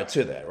prior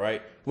to that,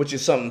 right? Which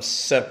is something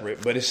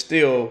separate, but it's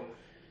still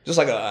just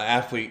like an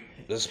athlete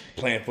that's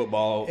playing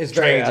football,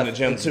 trains in the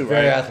gym too, right?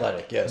 Very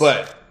athletic, yes.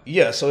 But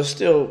yeah, so it's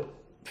still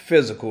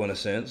physical in a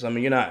sense. I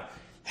mean, you're not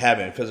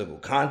having physical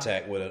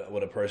contact with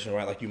a person,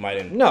 right? Like you might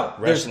in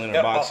wrestling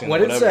or boxing.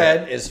 What or whatever. it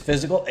said is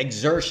physical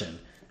exertion.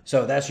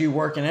 So that's you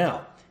working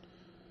out.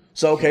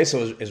 So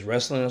is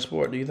wrestling a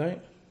sport? Do you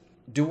think?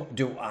 Do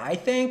I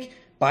think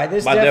by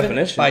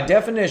definition? By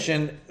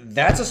definition,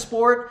 that's a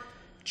sport.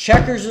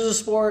 Checkers is a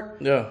sport.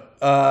 Yeah.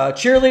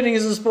 Cheerleading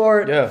is a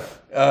sport. Yeah.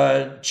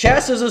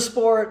 Chess is a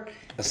sport.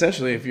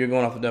 Essentially, if you're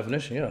going off a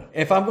definition, yeah.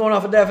 If I'm going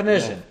off a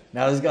definition,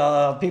 now there's got a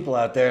lot of people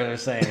out there that are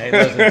saying, "Hey,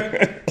 listen,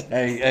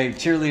 hey,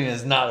 cheerleading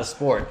is not a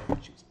sport."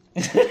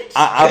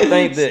 I'll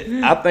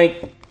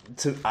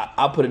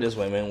put it this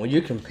way, man. When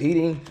you're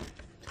competing,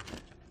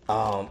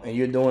 and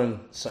you're doing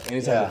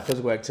any type of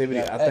physical activity,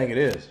 I think it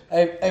is.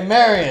 Hey,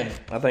 Marion.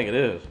 I think it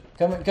is.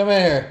 Come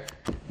in here.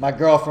 My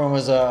girlfriend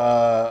was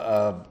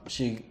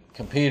she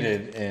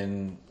competed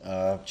in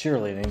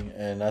cheerleading,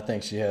 and I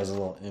think she has a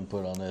little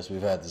input on this.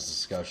 We've had this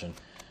discussion.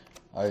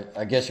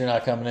 I guess you're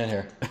not coming in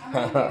here.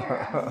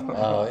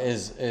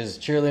 Is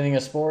cheerleading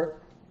a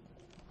sport?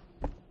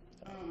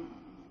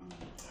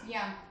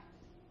 Yeah.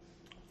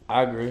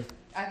 I agree.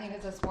 I think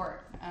it's a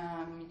sport.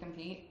 You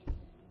compete.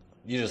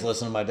 You just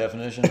listen to my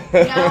definition? No,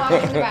 I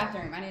was in the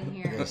bathroom. I didn't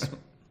hear.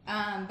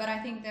 But I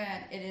think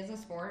that it is a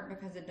sport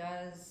because it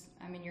does.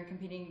 I mean, you're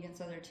competing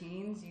against other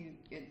teams.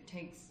 It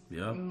takes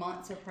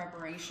months of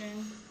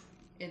preparation.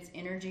 It's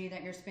energy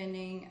that you're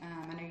spending.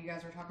 I know you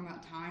guys were talking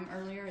about time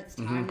earlier. It's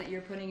time that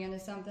you're putting into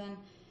something,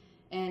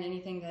 and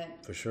anything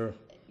that for sure.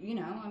 You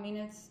know, I mean,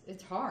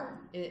 it's hard.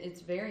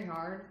 It's very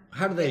hard.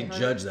 How do they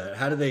judge that?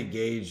 How do they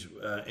gauge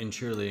in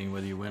cheerleading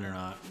whether you win or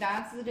not?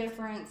 That's the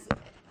difference.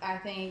 I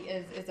think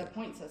it's a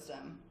point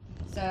system.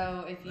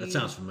 So if you that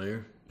sounds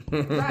familiar.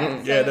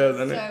 Right. Yeah, it does,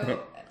 doesn't it?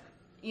 So,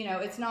 you know,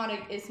 it's not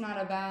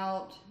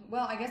about.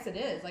 Well, I guess it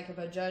is. Like if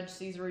a judge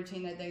sees a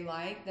routine that they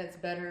like, that's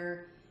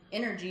better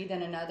energy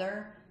than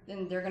another,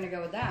 then they're going to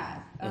go with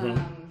that.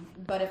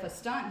 But if a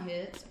stunt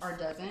hits or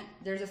doesn't,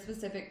 there's a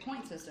specific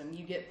point system.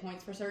 You get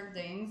points for certain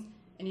things,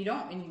 and you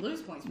don't, and you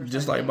lose points for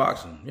just certain like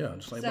things. boxing. Yeah,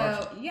 just like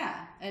boxing. boxing. So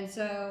yeah, and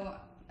so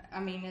I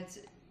mean, it's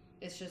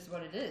just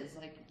what it is.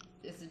 Like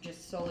it's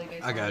just solely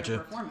based on your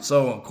performance.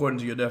 So according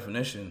to your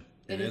definition,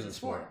 it is a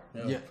sport.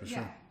 Yeah, for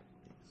sure.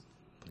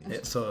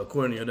 So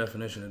according to your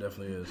definition, it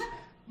definitely is,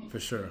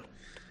 for sure.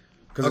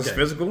 Because it's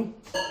physical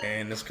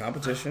and it's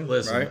competition.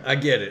 Listen, right? I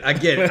get it.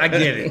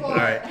 All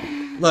right.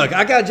 Look,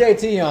 I got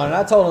JT on.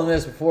 I told him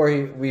this before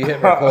we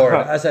hit record.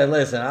 I said,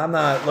 listen, I'm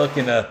not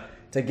looking to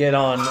get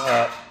on.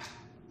 I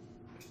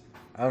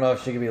don't know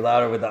if she could be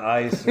louder with the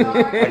ice.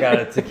 I got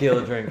a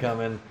tequila drink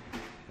coming.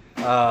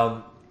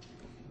 I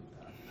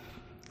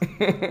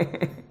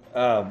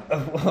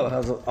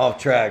was off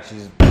track.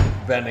 She's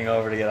bending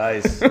over to get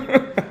ice.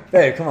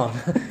 Babe, come on.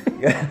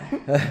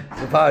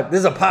 This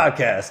is a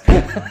podcast.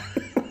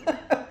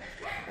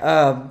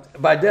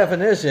 By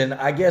definition,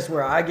 I guess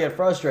where I get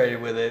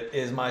frustrated with it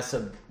is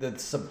the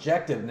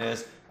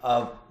subjectiveness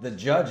of the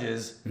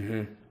judges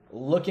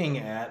looking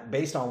at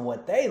based on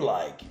what they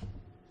like.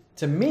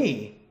 To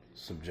me,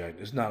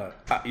 subjective. It's not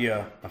a.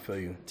 Yeah, I feel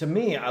you. To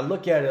me, I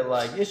look at it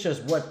like it's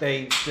just what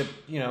they.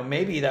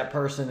 Maybe that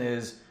person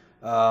is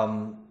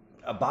a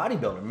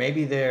bodybuilder.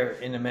 Maybe they're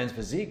into men's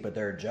physique, but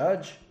they're a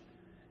judge.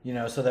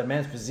 So that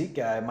men's physique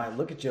guy might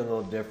look at you a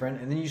little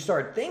different, and then you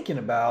start thinking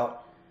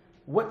about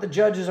what the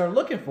judges are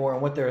looking for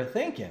and what they're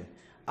thinking.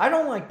 I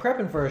don't like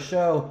prepping for a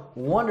show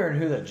wondering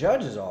who the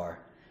judges are.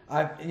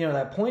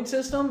 That point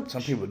system.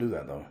 Some people do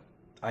that though.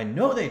 I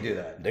know they do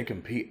that. They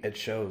compete at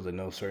shows that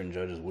no certain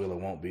judges will or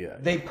won't be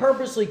at. They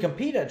purposely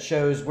compete at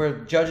shows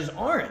where judges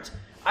aren't.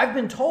 I've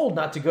been told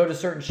not to go to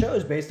certain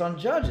shows based on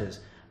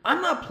judges.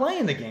 I'm not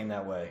playing the game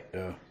that way.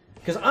 Yeah.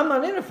 Because I'm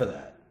not in it for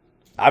that.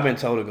 I've been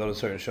told to go to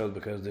certain shows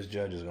because this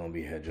judge is going to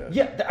be head judge.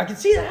 Yeah, I can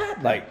see that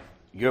happening. Like,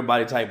 your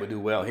body type would do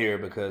well here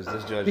because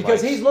this judge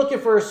because he's looking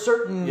for a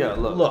certain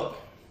look.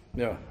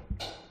 Yeah.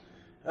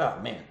 Oh,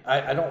 man.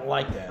 I don't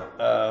like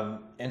that.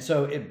 And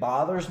so it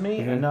bothers me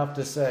enough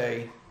to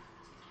say,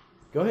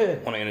 go ahead.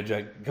 I want to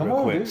interject Come real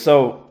on, quick. Dude.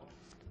 So,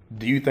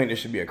 do you think there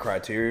should be a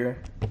criteria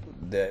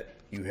that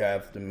you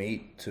have to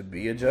meet to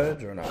be a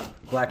judge or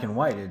not? Black and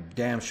white. It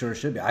damn sure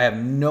should be. I have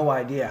no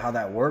idea how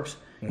that works.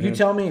 You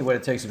tell me what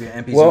it takes to be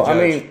an NPC well, judge.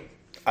 I mean,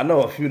 I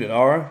know a few that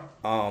are.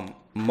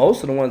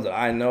 Most of the ones that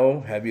I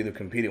know have either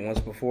competed once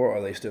before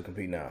or they still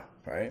compete now,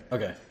 right?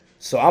 Okay.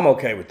 So I'm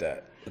okay with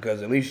that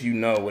because at least you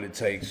know what it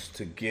takes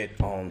to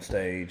get on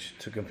stage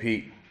to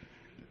compete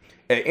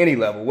at any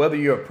level, whether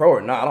you're a pro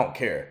or not. I don't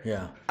care.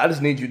 Yeah. I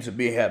just need you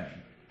to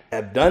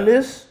have done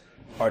this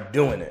or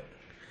doing it.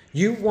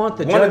 You want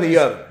the one judges, or the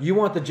other. You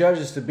want the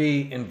judges to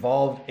be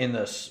involved in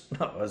this.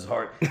 No, it was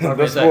hard.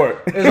 The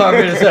sport. It's hard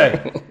for me to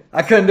say.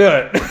 I couldn't do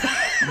it.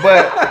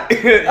 But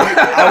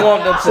I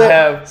want them to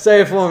have.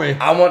 Say it for me.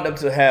 I want them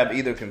to have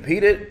either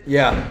competed,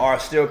 or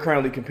still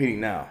currently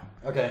competing now.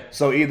 Okay.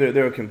 So either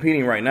they're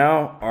competing right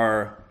now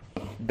or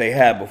they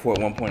have before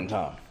at one point in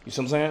time. You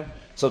see what I'm saying?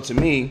 So to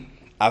me,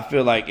 I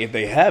feel like if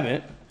they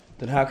haven't,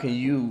 then how can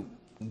you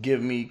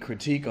give me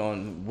critique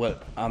on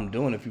what I'm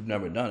doing if you've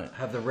never done it?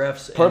 Have the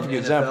refs Perfect in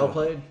example. NFL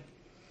played?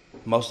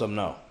 Most of them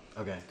no.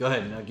 Okay, go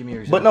ahead. Now give me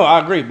your example. But no, I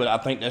agree. But I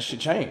think that should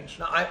change.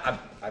 No,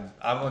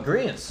 I'm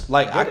agreeing.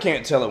 Like I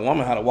can't tell a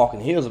woman how to walk in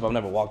heels if I've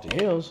never walked in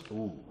heels.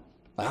 Ooh.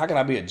 Like how can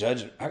I be a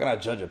judge? How can I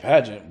judge a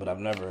pageant but I've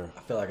never?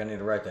 I feel like I need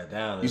to write that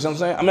down. You see what I'm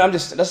saying? I mean,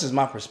 that's just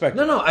my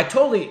perspective. No, I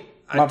totally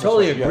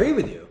agree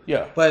with you.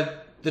 Yeah.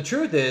 But the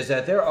truth is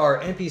that there are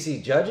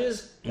NPC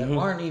judges that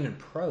aren't even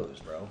pros,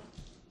 bro.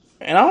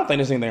 And I don't think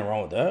there's anything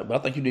wrong with that, but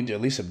I think you need to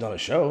at least have done a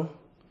show.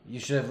 You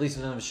should have at least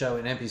done a show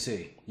in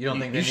NPC. You don't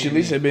think you should at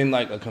least have been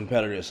like a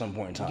competitor at some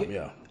point in time?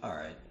 Yeah. All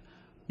right.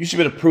 You should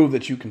be able to prove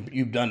that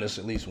you've done this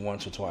at least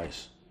once or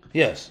twice.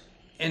 Yes.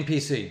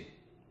 NPC.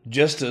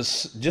 Just to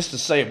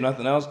say, if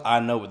nothing else, I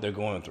know what they're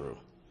going through.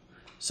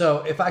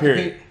 So if I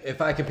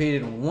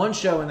competed in one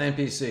show in the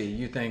NPC,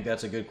 you think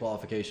that's a good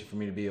qualification for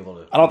me to be able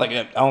to? I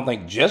don't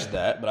think just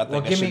that, but I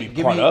think that should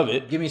be part of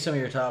it. Give me some of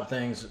your top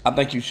things. I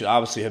think you should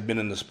obviously have been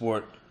in the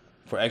sport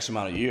for X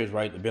amount of years,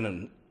 right?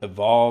 Been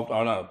involved,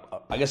 or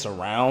not, I guess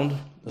around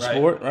the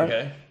sport, right?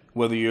 Okay.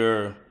 Whether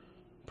you're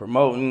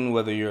promoting,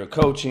 whether you're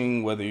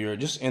coaching, whether you're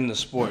just in the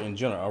sport in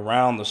general,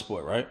 around the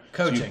sport, right?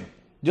 Coaching.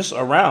 Just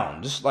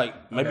around, just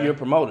like maybe you're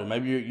promoted.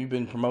 Maybe you've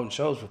been promoting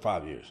shows for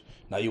 5 years.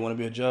 Now you want to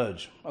be a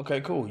judge.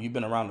 Okay, cool. You've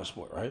been around the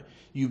sport, right?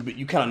 You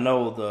kind of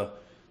know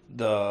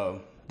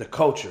the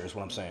culture is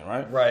what I'm saying,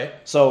 right? Right.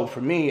 So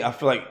for me, I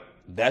feel like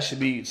that should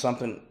be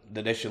something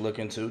that they should look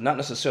into. Not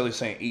necessarily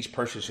saying each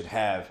person should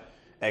have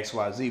X,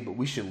 Y, Z, but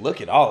we should look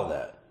at all of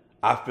that.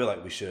 I feel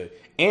like we should.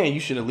 And you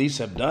should at least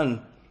have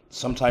done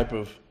some type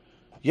of,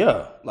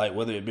 like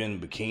whether it been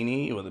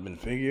bikini, whether it been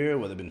figure,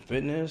 whether it been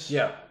fitness.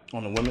 Yeah.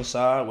 On the women's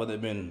side, whether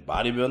it been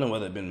bodybuilding,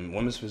 whether it been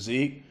women's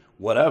physique,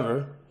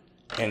 whatever.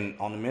 And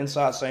on the men's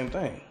side, same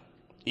thing.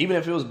 Even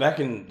if it was back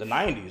in the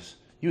 90s,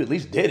 you at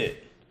least did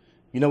it.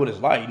 You know what it's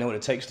like. You know what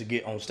it takes to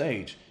get on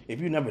stage. If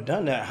you've never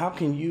done that, how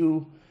can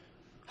you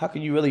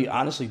really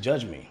honestly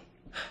judge me?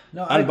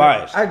 No,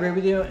 unbiased. I agree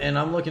with you. And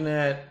I'm looking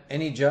at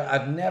any judge.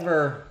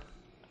 Let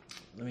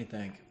me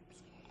think.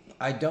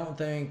 I don't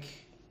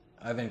think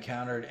I've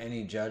encountered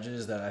any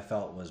judges that I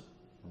felt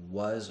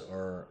was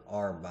or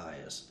are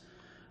biased.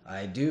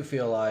 I do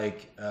feel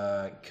like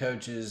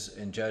coaches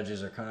and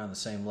judges are kind of on the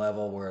same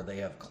level where they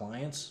have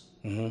clients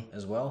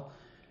as well,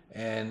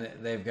 and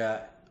they've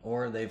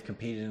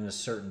competed in a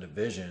certain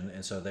division,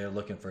 and so they're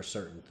looking for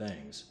certain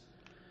things.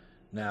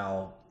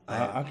 Now,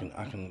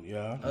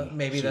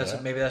 maybe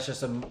that's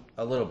just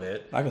a little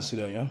bit. I can see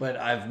that, yeah. But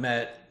I've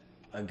met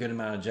a good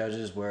amount of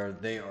judges where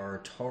they are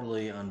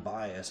totally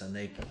unbiased, and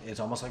it's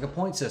almost like a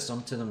point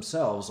system to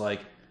themselves, like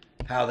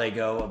how they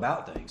go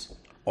about things.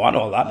 Oh, I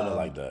know a lot that are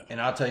like that. And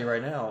I'll tell you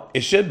right now,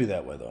 it should be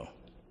that way though.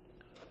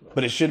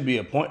 But it should be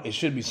a point. It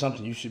should be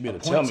something you should be able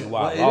to tell me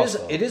why I lost.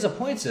 It is a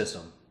point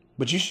system.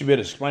 But you should be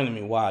able to explain to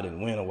me why I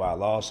didn't win or why I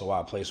lost or why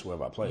I placed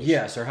wherever I placed.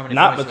 Yes, or how many.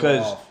 Not points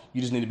because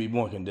you just need to be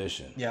more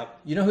conditioned. Yeah,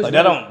 you know who's like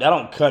that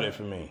don't cut it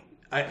for me.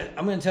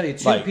 I'm going to tell you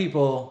two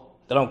people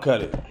That don't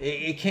cut it.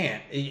 It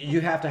can't.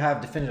 You have to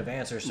have definitive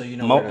answers so you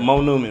know.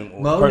 Mo Newman.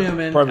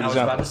 Newman. Perfect I was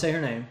example. about to say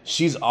her name.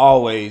 She's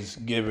always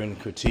giving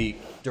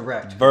critique.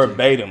 Direct.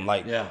 Verbatim,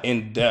 like Yeah.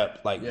 in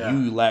depth. Like Yeah.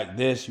 you lack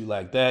this, you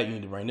lack that. You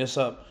need to bring this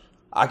up.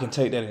 I can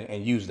take that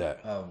and use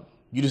that.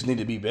 You just need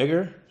to be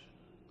bigger.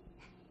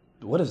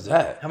 What is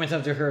that? How many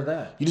times have you heard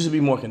that? You just need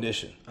to be more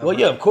conditioned. Well,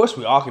 yeah, of course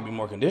we all can be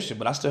more conditioned,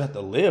 but I still have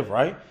to live,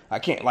 right? I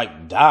can't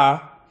like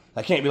die.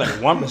 I can't be like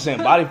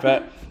 1% body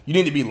fat. You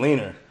need to be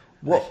leaner.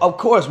 Well, of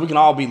course we can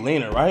all be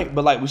leaner, right?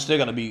 But like we still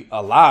gotta be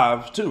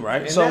alive too,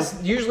 right? And so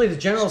that's usually the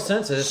general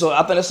census. So I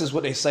think this is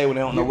what they say when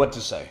they don't know what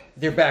to say.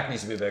 Their back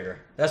needs to be bigger.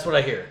 That's what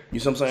I hear. You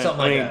see what I'm saying?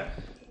 Something like that.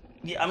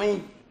 Yeah, I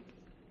mean,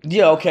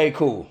 yeah, okay,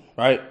 cool,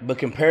 right? But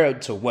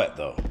compared to what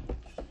though?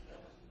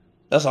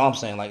 That's all I'm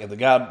saying. Like if the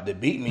guy that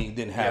beat me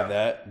didn't have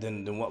that,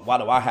 then why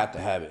do I have to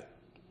have it?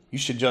 You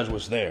should judge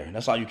what's there.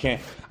 That's all you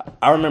can.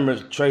 I remember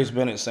Trey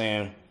Bennett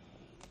saying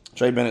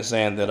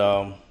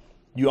that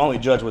you only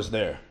judge what's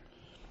there.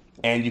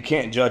 And you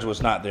can't judge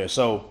what's not there.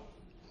 So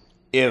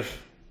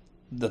if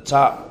the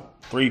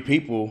top 3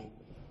 people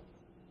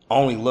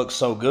only look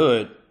so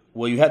good,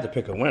 well, you have to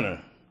pick a winner.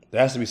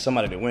 There has to be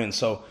somebody that wins.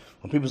 So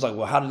when people's like,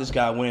 well, how did this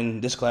guy win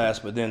this class?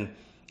 But then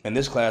in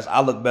this class, I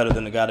look better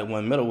than the guy that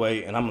won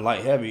middleweight, and I'm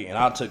light heavy, and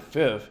I took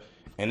 5th,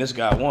 and this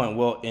guy won.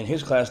 Well, in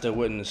his class, there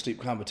wasn't as steep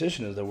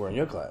competition as there were in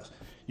your class.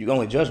 You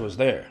only judge what's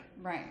there.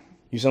 Right.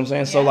 You see what I'm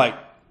saying? Yeah. So, like,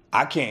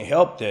 I can't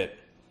help that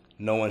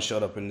no one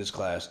showed up in this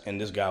class, and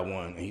this guy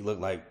won, and he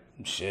looked like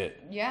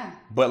shit. Yeah.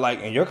 But,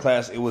 like, in your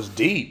class, it was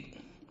deep.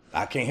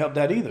 I can't help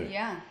that either.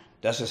 Yeah.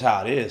 That's just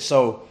how it is.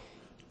 So,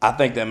 I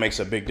think that makes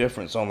a big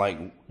difference on, like,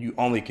 you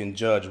only can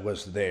judge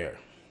what's there,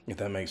 if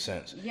that makes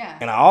sense. Yeah.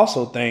 And I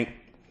also think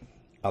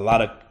a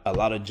lot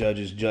of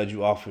judges judge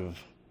you off of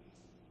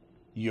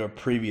your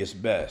previous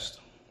best,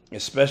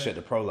 especially at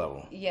the pro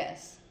level.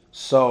 Yes.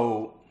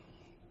 So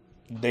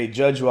they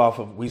judge you off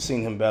of, we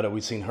seen him better, we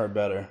seen her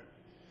better.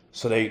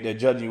 So they're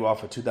judging you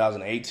off of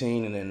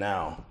 2018 and then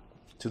now,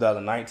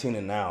 2019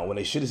 and now, when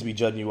they should just be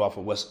judging you off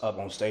of what's up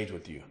on stage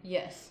with you.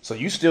 Yes. So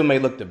you still may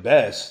look the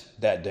best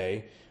that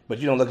day, but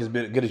you don't look as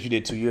good as you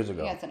did 2 years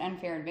ago. Yeah, it's an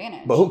unfair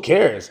advantage. But who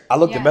cares? I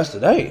look the best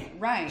today.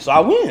 Right. So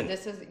I win.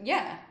 This is,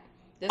 yeah.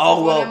 This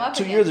oh, well,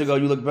 2 years ago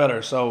you looked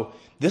better. So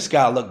this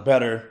guy looked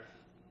better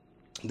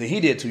than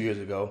he did 2 years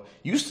ago.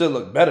 You still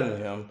look better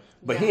than him,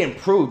 but he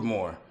improved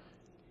more.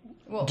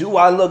 Well, do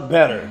I look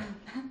better?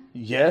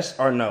 Yes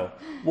or no?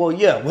 Well,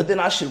 yeah. Well, then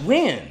I should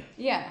win.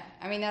 Yeah.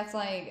 I mean, that's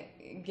like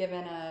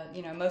given a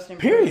most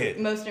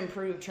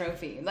improved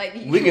trophy. Like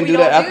we can do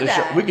that after the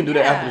show. We can do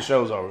that after the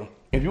show's over.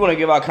 If you want to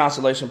give out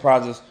consolation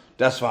prizes,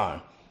 that's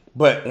fine.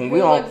 But when we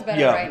don't, looks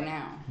better right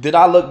now. Did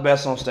I look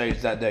best on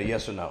stage that day?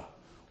 Yes or no?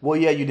 Well,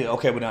 yeah, you did.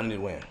 Okay, but now I need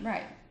to win.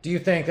 Right. Do you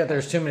think that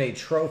there's too many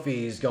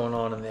trophies going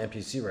on in the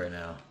NPC right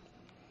now?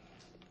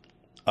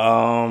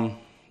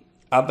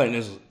 I think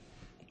there's.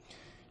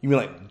 You mean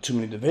like too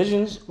many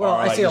divisions? Well,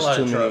 I see a lot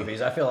of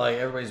trophies. I feel like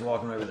everybody's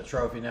walking away with a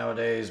trophy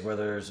nowadays where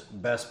there's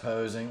best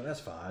posing.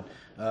 That's fine.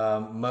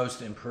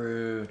 Most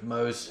improved,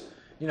 most,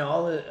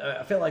 all the,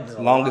 I feel like there's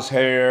longest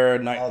hair,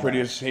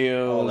 prettiest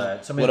heels. All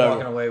that. Somebody's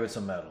walking away with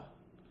some medal.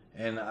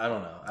 And I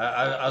don't know.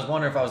 I was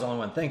wondering if I was the only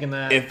one thinking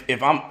that.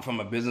 If I'm from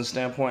a business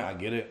standpoint, I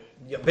get it.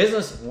 Yeah,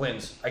 business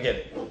wins. I get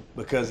it.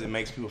 Because it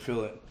makes people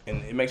feel it,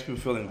 and it makes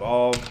people feel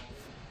involved.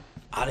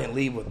 I didn't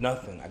leave with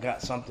nothing. I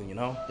got something,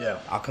 Yeah.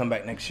 I'll come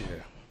back next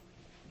year.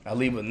 I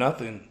leave with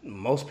nothing.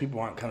 Most people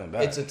aren't coming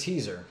back. It's a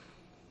teaser.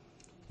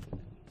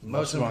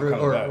 Most improved,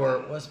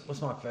 or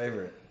what's my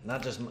favorite?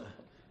 Not just.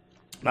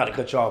 Not to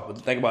cut you off,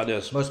 but think about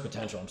this. Most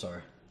potential. I'm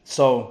sorry.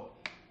 So,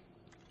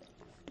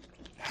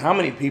 how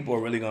many people are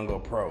really gonna go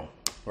pro,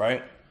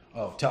 right?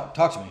 Oh, talk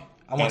to me.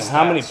 I want. And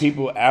how many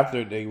people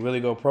after they really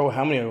go pro?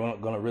 How many are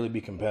gonna really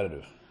be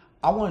competitive?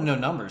 I want to know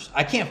numbers.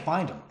 I can't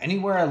find them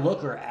anywhere I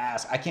look or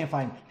ask. I can't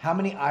find how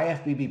many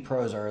IFBB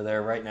pros are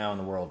there right now in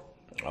the world.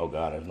 Oh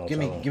God, there's no give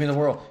me the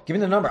world. Give me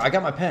the number. I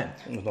got my pen.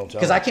 There's no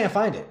because I can't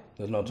find it.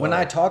 There's no when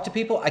I talk to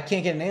people, I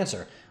can't get an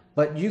answer.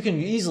 But you can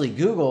easily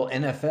Google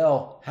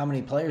NFL how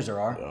many players there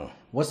are. Yeah.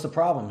 What's the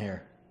problem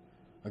here?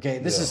 Okay,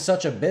 this is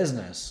such a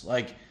business.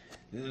 Like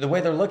the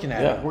way they're looking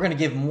at it, we're going to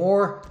give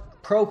more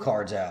pro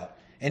cards out,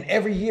 and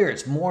every year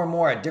it's more and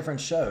more at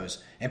different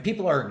shows, and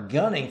people are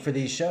gunning for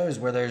these shows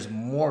where there's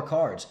more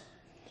cards.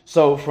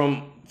 So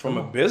from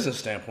a business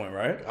standpoint,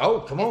 right?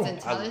 Oh, come on.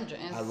 It's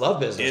intelligence. I love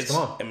business.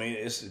 Come on. I mean,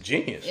 it's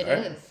genius, right?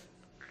 It is.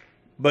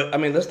 But I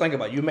mean, let's think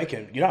about it. You're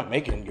not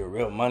making your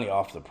real money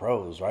off the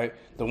pros, right?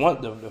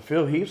 The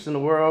Phil Heaths in the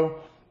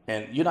world,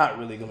 and you're not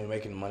really gonna be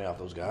making money off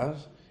those guys.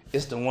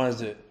 It's the ones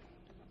that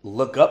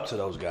look up to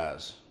those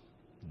guys.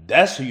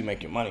 That's who you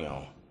make your money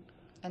on.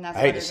 And that's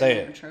I hate to say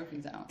it.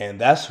 Trophies out. And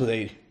that's who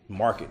they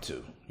market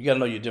to. You gotta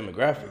know your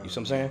demographic. You see what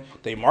I'm saying?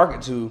 They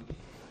market to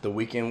the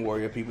weekend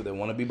warrior people that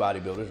want to be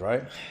bodybuilders,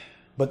 right?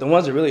 But the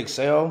ones that really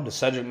excel, the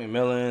Cedric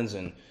McMillans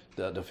and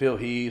the Phil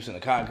Heaths and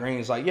the Kai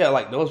Greens, like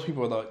those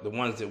people are the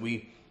ones that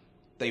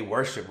they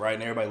worship, right?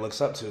 And everybody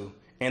looks up to.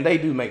 And they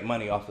do make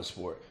money off the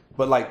sport.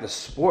 But like the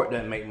sport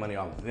doesn't make money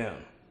off of them.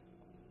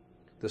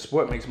 The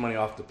sport makes money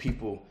off the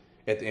people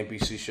at the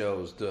NPC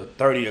shows. The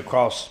 30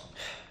 across.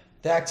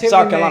 The activity.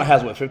 South Carolina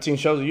has what, 15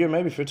 shows a year,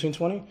 maybe 15,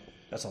 20?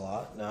 That's a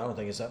lot. No, I don't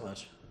think it's that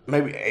much.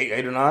 Maybe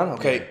eight or nine.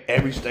 Okay, yeah.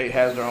 Every state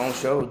has their own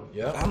show.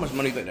 Yeah. How much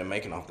money do you think they're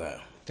making off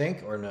that?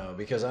 Think or no?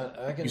 Because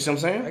I can. You see what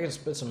I'm saying? I can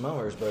spit some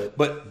numbers, but.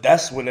 But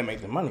that's where they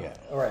make the money at.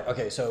 All right.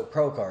 Okay. So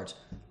pro cards.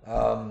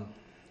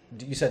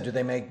 You said, do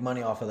they make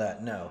money off of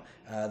that? No.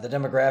 The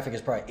demographic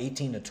is probably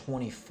 18 to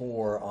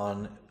 24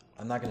 on.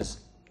 I'm not going to.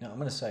 No, I'm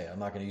going to say. I'm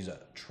not going to use a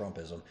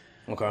Trumpism.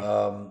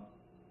 Okay.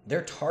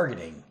 They're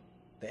targeting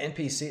the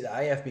NPC. The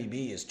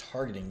IFBB is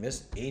targeting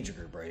this age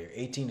group right here,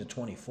 18 to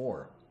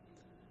 24.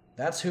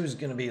 That's who's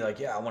going to be like,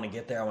 yeah, I want to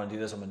get there. I want to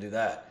do this. I'm going to do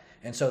that.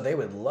 And so they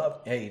would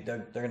love. Hey,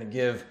 they're going to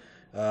give.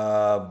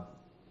 So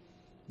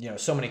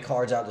many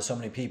cards out to so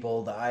many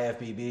people. The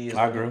IFBB is.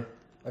 I agree.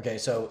 Okay,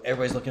 so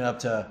everybody's looking up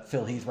to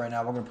Phil Heath right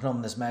now. We're going to put him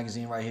in this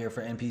magazine right here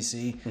for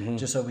NPC,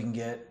 just so we can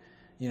get,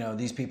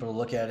 these people to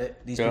look at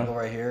it. These people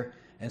right here.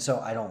 And so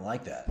I don't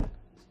like that.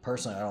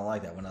 Personally, I don't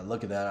like that. When I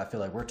look at that, I feel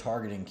like we're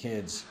targeting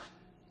kids,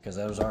 because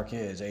those are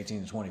kids,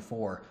 18 to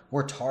 24.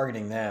 We're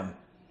targeting them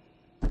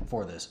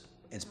for this.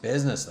 It's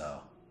business, though.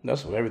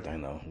 That's with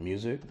everything, though.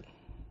 Music.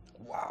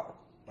 Wow.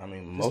 I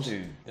mean, most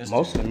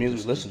of the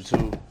music listened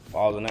to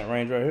falls in that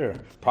range right here.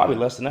 Probably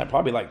less than that.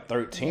 Probably like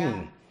 13.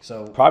 Yeah.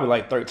 So probably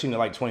like 13 to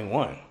like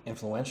 21.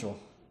 Influential.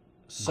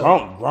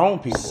 So grown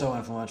people. So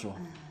influential.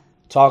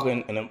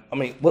 Talking, and I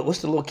mean,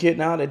 what's the little kid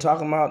now they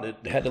talking about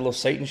that had the little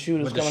Satan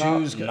shoe that's coming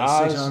out?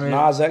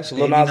 Nas X,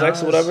 Lil Nas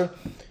X or whatever.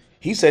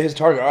 He said his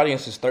target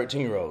audience is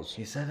 13-year-olds.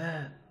 He said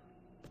that.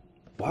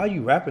 Why are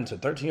you rapping to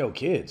 13-year-old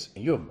kids?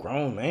 And you're a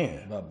grown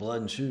man. About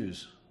blood and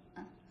shoes.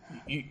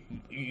 You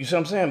see what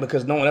I'm saying?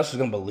 Because no one else is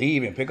going to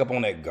believe and pick up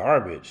on that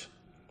garbage.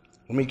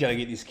 Let me try to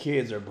get these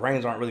kids, their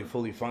brains aren't really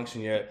fully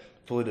functioned yet,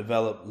 fully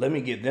developed. Let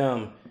me get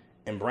them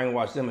and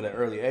brainwash them at an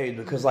early age,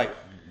 because, like,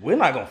 we're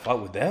not going to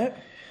fuck with that.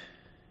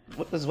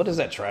 What is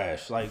that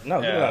trash? Like,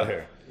 no, get it out of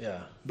here.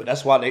 Yeah. But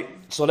that's why they,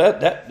 so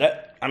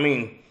that I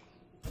mean,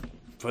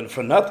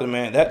 for nothing,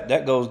 man,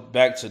 that goes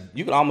back to,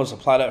 you can almost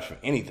apply that for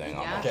anything.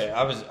 Almost. Okay,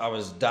 I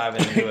was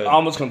diving into it.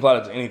 Almost can apply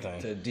that to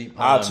anything. To deep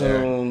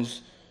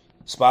iTunes,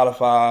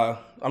 Spotify.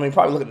 I mean,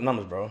 probably look at the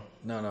numbers, bro.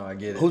 No, I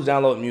get it. Who's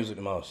downloading music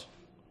the most?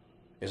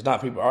 It's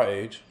not people our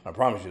age. I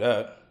promise you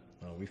that.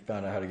 Oh, we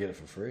found out how to get it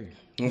for free. You know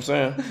what I'm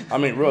saying? I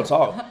mean, real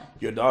talk.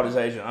 Your daughter's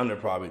age and under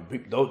probably.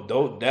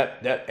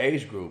 That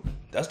age group,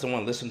 that's the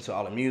one listening to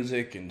all the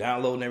music and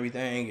downloading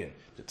everything and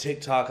the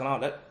TikTok and all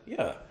that.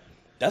 Yeah.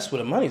 That's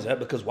where the money's at.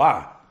 Because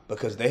why?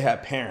 Because they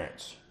have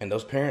parents. And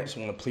those parents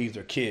want to please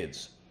their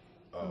kids.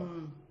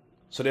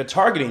 So they're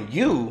targeting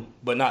you,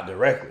 but not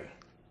directly.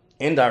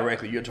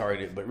 Indirectly, you're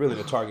targeted, but really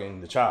they're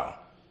targeting the child.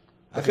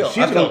 Because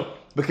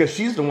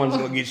she's the one who's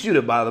going to get you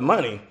to buy the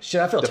money.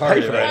 Shit, I feel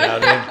targeted right now,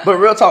 dude. But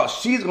real talk,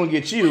 she's going to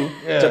get you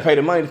to pay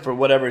the money for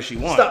whatever she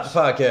wants.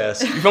 Stop the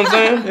podcast. You know what I'm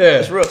saying? Yeah.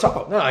 It's real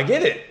talk. No, I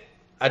get it.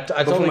 I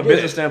totally from a get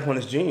business it. standpoint,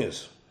 it's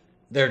genius.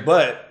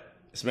 But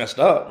it's messed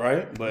up,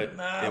 right? But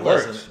it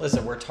works.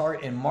 Listen,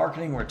 in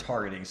marketing, we're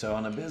targeting. So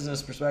on a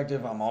business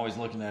perspective, I'm always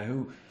looking at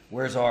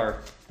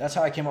that's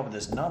how I came up with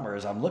this number,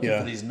 is I'm looking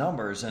for these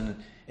numbers,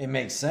 and it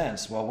makes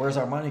sense. Well, where's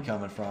our money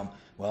coming from?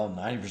 Well,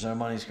 90% of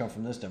money's come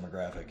from this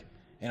demographic.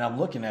 And I'm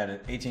looking at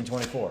it,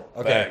 18-24.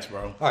 Okay. Facts,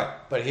 bro. All right,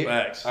 but here.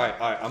 Facts. All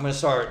right. I'm going to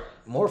start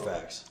more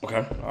facts.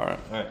 Okay. All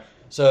right.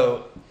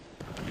 So,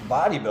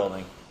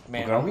 bodybuilding.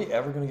 Man, are we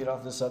ever going to get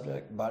off this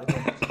subject?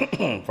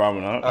 Bodybuilding?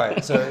 Probably not. All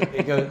right, so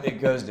it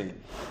goes deep.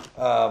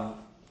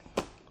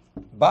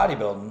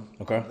 Bodybuilding.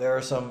 Okay. There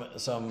are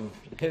some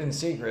hidden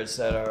secrets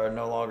that are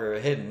no longer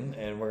hidden,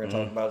 and we're going to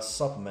talk about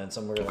supplements,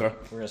 and we're going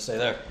to stay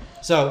there.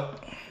 So,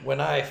 when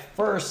I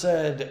first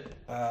said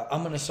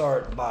I'm going to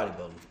start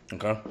bodybuilding.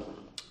 Okay.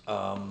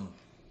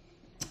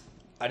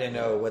 I didn't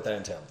know what that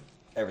entailed.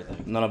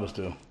 Everything. None of us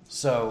do.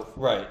 So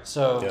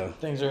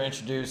things are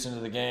introduced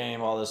into the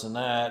game, all this and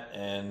that,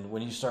 and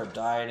when you start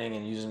dieting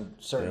and using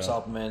certain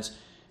supplements,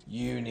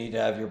 you need to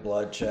have your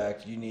blood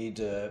checked. You need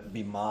to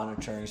be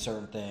monitoring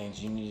certain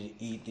things. You need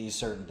to eat these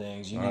certain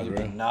things. You need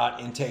to be not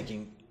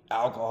intaking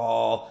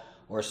alcohol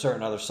or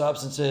certain other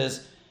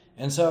substances.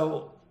 And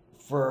so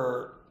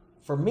for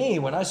me,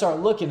 when I start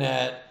looking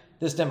at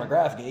this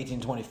demographic,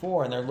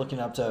 18-24, and they're looking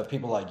up to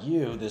people like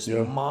you, this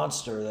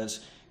monster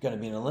that's going to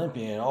be an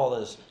Olympian, all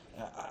this.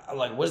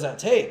 Like, what does that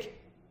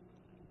take?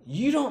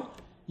 You don't,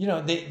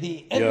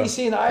 the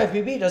NBC and the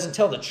IFBB doesn't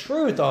tell the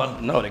truth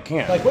on. No, they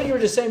can't. Like what you were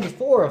just saying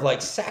before of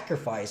like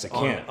sacrifice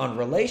on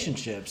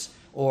relationships,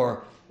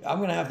 or I'm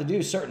going to have to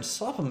do certain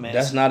supplements.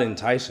 That's not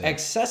enticing.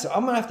 Excessive.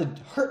 I'm going to have to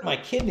hurt my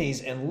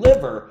kidneys and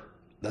liver.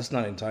 That's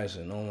not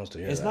enticing. No one wants to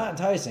hear that. It's not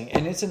enticing,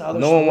 and it's in other.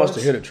 No one wants to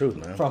hear the truth,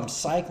 man. From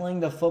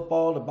cycling to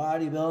football to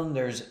bodybuilding,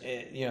 there's.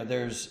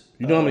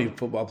 You know how many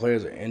football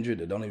players are injured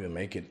that don't even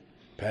make it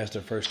past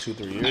their first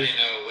 2-3 years?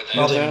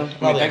 Probably more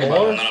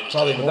than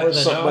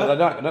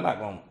that. They're not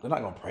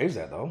going to praise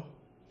that though.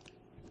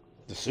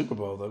 The Super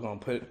Bowl, they're going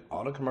to put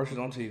all the commercials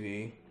on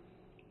TV.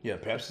 Yeah,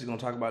 Pepsi's going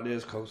to talk about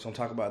this. Coke's going to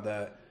talk about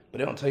that. but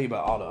they don't tell you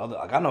about all the other.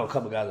 Like I know a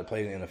couple guys that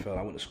played in the NFL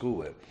I went to school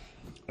with,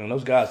 and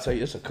those guys tell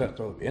you it's a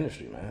cutthroat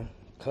industry, man.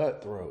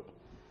 Cutthroat.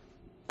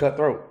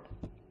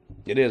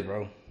 It is,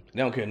 bro.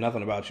 They don't care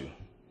nothing about you.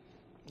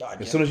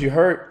 As soon as you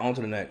hurt, on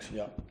to the next.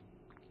 Yeah.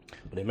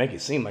 But they make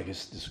it seem like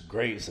it's this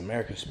great, it's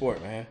American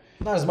sport, man.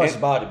 Not as much as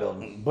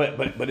bodybuilding.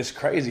 But it's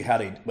crazy how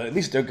they. But at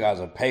least their guys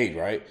are paid,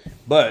 right?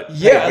 But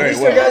yeah, at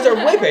least their guys are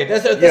way paid.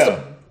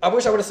 I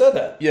wish I would have said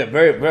that. Yeah,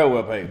 very very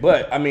well paid.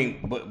 But I mean,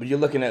 but you're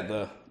looking at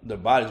their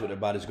bodies, what their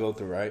bodies go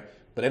through, right?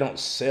 But they don't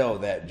sell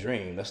that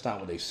dream. That's not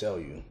what they sell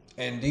you.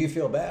 And do you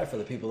feel bad for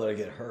the people that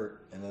get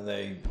hurt and then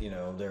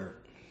they're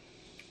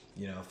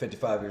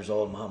 55 years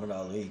old, Muhammad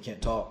Ali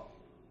can't talk?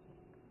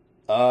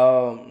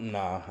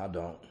 Nah, I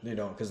don't. You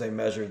don't, because they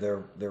measured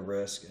their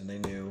risk and they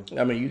knew.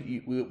 I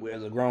mean, we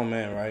as a grown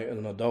man, right, as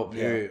an adult,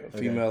 period,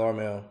 female or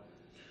male,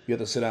 you have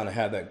to sit down and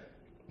have that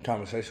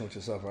conversation with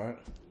yourself, right?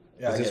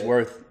 Yeah, is this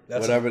worth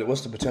whatever?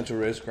 What's the potential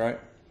risk, right?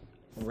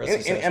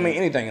 I mean,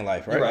 anything in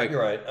life, right?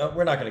 You're right.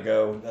 We're not going to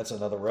go. That's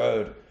another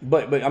road.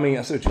 But I mean,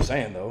 I see what you're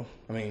saying, though.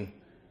 I mean,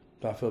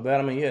 do I feel bad?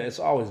 I mean, yeah, it's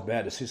always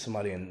bad to see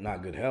somebody in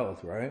not good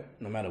health, right?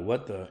 No matter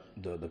what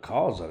the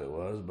cause of it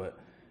was, but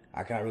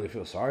I can't really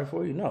feel sorry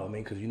for you. No, I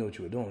mean, because you know what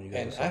you were doing.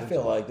 And I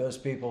feel like those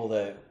people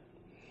that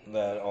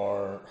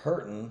are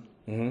hurting.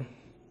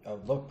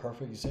 Look,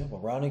 perfect example.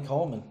 Ronnie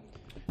Coleman.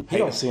 I hate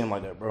to see him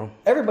like that, bro.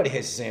 Everybody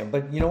hates to see him,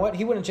 but you know what?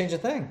 He wouldn't change a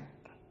thing.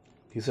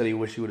 He said he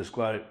wished he would have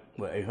squatted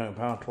 800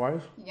 pounds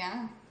twice.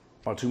 Yeah.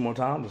 Or 2 more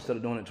times instead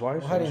of doing it twice.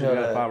 Well, how do you know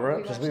that? 5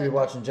 reps. Because we be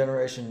watching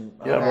Generation.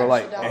 Yeah, bro.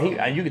 Like,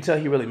 and you could tell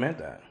he really meant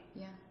that.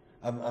 Yeah.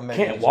 I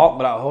can't walk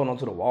without holding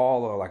onto the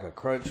wall or like a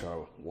crutch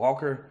or a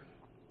walker.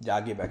 Yeah,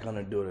 I'll get back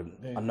under and do it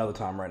another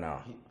time right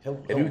now.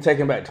 If you take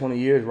him back 20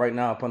 years right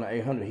now up on the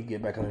 800, he'd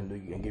get back under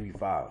and give you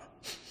 5.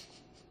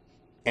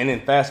 And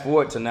then fast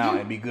forward to now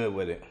and be good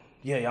with it.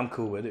 Yeah, I'm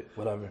cool with it.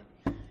 Whatever.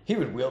 He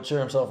would wheelchair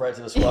himself right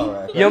to the squat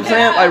rack. You know what I'm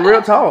saying? Like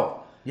real talk.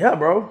 Yeah,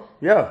 bro.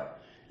 Yeah.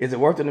 Is it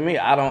worth it to me?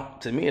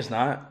 To me, it's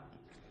not.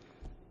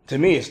 To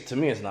me,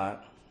 it's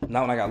not.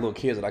 Not when I got little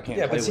kids that I can't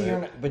play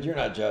with. But you're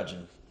not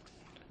judging.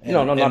 And,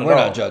 no, we're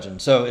not judging.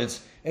 So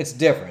it's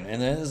different,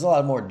 and there's a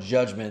lot more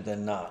judgment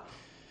than not.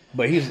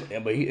 But he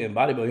in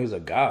bodybuilding, he's a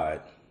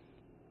god.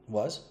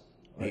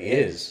 He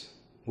is.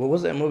 What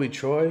was that movie,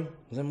 Troy?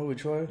 Was that movie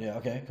Troy? Yeah.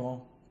 Okay. Come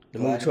on. The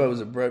movie Troy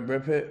was it Brad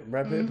Pitt?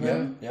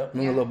 Mm-hmm. Yep.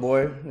 Remember the little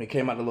boy when he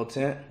came out the little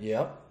tent?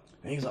 Yep.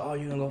 And he's like, "Oh,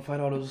 you gonna go fight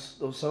all those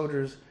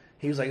soldiers?"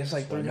 He was like, "It's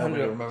like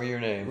 300." Remember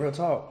your name. Real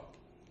talk.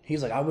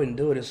 He's like, "I wouldn't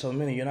do it. It's so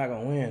many. You're not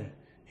gonna win."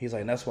 He's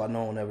like, "That's why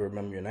no one ever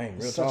remember your name."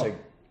 Real talk. Such a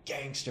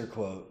gangster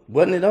quote.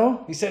 Wasn't it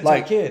though? He said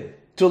like, to a kid.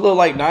 To a little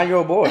like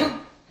 9-year-old boy.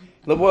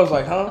 Little boy was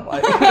like, "Huh?"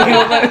 Like, you know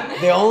what I'm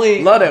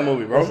saying? Love that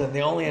movie, bro. Listen,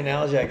 the only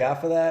analogy I got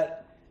for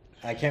that,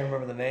 I can't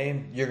remember the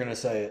name. You're gonna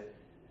say it.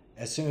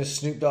 As soon as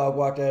Snoop Dogg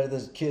walked out of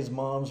this kid's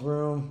mom's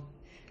room.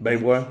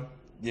 Baby boy?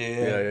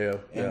 Yeah.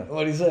 And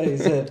what'd he say? He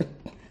said,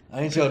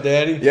 "I ain't your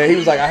daddy." Yeah, he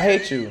was like, "I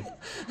hate you."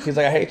 He's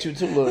like, "I hate you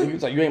too, little." He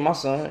was like, "You ain't my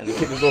son." And the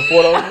kid was little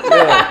photos.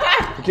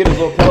 Yeah. The kid was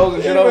little pillows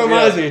and shit. It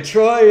reminds me of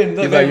Troy and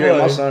the He's like, "You ain't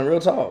my son." Real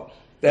talk.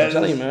 I'm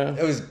telling you, man.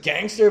 It was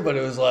gangster, but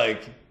it was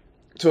like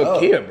to a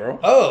kid,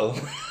 bro.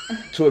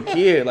 To a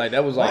kid, like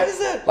that was like, why is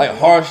that? Like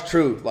harsh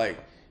truth. Like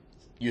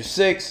you're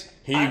 6.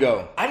 Here you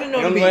go. I didn't know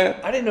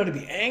I didn't know to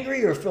be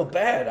angry or feel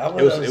bad.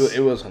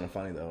 It was kind of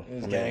funny though. It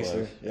was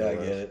gangster. I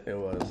get it. It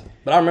was.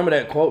 But I remember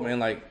that quote, man.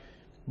 Like,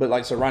 but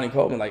like so Ronnie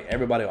Coleman, like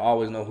everybody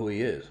always know who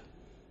he is.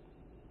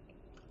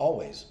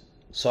 Always.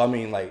 So I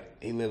mean,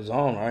 like he lives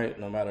on, right?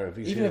 No matter if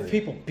he's even if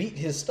people beat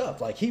his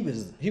stuff, like he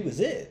was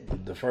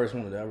it. The first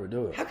one to ever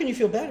do it. How can you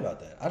feel bad about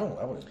that? I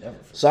would have never.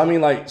 So I mean,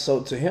 like,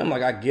 so to him,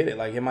 like I get it.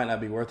 Like it might not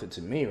be worth it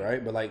to me,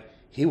 right? But like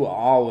he will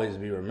always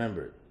be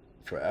remembered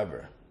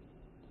forever.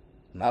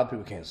 A lot of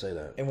people can't say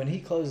that. And when he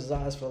closed his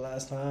eyes for the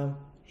last time,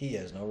 he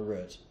has no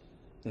regrets.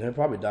 And he'll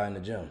probably die in the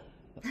gym.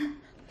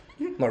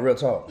 No, real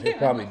talk. He'll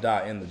probably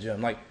die in the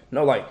gym. Like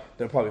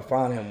they'll probably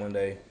find him one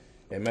day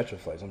at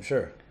Metroplex, I'm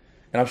sure.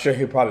 And I'm sure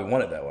he probably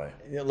want it that way.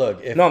 Yeah,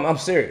 look, I'm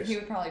serious. He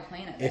would probably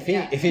plan it.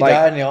 If he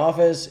died in the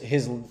office,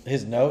 his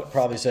note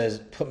probably says,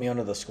 "Put me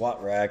under the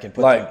squat rack and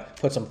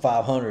put some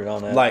 500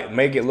 on that." Like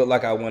make it look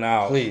like I went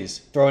out. Please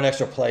throw an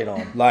extra plate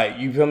on. Like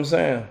you feel what I'm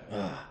saying,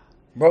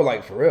 bro?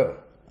 Like for real.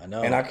 I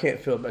know. And I can't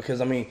feel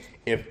because I mean,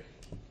 if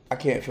I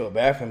can't feel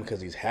bad for him because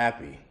he's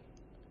happy,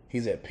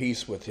 he's at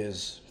peace with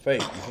his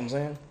fate. You know what I'm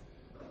saying?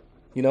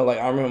 You know, like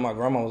I remember my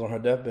grandma was on her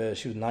deathbed.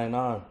 She was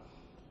 99.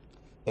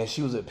 And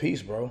she was at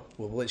peace, bro,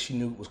 with what she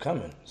knew was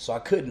coming. So I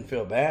couldn't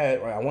feel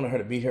bad, right? I wanted her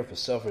to be here for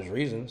selfish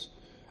reasons.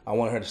 I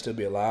wanted her to still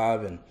be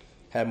alive and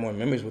have more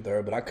memories with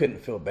her, but I couldn't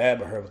feel bad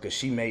for her because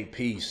she made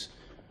peace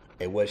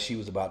at what she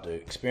was about to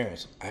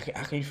experience.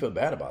 How can you feel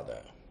bad about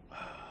that?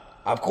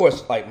 Of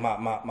course, like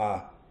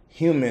my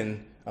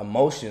human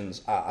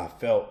emotions, I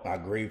felt, I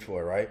grieved for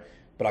her, right?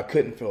 But I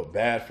couldn't feel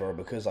bad for her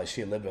because like she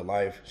had lived her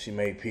life. She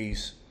made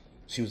peace.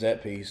 She was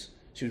at peace.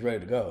 She was ready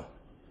to go.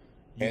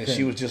 And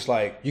she was just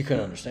like... You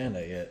couldn't understand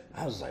that yet.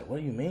 I was like, what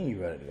do you mean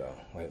you ready to go?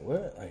 Like,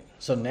 what? Like,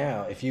 so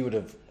now, if you would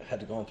have had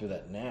to go through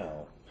that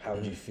now, how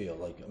would you feel?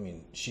 Like, I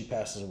mean, she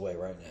passes away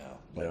right now.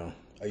 Like,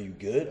 are you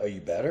good? Are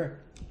you better?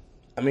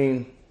 I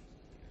mean,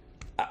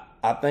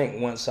 I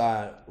think once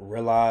I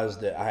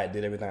realized that I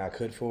did everything I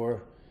could for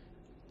her,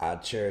 I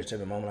cherished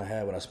every moment I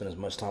had when I spent as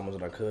much time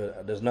as I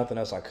could. There's nothing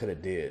else I could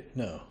have did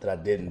that I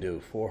didn't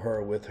do for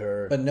her, with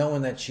her. But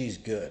knowing that she's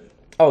good.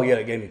 Oh, yeah,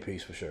 it gave me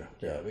peace for sure.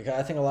 Yeah, because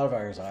I think a lot of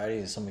our anxiety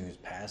is somebody who's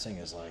passing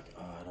is like,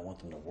 oh, I don't want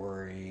them to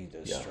worry,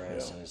 the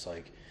stress, and it's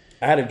like...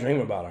 I had a dream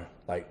about her.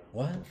 Like,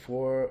 what?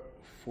 4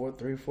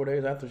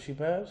 days after she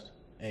passed.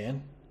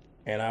 And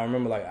I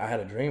remember, like, I had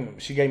a dream.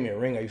 She gave me a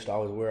ring I used to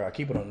always wear. I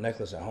keep it on a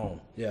necklace at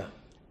home. Yeah.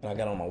 And I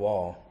got it on my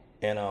wall.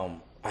 And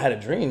I had a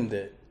dream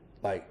that,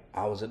 like,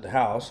 I was at the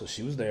house, so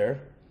she was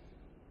there.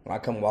 And I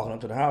come walking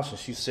up to the house, and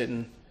she's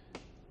sitting,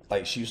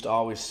 like, she used to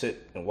always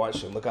sit and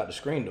watch and look out the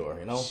screen door,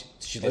 you know?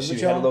 She had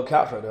a little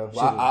couch right there.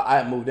 Well, I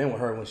had moved in with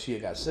her when she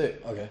had got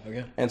sick.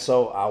 Okay. And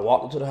so I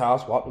walked up to the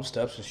house, walked up the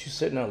steps, and she's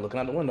sitting there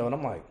looking out the window, and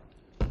I'm like,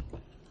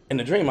 in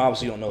the dream,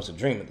 obviously you don't know it's a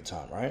dream at the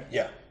time, right?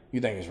 Yeah.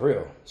 You think it's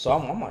real. So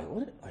I'm like,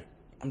 what? Like,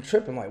 I'm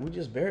tripping. Like, we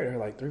just buried her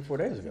like 3-4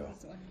 days ago.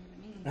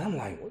 And I'm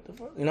like, what the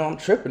fuck? You know, I'm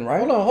tripping,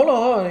 right? Hold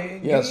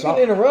on. You can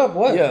interrupt.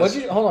 What? Yes.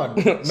 Hold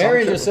on.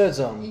 Marion just said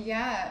something.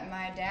 Yeah,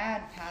 my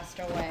dad passed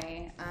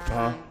away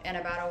and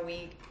about a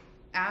week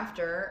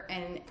after,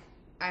 and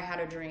I had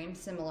a dream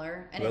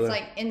similar. And Really? it's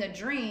like, in the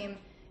dream,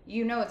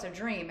 you know it's a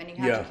dream, and you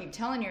have to keep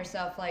telling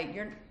yourself, like,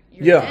 you're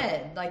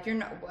dead. Like, you're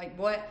not, like,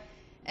 what?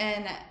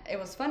 And it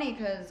was funny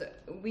because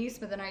we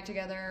spent the night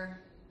together.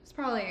 It's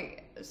probably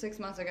 6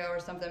 months ago or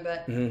something,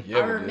 but I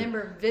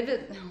remember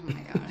vividly. Oh my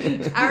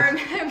gosh! I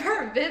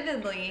remember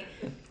vividly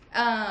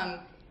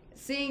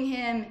seeing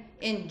him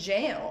in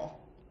jail,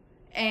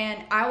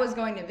 and I was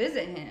going to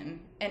visit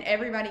him, and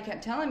everybody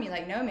kept telling me,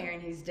 like, "No,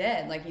 Marion, he's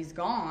dead. Like, he's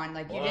gone.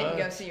 Like, you didn't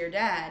go see your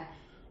dad."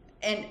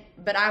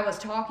 But I was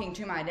talking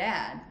to my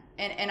dad,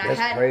 and That's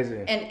I had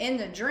crazy. And in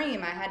the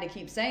dream, I had to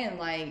keep saying,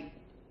 like,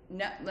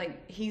 no,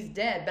 like, he's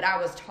dead, but I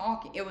was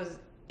talking. It was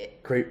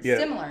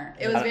similar.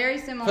 It was very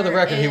similar. For the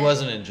record, he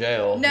wasn't in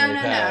jail.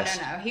 No.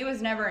 He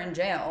was never in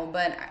jail,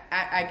 but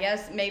I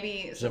guess maybe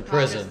he's in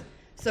prison.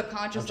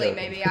 Subconsciously,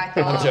 maybe I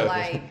thought,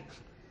 like,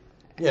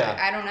 yeah,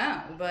 I don't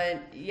know,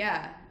 but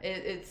yeah,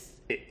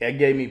 it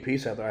gave me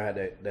peace after I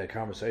had that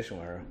conversation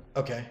with her.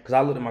 Okay. Because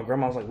I looked at my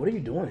grandma, I was like, what are you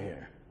doing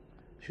here?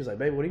 She was like,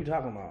 baby, what are you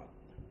talking about?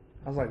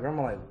 I was like,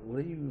 Grandma, like, what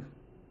are you,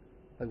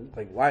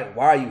 like, why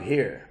are you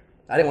here?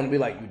 I didn't want to be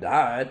like, you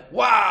died.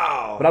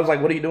 Wow. But I was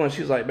like, what are you doing? She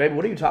was like, baby,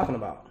 what are you talking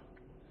about?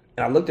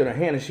 And I looked at her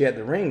hand and she had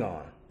the ring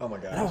on. Oh my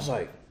God. And I was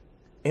like,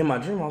 in my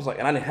dream, I was like,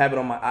 and I didn't have it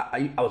on my,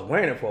 I was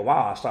wearing it for a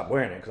while. I stopped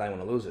wearing it because I didn't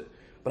want to lose it.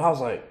 But I was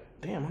like,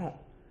 damn, I don't.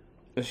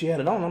 And she had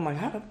it on. I'm like,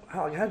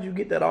 how'd you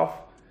get that off?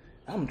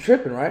 I'm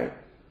tripping, right?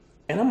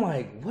 And I'm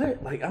like,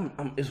 what? Like,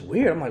 it's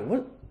weird. I'm like,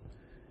 what?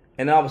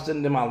 And then all of a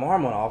sudden, then my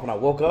alarm went off and I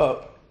woke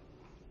up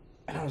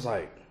and I was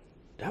like,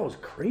 that was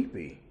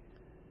creepy.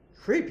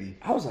 Creepy?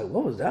 I was like,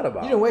 what was that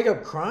about? You didn't wake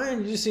up crying?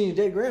 You just seen your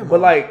dead grandma.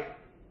 But like,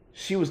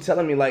 she was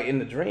telling me, like, in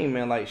the dream,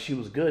 man, like, she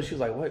was good. She was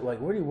like, what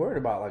are you worried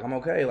about? Like, I'm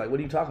okay. Like, what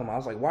are you talking about? I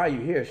was like, why are you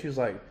here? She was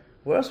like,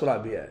 where else would I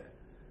be at?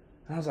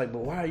 And I was like,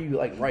 but why are you,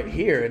 like, right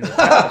here in the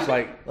house?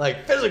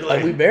 Like physically.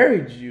 Like, we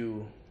buried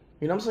you.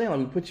 You know what I'm saying? Like,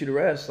 we put you to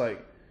rest.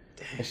 Like,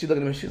 and she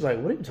looked at me, she's like,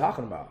 what are you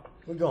talking about?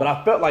 But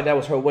I felt like that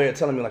was her way of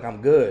telling me, like,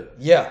 I'm good.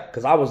 Yeah.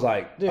 Because I was,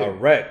 like, a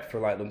wreck for,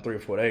 like, them 3 or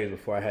 4 days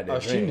before I had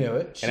that dream. She knew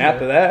it. And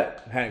after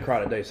that, I hadn't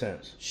cried a day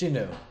since. She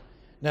knew.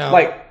 Now,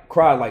 like,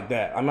 cried like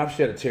that. I mean, I've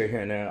shed a tear here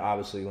and there,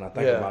 obviously, when I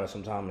think about it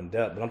sometime in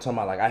depth. But I'm talking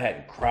about, like, I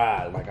hadn't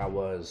cried like I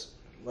was.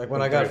 Like,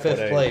 when I got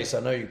 5th place,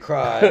 I know you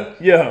cried.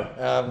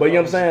 Yeah. But you know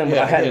what I'm saying?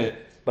 Yeah,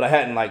 I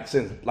hadn't, like,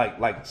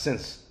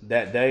 since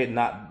that day,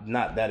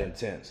 not that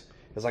intense.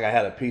 It's like I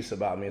had a peace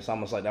about me. It's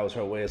almost like that was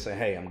her way of saying,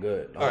 hey, I'm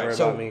good. Don't worry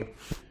about me.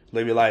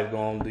 Live your life, go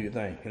on, do your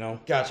thing, you know?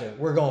 Gotcha.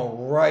 We're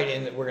going right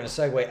in. We're going to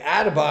segue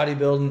out of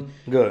bodybuilding.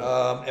 Good.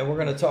 And we're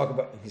going to talk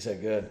about, he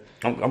said good.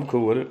 I'm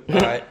cool with it.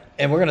 All right.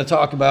 And we're going to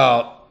talk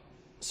about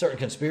certain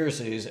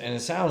conspiracies, and it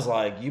sounds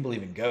like you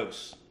believe in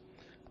ghosts.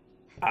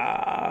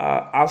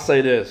 I'll say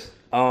this.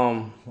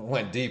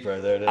 Went deep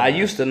right there, didn't I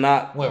used to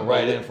not. Went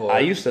right in for it. I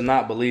used to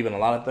not believe in a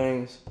lot of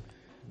things.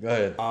 Go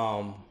ahead.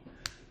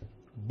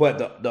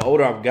 But the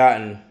older I've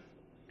gotten,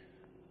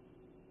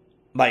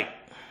 like,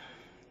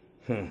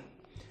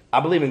 I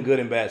believe in good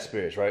and bad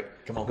spirits, right?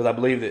 Come on. Because I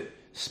believe that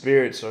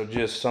spirits are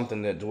just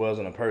something that dwells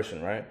in a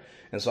person, right?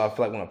 And so I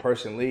feel like when a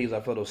person leaves,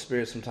 I feel those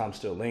spirits sometimes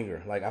still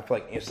linger. Like, I feel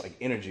like it's like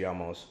energy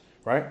almost,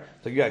 right?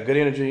 So you got good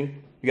energy,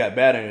 you got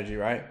bad energy,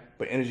 right?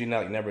 But energy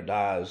never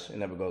dies, it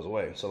never goes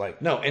away. So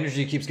like, no,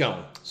 energy keeps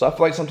going. So I feel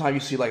like sometimes you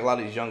see like a lot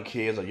of these young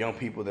kids or young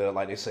people that are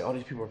like, they say, oh,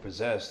 these people are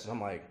possessed. And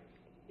I'm like,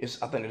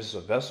 I think it's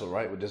a vessel,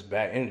 right, with this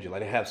bad energy.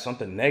 Like, they have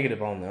something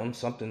negative on them,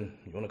 something,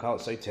 you want to call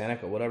it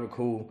satanic or whatever,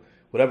 cool,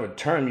 whatever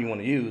term you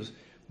want to use.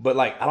 But,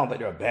 like, I don't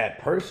think they're a bad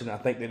person. I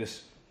think they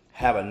just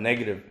have a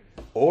negative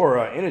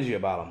aura, energy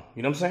about them.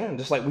 You know what I'm saying?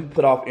 Just like we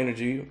put off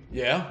energy,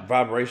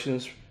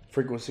 vibrations,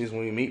 frequencies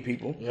when we meet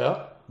people.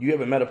 Yeah. You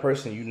ever met a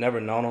person, you never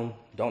known them,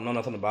 don't know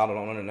nothing about them,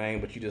 don't know their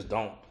name, but you just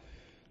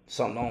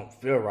something don't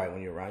feel right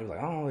when you're around. You're like,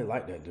 I don't really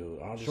like that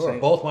dude. I'll just sure,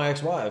 both my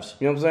ex-wives.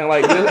 You know what I'm saying?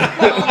 Like,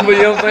 but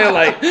you know what I'm saying?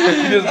 Like,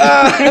 you just,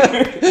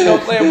 you know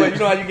what I'm saying? But you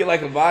know how you get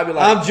like a vibe? You're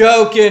like, I'm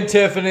joking,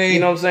 Tiffany. You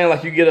know what I'm saying?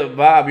 Like, you get a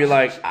vibe. You're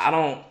like, I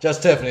don't.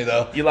 Just Tiffany,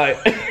 though. You're like.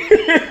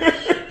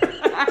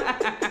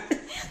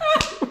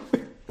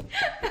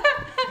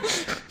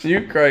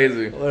 You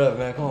crazy. What up,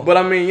 man? Come on. But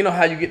I mean, you know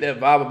how you get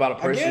that vibe about a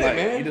person? I get it, like,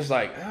 man. you're just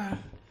like,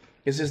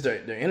 it's just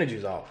their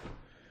energy's off.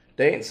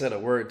 They ain't said a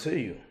word to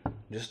you.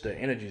 Just their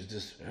energy's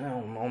just, I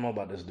don't know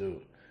about this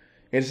dude.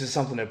 It's just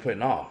something they're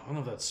putting off. I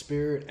don't know that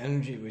spirit,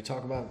 energy we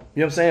talk about. You know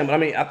what I'm saying? But I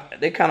mean,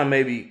 they kind of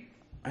maybe,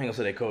 I ain't gonna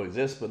say they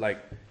coexist, but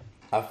like,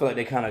 I feel like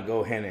they kind of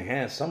go hand in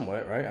hand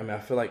somewhat, right? I mean, I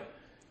feel like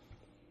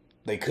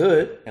they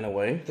could, in a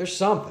way. There's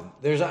something.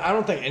 I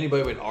don't think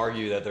anybody would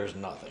argue that there's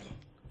nothing.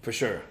 For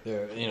sure.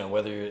 There, you know,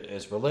 whether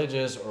it's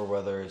religious or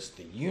whether it's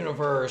the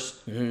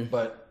universe. Mm-hmm.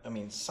 But, I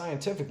mean,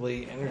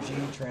 scientifically, energy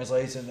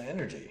translates into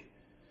energy.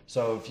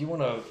 So if you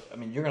want to, I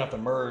mean, you're going to have to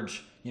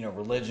merge, you know,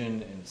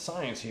 religion and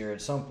science here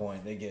at some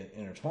point. They get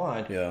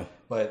intertwined. Yeah.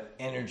 But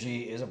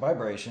energy is a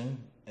vibration.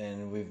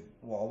 And we've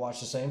all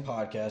watched the same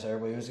podcast.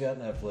 Everybody who's got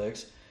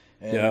Netflix.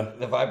 And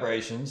the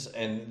vibrations.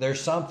 And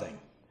there's something.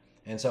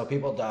 And so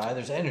people die.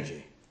 There's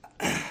energy.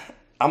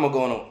 I'm going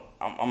to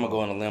go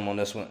on a limb on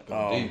this one.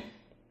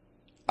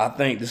 I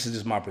think this is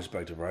just my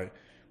perspective, right?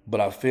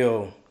 But I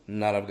feel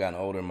now that I've gotten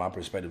older, my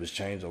perspective has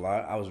changed a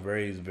lot. I was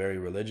very, very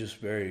religious,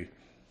 very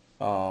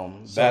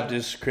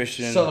Baptist,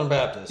 Christian. Southern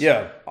Baptist.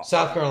 Yeah.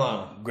 South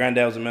Carolina.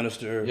 Granddad was a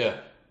minister. Yeah.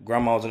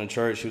 Grandma was in the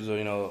church. She was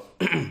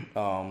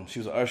she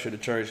was an usher at the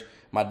church.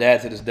 My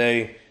dad to this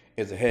day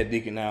is a head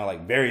deacon now,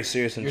 like very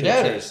serious into the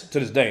church.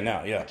 To this day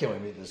now, yeah. I can't wait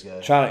to meet this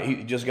guy.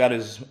 He just got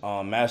his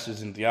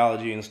master's in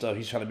theology and stuff.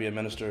 He's trying to be a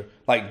minister,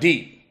 like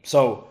deep.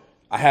 So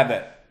I have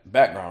that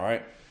background,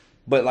 right?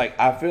 But like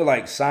I feel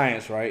like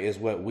science, right, is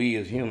what we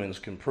as humans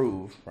can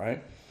prove,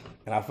 right?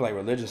 And I feel like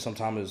religion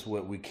sometimes is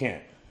what we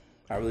can't.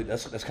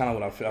 That's kind of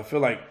what I feel. I feel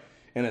like,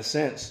 in a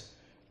sense,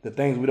 the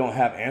things we don't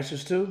have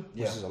answers to,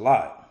 which is a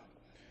lot.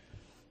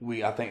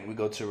 I think we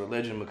go to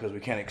religion because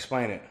we can't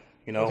explain it.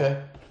 You know,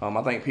 okay.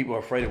 I think people are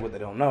afraid of what they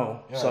don't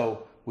know,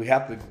 so we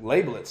have to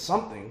label it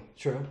something.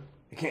 True.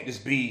 It can't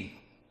just be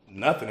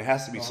nothing. It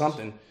has to be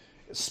something.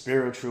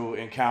 Spiritual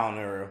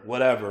encounter,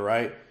 whatever,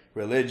 right?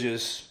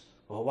 Religious.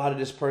 Well, why did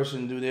this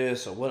person do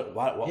this? Or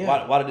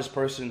why did this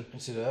person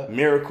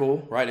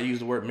miracle, right? They use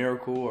the word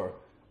miracle or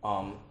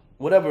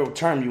whatever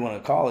term you want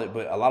to call it.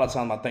 But a lot of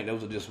times I think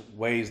those are just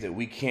ways that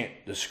we can't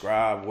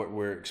describe what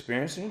we're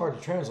experiencing. Hard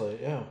to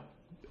translate, yeah.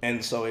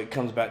 And so it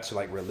comes back to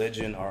like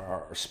religion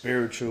or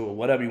spiritual or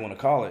whatever you want to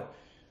call it.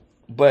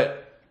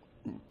 But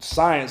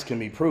science can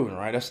be proven,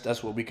 right?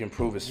 That's what we can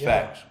prove as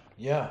fact.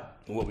 Yeah.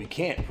 And what we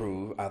can't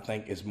prove, I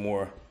think, is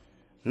more,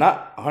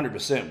 not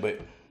 100%,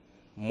 but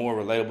more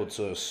relatable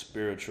to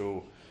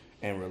spiritual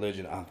and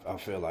religion, I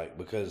feel like,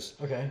 because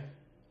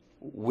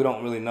we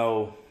don't really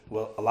know.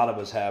 Well, a lot of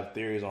us have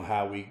theories on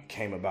how we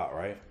came about,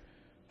 right?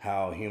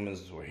 How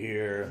humans were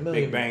here,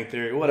 Big Bang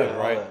Theory, whatever,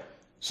 right?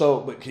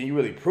 So, but can you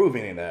really prove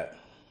any of that?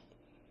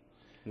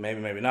 Maybe,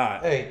 maybe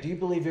not. Hey, do you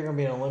believe you're going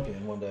to be an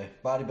Olympian one day?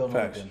 Bodybuilding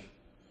Olympian.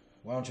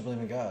 Why don't you believe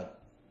in God?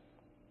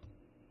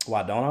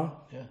 Why don't I?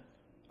 Yeah.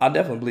 I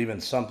definitely believe in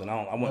something.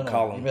 I wouldn't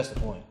call him. You missed the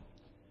point.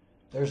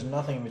 There's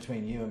nothing in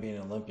between you and being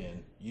an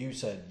Olympian. You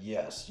said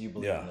yes, you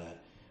believe in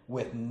that.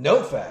 With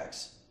no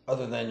facts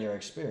other than your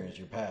experience,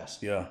 your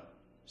past. Yeah.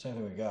 Same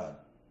thing with God.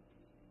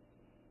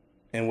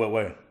 In what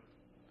way?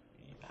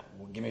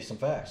 Well, give me some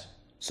facts.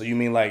 So you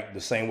mean like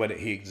the same way that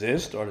he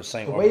exists or the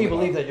same way? The way you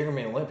believe that you're going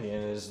to be an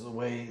Olympian is the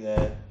way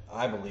that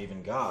I believe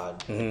in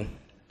God. Mm-hmm.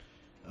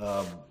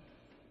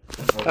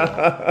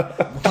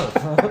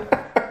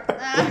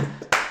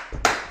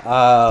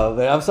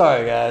 I'm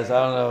sorry, guys.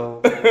 I don't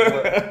know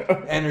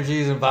what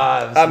energies and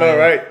vibes. I know,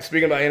 right?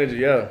 Speaking about energy,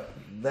 yeah.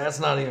 That's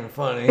not even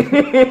funny.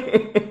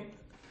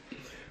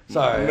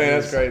 Sorry, man.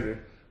 That's crazy.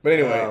 But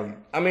anyway,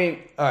 I mean,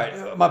 all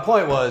right. My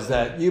point was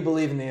that you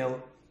believe in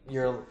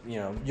you're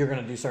going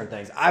to do certain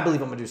things. I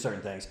believe I'm going to do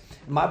certain things.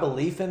 My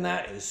belief in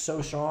that is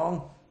so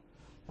strong.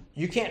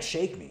 You can't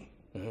shake me.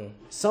 Mm-hmm.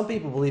 Some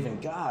people believe in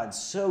God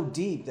so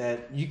deep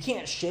that you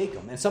can't shake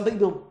them, and some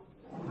people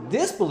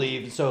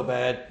disbelieve so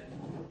bad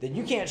that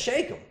you can't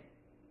shake them.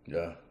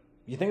 Yeah.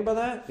 You think about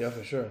that? Yeah,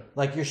 for sure.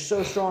 Like you're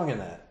so strong in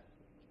that.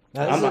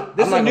 Now,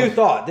 this is a new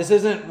thought. This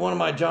isn't one of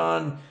my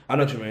John. I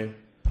know what you mean.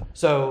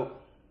 So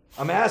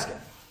I'm asking.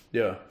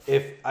 Yeah.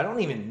 If I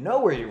don't even know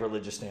where your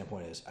religious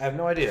standpoint is, I have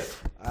no idea.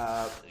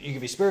 You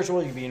could be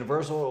spiritual, you could be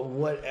universal,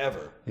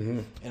 whatever.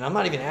 Mm-hmm. And I'm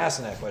not even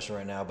asking that question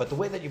right now. But the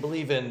way that you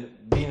believe in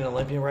being an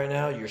Olympian right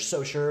now, you're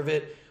so sure of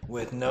it.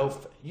 With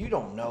you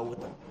don't know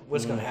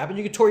what's going to happen.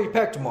 You could tore your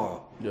pec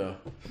tomorrow. Yeah.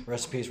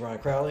 Rest in peace, Ryan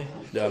Crowley.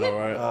 Yeah, I know,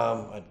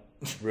 right?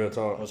 Real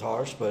talk. It was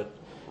harsh, but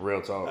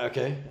real talk.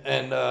 Okay,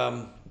 and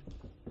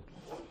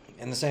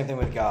the same thing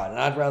with God. And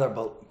I'd rather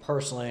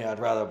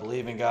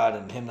believe in God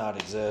and Him not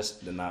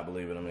exist than not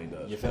believe in Him. He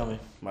does. You feel me?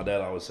 My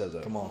dad always says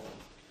that. Come on.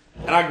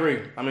 And I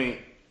agree. I mean,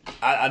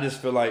 I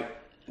just feel like,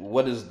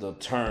 what is the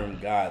term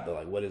God though?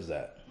 Like, what is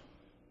that?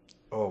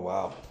 Oh,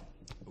 wow.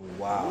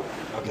 Wow.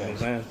 Okay. You know what I'm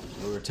saying?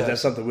 Is that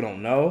something we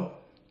don't know?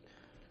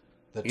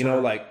 You know,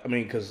 like, I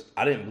mean, because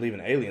I didn't believe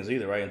in aliens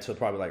either, right? Until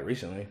probably like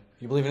recently.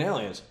 You believe in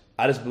aliens?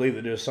 I just believe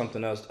that there's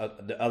something else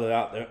out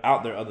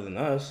there other than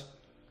us.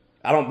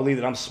 I don't believe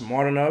that I'm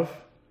smart enough,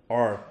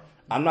 or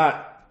I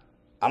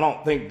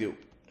don't think that,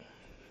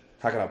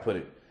 how can I put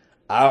it?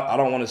 I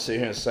don't want to sit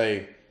here and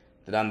say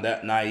that I'm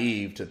that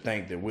naive to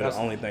think that we're the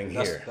only thing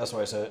here. That's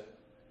why I said it.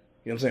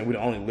 You know what I'm saying? We're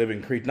the only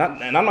living creature.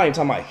 And I'm not even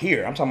talking about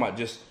here. I'm talking about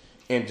just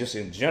in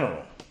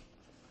general.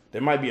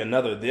 There might be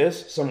another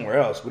this somewhere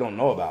else we don't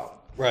know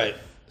about. Right.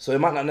 So it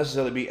might not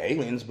necessarily be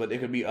aliens, but it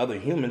could be other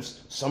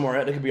humans somewhere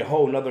else. There could be a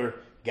whole nother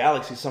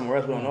galaxy somewhere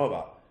else we don't know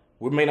about.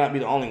 We may not be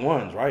the only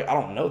ones, right? I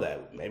don't know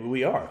that. Maybe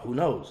we are. Who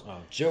knows? Oh,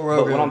 Joe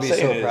Rogan would be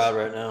so proud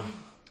right now.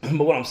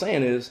 But what I'm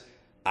saying is,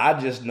 I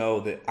just know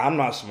that I'm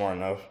not smart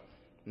enough,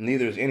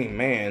 neither is any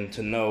man,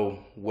 to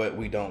know what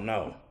we don't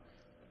know.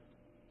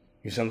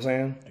 You see what I'm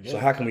saying? So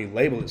how can we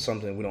label it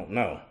something we don't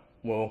know?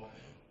 Well,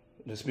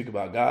 to speak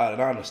about God,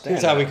 and I understand.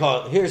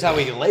 Here's how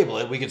we can label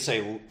it. We could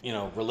say,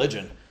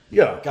 religion.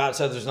 Yeah. God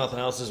said there's nothing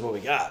else. This is what we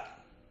got.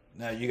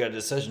 Now you got a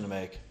decision to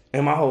make.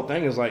 And my whole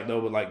thing is like,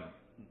 though, but like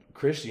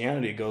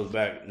Christianity goes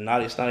back.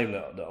 It's not even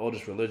the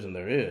oldest religion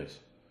there is.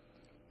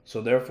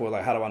 So therefore,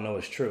 like, how do I know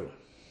it's true?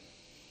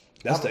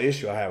 That's the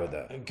issue I have with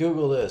that.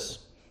 Google this.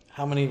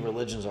 How many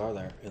religions are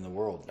there in the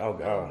world? Oh,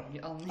 God.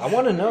 I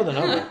want to know the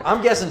number.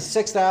 I'm guessing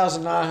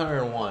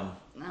 6,901.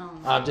 No.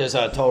 I'm just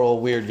a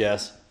total weird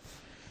guess.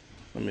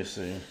 Let me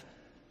see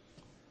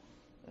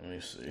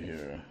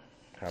here.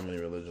 How many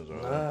religions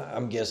are there?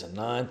 I'm guessing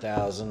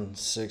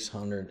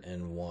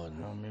 9,601.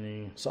 How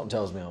many? Something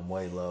tells me I'm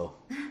way low.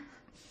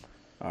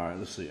 All right,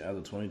 let's see. As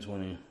of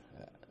 2020.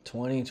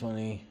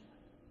 2020.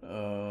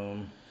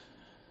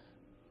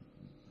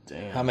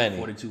 Damn. How many?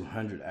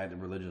 4,200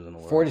 active religions in the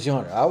world.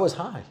 4,200. I was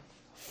high.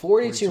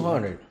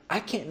 4,200. I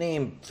can't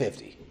name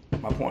 50.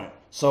 My point.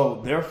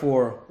 So,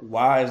 therefore,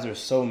 why is there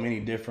so many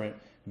different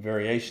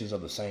variations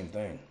of the same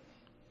thing?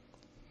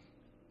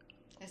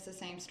 It's the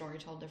same story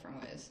told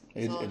different ways.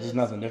 There's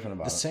nothing different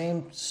about it. The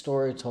same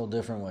story told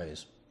different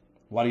ways.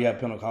 Why do you have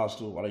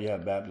Pentecostal? Why do you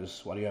have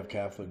Baptist? Why do you have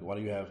Catholic? Why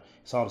do you have...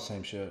 It's all the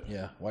same shit.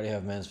 Yeah. Why do you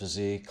have men's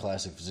physique,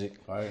 classic physique?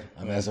 Right.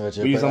 I'm messing with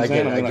you. You know what I'm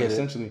saying? I get it.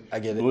 Essentially, I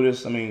get it.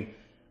 Buddhist,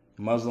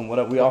 Muslim,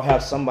 whatever. We all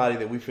have somebody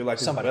that we feel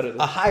like is better than.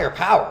 A higher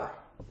power.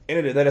 End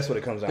of the day, that's what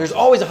it comes down to. There's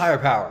always a higher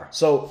power.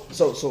 So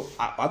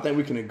I think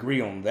we can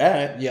agree on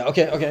that. Yeah,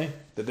 okay.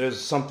 That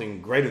there's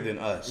something greater than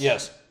us.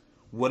 Yes.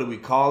 What do we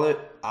call it?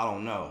 I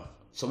don't know.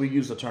 So we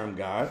use the term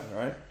God,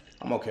 right?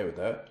 I'm okay with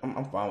that.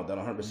 I'm fine with that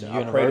 100%.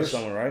 I pray to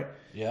someone, right?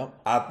 Yeah.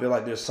 I feel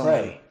like there's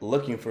someone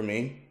looking for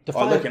me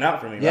or looking out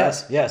for me,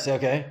 right? Yes,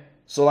 okay.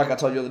 So like I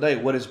told you the other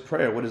day, what is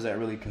prayer? What does that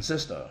really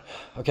consist of?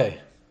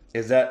 Okay.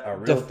 Is that a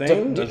real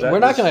thing? We're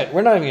not even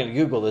gonna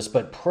Google this,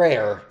 but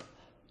prayer.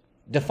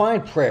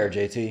 Define prayer,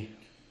 JT.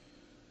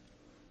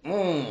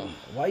 Why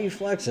are you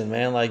flexing,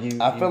 man? Like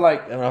I feel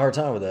like having a hard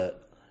time with that.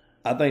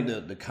 I think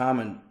the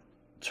common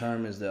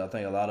term is that I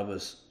think a lot of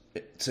us,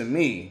 to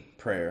me,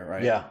 prayer,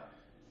 right? Yeah.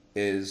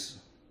 Is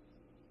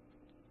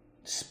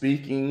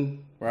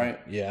speaking, right?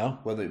 Yeah.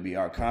 Whether it be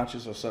our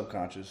conscious or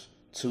subconscious,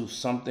 to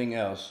something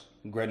else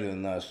greater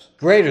than us.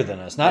 Greater than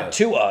us, not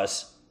to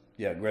us.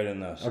 Yeah, greater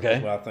than us. Okay.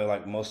 That's what I feel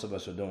like most of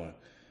us are doing.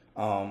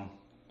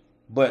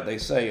 But they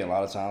say a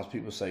lot of times,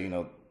 people say,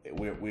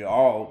 we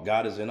all,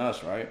 God is in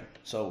us, right?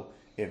 So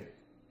if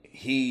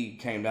he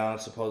came down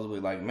supposedly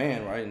like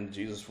man, right, in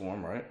Jesus'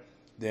 form, right,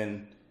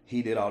 then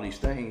he did all these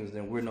things,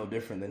 then we're no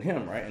different than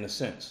him, right, in a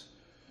sense.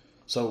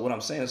 So what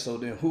I'm saying is, so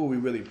then who are we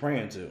really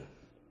praying to?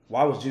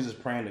 Why was Jesus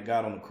praying to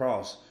God on the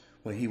cross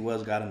when he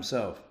was God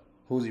himself?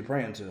 Who's he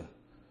praying to?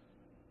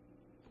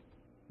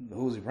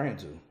 Who's he praying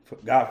to?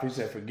 God, he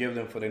said, forgive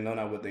them for they know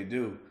not what they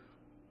do.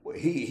 Well,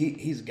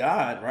 he's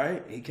God,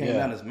 right? He came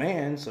down as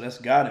man, so that's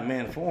God in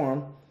man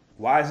form.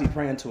 Why is he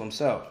praying to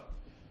himself?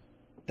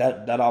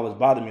 That always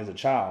bothered me as a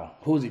child.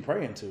 Who's he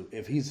praying to?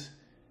 If he's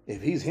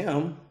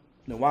him,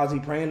 then why is he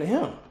praying to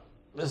him?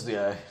 This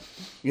guy.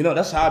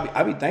 That's how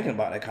I be thinking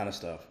about that kind of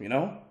stuff,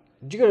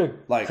 Did you go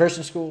to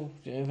Christian school?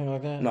 Anything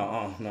like that?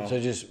 No. So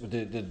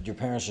did your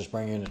parents just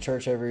bring you into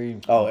church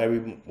every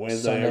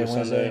Wednesday, every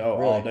Sunday? Oh,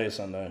 really? All day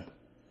Sunday.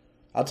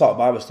 I taught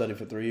Bible study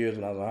for 3 years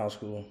when I was in high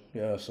school.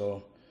 Yeah,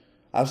 so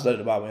I've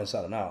studied the Bible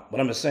inside and out. But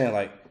I'm just saying,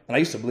 and I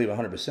used to believe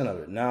 100% of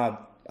it.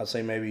 Now I'd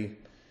say maybe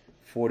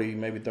 40,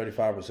 maybe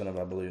 35% of it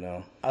I believe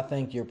now. I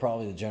think you're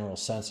probably the general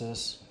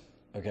census,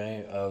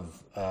 okay,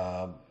 of,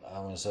 I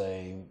want to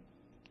say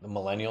the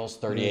millennials,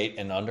 38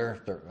 and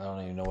under. I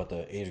don't even know what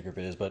the age group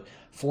is, but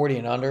 40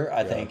 and under,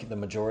 I think the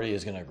majority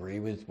is going to agree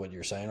with what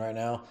you're saying right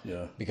now.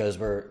 Yeah. Because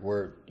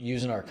we're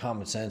using our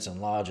common sense and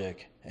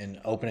logic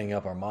and opening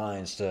up our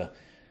minds to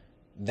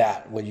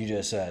what you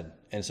just said.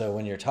 And so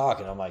when you're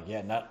talking, I'm like,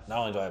 yeah, not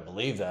only do I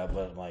believe that,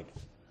 but I'm like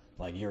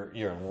you're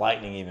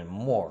enlightening even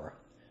more.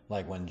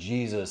 Like when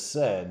Jesus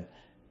said,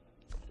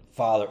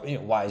 Father,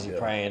 why is he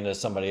praying to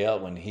somebody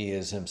else when he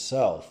is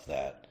himself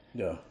that?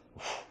 Yeah.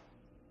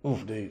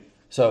 Oof. Indeed.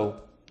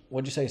 So,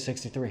 what'd you say,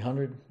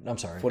 6,300? I'm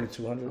sorry.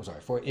 4,200. I'm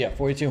sorry.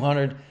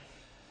 4,200.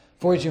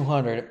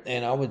 4,200.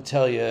 And I would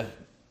tell you,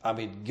 I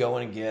mean, go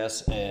and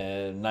guess,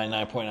 and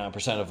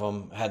 99.9% of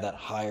them had that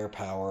higher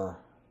power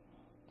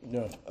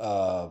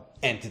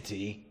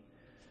entity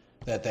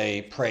that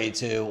they pray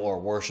to or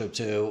worship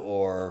to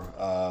or,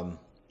 I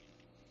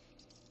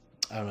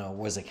don't know,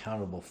 was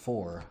accountable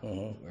for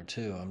or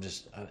to.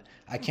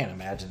 I can't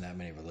imagine that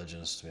many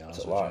religions, to be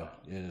honest with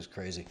you. It is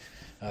crazy.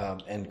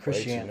 And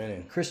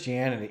Christianity,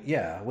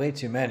 way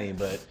too many,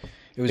 but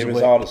it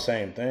was all the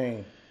same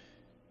thing.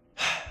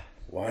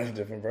 Why is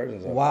different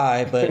versions of it?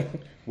 Why? But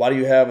why do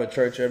you have a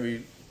church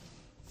every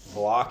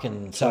block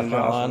in South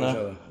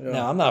Carolina? Yeah.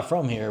 No, I'm not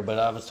from here, but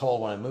I was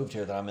told when I moved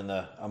here that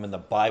I'm in the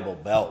Bible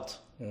Belt.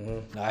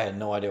 Mm-hmm. I had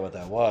no idea what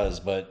that was,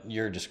 but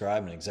you're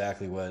describing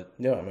exactly what.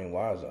 Yeah, I mean,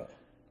 why is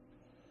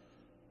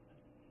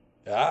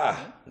that?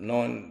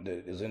 Knowing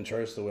that is in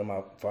church the way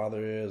my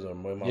father is, or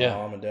where my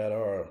mom and dad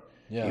are, or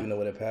even though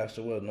where their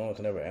pastor was, no one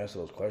can ever answer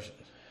those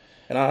questions.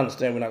 And I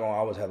understand we're not going to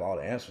always have all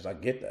the answers. I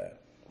get that.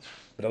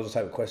 But those are the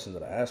type of questions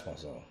that I ask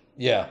myself.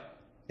 Yeah.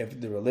 If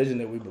the religion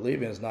that we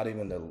believe in is not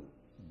even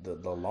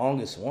the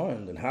longest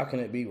one, then how can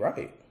it be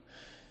right?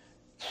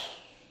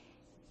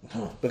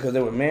 Because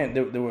they were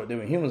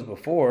humans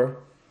before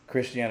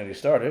Christianity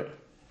started.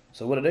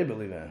 So what do they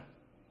believe in?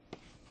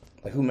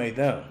 Like, who made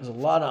them? There's a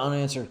lot of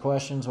unanswered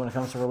questions when it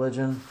comes to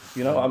religion.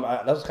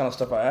 That's the kind of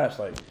stuff I ask.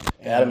 Like,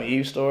 Adam and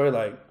Eve story,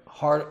 like...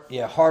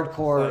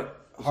 hardcore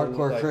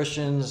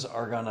Christians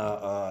are going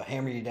to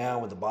hammer you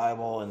down with the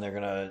Bible, and they're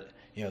going to...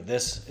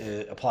 this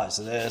applies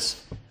to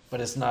this,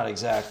 but it's not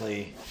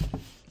exactly...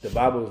 The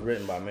Bible was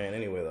written by man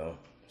anyway, though.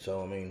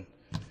 So, I mean,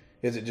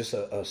 is it just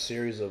a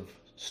series of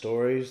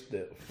stories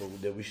that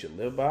we should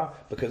live by?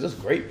 Because there's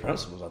great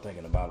principles, I think,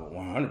 in the Bible,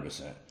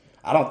 100%.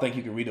 I don't think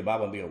you can read the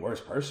Bible and be a worse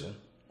person.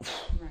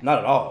 Right. Not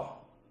at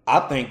all. I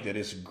think that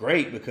it's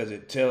great because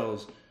it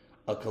tells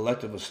a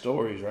collective of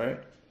stories, right?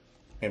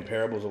 And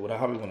parables, or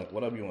whatever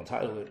you want to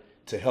title it,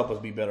 to help us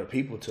be better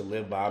people, to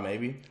live by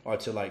maybe, or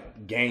to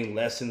like gain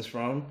lessons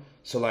from.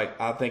 So like,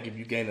 I think if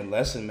you gain a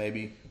lesson,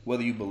 maybe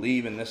whether you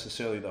believe in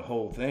necessarily the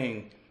whole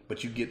thing,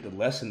 but you get the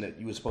lesson that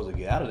you were supposed to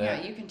get out of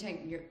that. Yeah, you can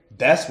take your...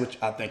 That's what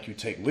I think you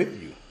take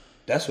with you.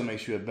 That's what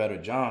makes you a better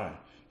John.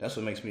 That's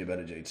what makes me a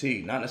better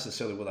JT. Not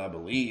necessarily what I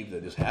believe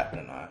that this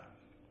happened or not,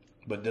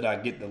 but did I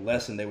get the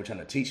lesson they were trying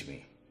to teach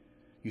me?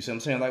 You see what I'm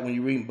saying? Like when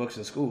you're reading books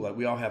in school, like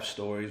we all have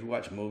stories. We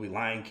watch a movie,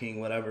 Lion King,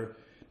 whatever.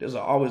 There's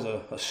always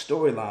a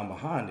storyline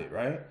behind it,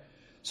 right?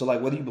 So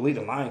like whether you believe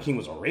the Lion King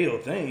was a real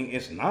thing,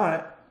 it's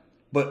not,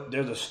 but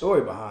there's a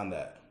story behind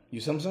that. You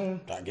see what I'm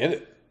saying? I get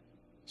it.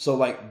 So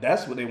like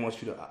that's what they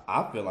want you to,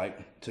 I feel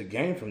like, to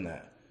gain from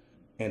that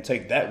and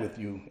take that with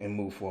you and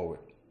move forward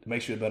to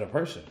make you a better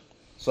person.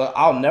 So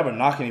I'll never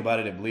knock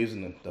anybody that believes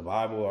in the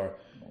Bible or,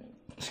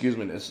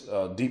 this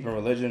deep in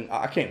religion.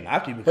 I can't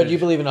knock you because... But you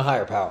believe in a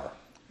higher power.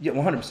 Yeah,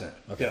 100%.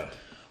 Okay.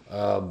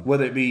 Yeah.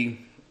 Whether it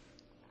be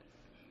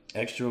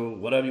extra,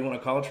 whatever you want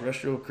to call it,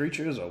 terrestrial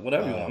creatures or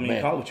whatever you want. I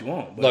mean, call it what you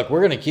want. But, look,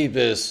 we're going to keep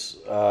this...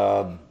 you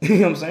know what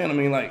I'm saying? I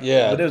mean, like,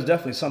 but there's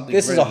definitely something...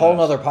 This is a whole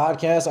nother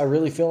podcast, I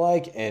really feel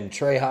like, and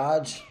Trey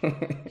Hodge,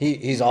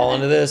 he's all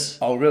into this.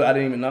 Oh, really? I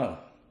didn't even know.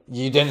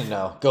 You didn't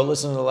know. Go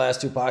listen to the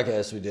last two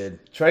podcasts we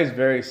did. Trey's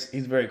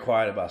very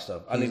quiet about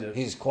stuff.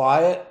 He's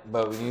quiet,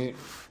 but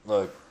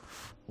look.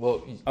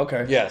 Well,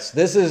 okay. Yes,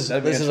 this is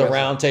a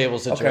round table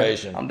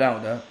situation. Okay. I'm down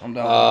with that. I'm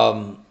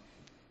down with that.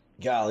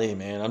 Golly,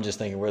 man, I'm just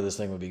thinking where this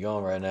thing would be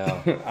going right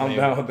now. I'm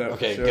down with that.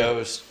 Okay, for sure.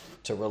 Ghost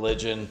to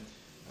religion.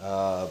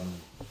 I'm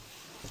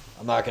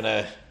not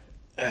gonna.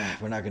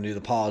 We're not gonna do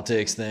the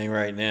politics thing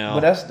right now.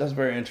 But that's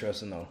very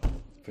interesting though.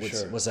 For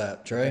sure. What's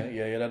that, Trey?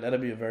 Okay. Yeah, that'd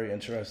be a very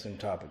interesting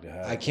topic to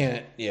have. I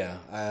can't. Yeah,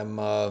 I'm.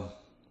 I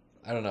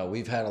don't know.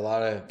 We've had a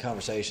lot of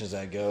conversations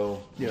that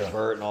go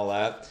divert and all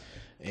that,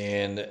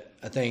 and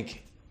I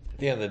think at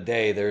the end of the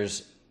day,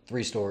 there's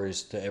 3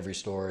 stories to every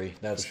story.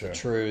 That's the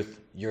truth,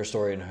 your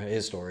story, and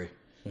his story.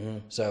 Mm-hmm.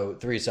 So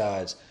 3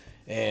 sides,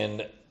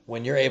 and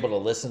when you're able to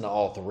listen to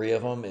all 3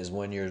 of them is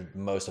when you're the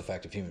most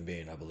effective human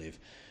being, I believe.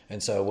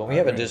 And so when we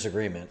have a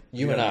disagreement,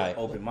 you and I,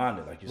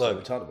 open-minded, like you said,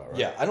 we talked about, right?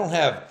 Yeah, I don't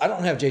have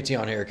JT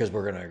on here because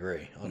we're going to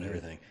agree on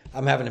everything.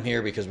 I'm having him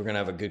here because we're going to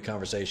have a good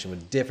conversation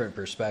with different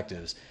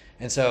perspectives.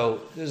 And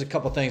so there's a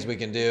couple things we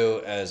can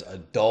do as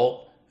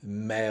adult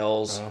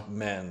males,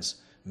 men's.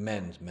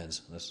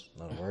 That's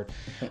not a word.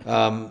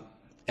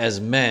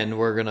 As men,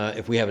 we're gonna,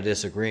 if we have a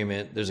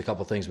disagreement, there's a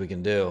couple things we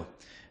can do.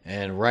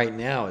 And right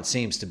now, it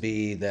seems to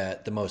be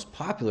that the most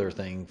popular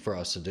thing for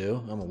us to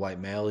do. I'm a white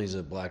male; he's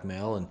a black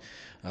male,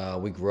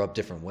 and we grew up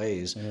different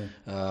ways.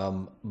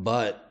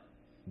 But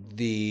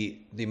the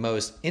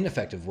most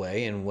ineffective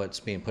way, and what's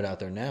being put out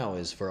there now,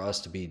 is for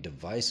us to be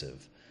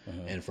divisive,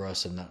 and for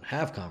us to not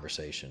have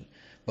conversation.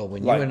 But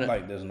when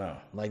like this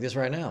now, like this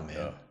right now, man.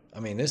 Yeah. I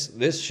mean,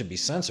 this should be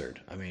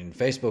censored. I mean,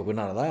 Facebook would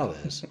not allow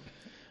this.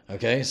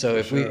 Okay, so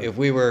if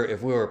we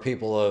were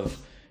people of,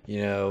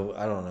 you know,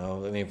 I don't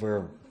know. I mean, if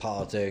we're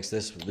politics,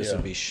 this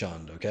would be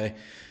shunned, okay?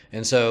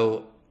 And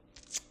so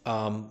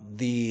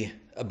the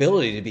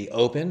ability to be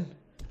open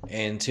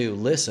and to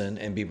listen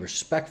and be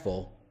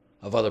respectful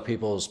of other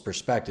people's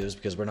perspectives,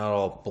 because we're not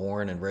all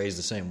born and raised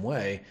the same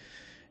way,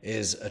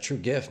 is a true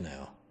gift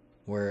now.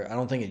 Where I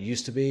don't think it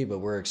used to be, but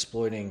we're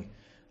exploiting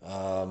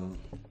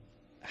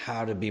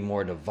how to be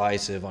more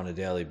divisive on a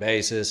daily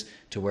basis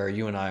to where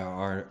you and I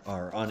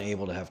are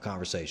unable to have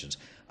conversations.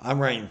 I'm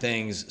writing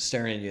things,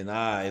 staring at you in the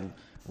eye,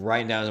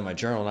 writing down in my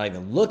journal, not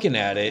even looking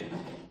at it,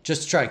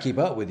 just to try to keep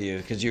up with you,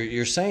 because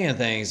you're saying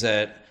things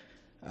that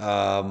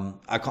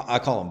I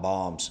call them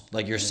bombs.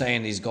 Like you're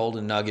saying these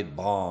golden nugget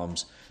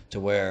bombs to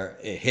where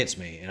it hits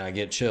me and I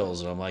get chills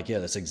and I'm like, yeah,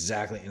 that's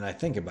exactly. And I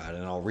think about it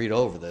and I'll read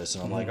over this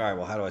and I'm like, all right,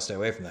 well, how do I stay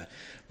away from that?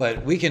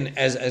 But we can,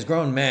 as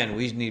grown men,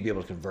 we need to be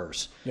able to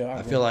converse. Yeah,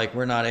 I feel like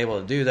we're not able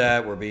to do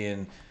that. We're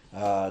being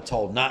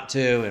told not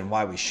to and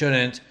why we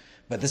shouldn't.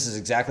 But this is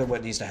exactly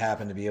what needs to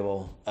happen to be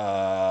able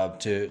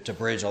to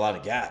bridge a lot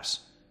of gaps.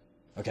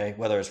 Okay,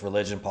 whether it's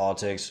religion,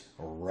 politics,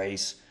 or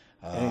race,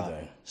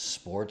 anything,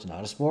 sports,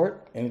 not a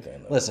sport,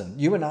 anything. Though. Listen,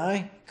 you and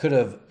I could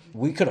have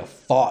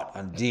fought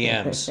on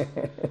DMs.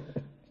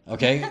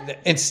 Okay,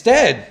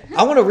 instead,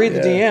 I want to read the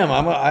DM.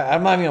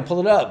 I'm not even gonna pull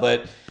it up,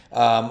 but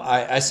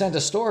I sent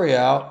a story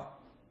out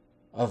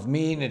of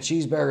me eating a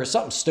cheeseburger,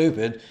 something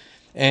stupid.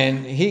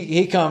 And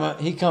he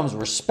comes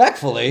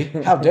respectfully.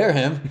 How dare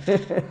him?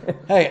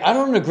 Hey, I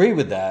don't agree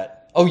with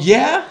that. Oh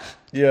yeah.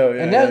 Yeah.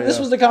 And this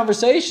was the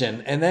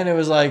conversation. And then it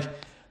was like,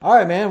 all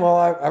right, man. Well,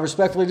 I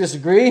respectfully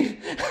disagree.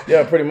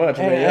 Yeah, pretty much.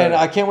 And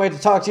I can't wait to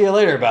talk to you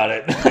later about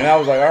it. And I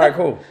was like, all right,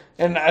 cool.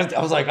 And I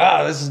was like,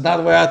 this is not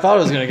the way I thought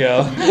it was gonna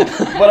go.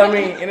 But I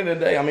mean, end of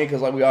the day,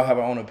 because like we all have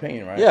our own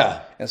opinion, right?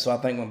 Yeah. And so I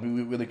think when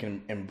we really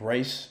can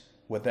embrace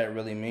what that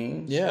really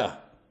means. Yeah.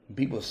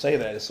 People say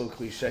that it's so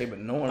cliche, but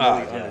no one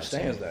really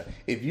understands that.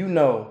 If you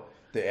know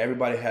that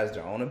everybody has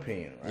their own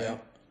opinion, right?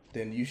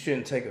 Then you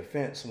shouldn't take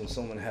offense when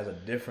someone has a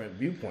different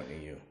viewpoint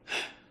than you.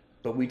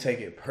 But we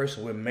take it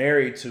personal. We're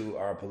married to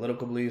our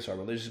political beliefs, our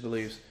religious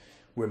beliefs.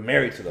 We're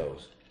married to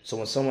those. So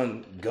when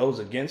someone goes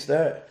against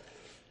that,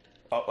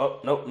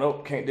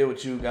 nope, can't deal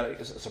with you.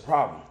 It's a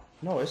problem.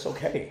 No, it's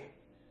okay.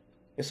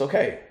 It's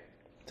okay.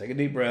 Take a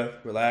deep breath,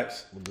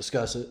 relax. We'll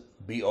discuss it.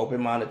 Be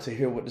open-minded to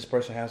hear what this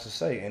person has to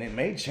say. And it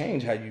may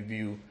change how you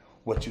view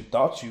what you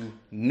thought you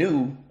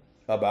knew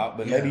about,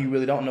 but maybe you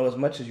really don't know as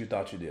much as you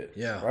thought you did.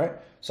 Yeah. Right?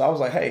 So I was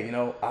like, hey,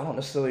 I don't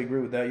necessarily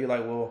agree with that. You're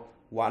like, well,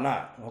 why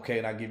not? Okay,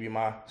 and I give you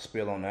my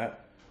spiel on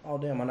that. Oh,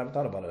 damn, I never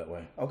thought about it that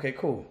way. Okay,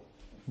 cool.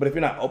 But if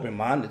you're not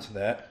open-minded to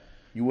that,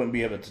 you wouldn't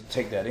be able to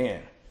take that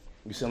in.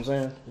 You see what I'm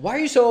saying? Why are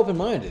you so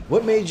open-minded?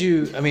 What made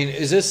you,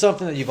 is this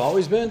something that you've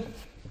always been?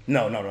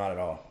 No, not at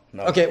all.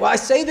 No. Okay, well, I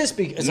say this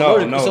because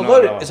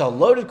it's a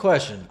loaded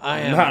question.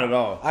 Not at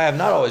all. I have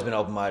not always been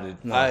open-minded.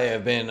 No. I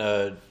have been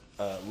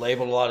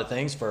labeled a lot of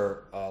things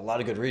for a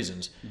lot of good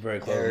reasons. Very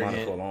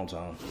close-minded for a long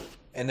time.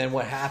 And then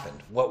what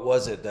happened? What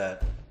was it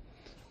that?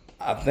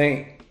 I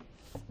think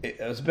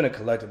it's been a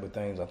collective of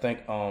things. I think,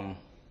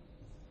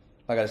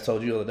 like I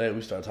told you the other day,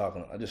 we started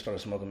talking. I just started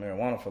smoking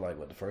marijuana for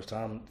the first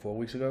time 4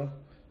 weeks ago.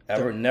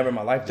 Never in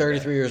my life.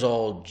 33 years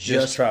old.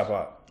 Just trap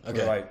out.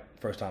 Okay. For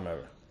first time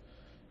ever.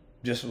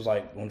 Just was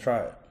like, want to try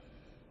it.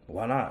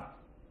 Why not?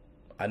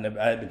 I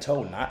had been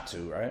told not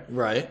to, right?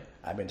 Right.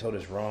 I've been told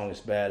it's wrong, it's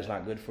bad, it's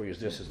not good for you,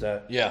 it's this, it's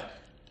that. Yeah.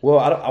 Well,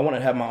 I want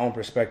to have my own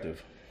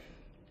perspective.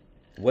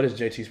 What is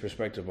JT's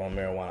perspective on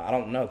marijuana? I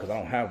don't know because I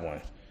don't have one.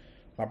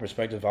 My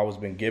perspective always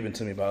been given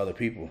to me by other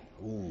people.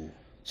 Ooh.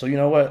 So you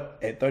know what?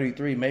 At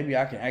 33, maybe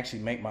I can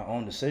actually make my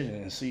own decision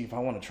and see if I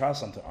want to try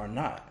something or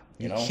not.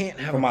 You know, can't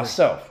have for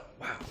myself.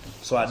 Wow.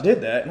 So I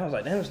did that, and I was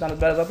like, damn, it's not as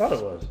bad as I thought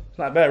it was. It's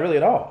not bad really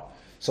at all.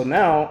 So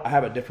now I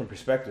have a different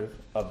perspective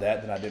of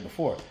that than I did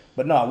before.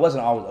 But no, I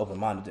wasn't always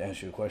open-minded to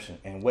answer your question.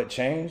 And what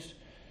changed?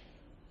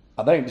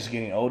 I think just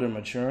getting older and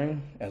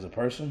maturing as a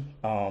person,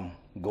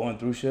 going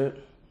through shit. You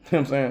know what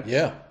I'm saying?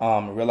 Yeah.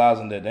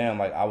 Realizing that, damn,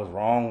 I was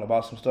wrong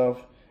about some stuff.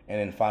 And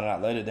then finding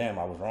out later, damn,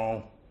 I was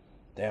wrong.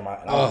 Damn,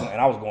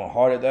 I was going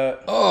hard at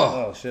that.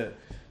 Oh, shit.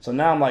 So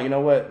now I'm like, you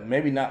know what?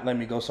 Maybe not let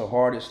me go so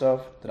hard at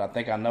stuff that I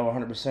think I know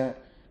 100%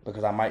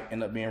 because I might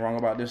end up being wrong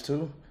about this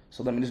too.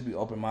 So let me just be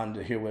open-minded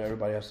to hear what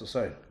everybody has to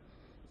say.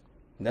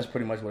 And that's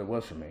pretty much what it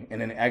was for me. And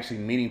then actually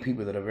meeting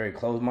people that are very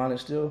closed-minded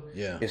still,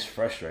 it's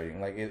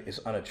frustrating. It's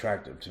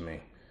unattractive to me.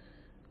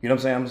 You know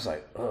what I'm saying? I'm just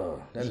like,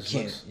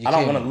 I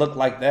don't want to look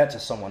like that to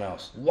someone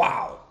else.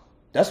 Wow.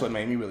 That's what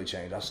made me really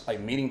change. I was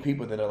meeting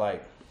people that are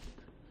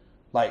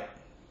like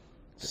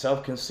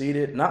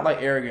self-conceited, not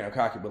arrogant or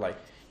cocky, but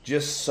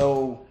just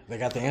so they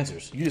got the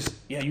answers.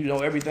 You know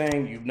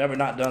everything. You've never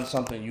not done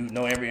something. You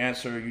know every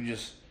answer.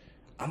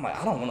 I'm like,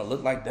 I don't want to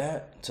look like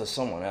that to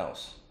someone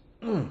else.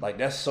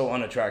 That's so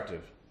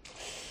unattractive.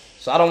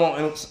 So I don't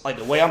want,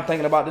 the way I'm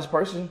thinking about this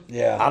person,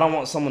 I don't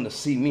want someone to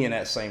see me in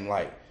that same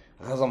light.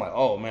 Because I'm like,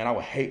 oh man, I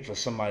would hate for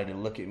somebody to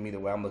look at me the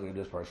way I'm looking at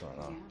this person right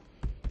now.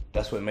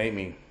 That's what made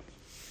me,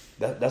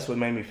 that's what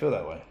made me feel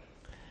that way.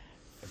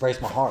 It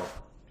breaks my heart.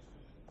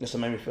 That's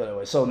what made me feel that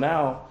way. So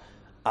now,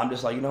 I'm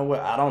just like, you know what?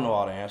 I don't know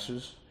all the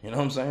answers. You know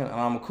what I'm saying? And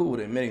I'm cool with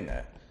admitting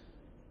that.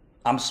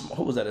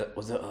 Who was that?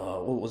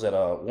 What was that?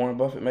 Warren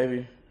Buffett?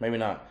 Maybe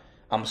not.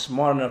 I'm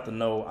smart enough to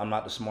know I'm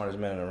not the smartest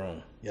man in the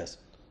room. Yes.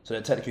 So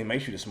that technically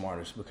makes you the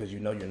smartest because you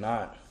know you're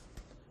not.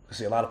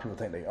 See, a lot of people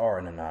think they are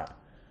and they're not.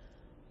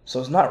 So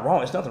it's not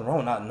wrong. It's nothing wrong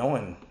with not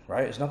knowing,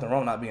 right? It's nothing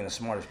wrong with not being the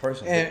smartest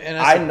person. And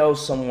I know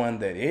someone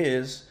that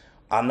is.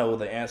 I know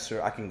the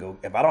answer. I can go.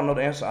 If I don't know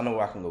the answer, I know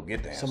where I can go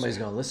get the answer. Somebody's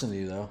gonna listen to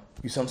you though.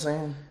 You see what I'm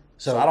saying?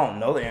 So I don't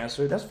know the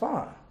answer. That's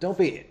fine. Don't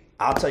be.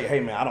 I'll tell you, hey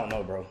man, I don't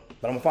know, bro,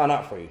 but I'm gonna find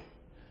out for you.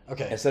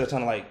 Okay. Instead of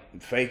trying to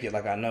like fake it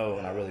like I know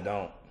and I really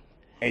don't,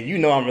 and you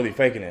know I'm really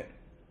faking it.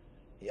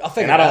 I'll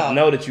figure it out. And I don't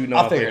know that you know.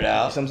 I'll figure it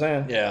out. You see what I'm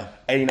saying? Yeah.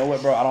 Hey, you know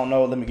what, bro? I don't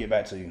know. Let me get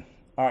back to you.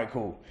 All right,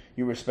 cool.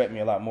 You respect me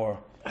a lot more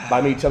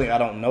by me telling you I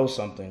don't know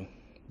something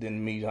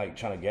than me like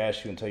trying to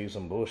gas you and tell you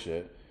some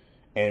bullshit.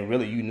 And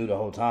really, you knew the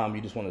whole time.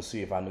 You just want to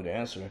see if I knew the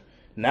answer.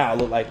 Now I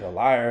look like a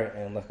liar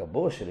and like a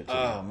bullshitter to you.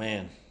 Oh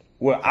man.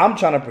 Well, I'm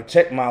trying to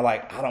protect my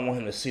like I don't want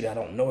him to see that I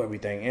don't know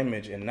everything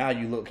image, and now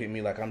you look at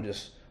me like I'm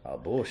just a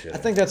bullshitter. I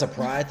think that's a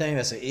pride thing.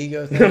 That's an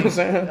ego thing. You know what I'm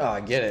saying? Oh, I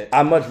get it.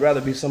 I'd much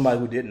rather be somebody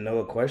who didn't know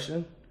a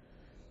question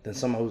than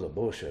someone who's a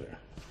bullshitter.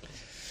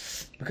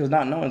 Because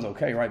not knowing is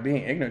okay, right?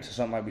 Being ignorant to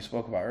something like we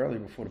spoke about earlier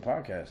before the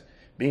podcast,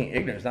 being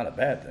ignorant is not a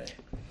bad thing.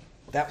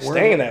 That word,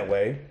 staying that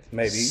way,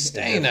 maybe.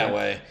 Staying that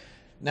way.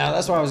 Now,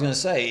 that's what I was going to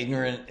say.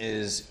 Ignorant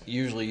is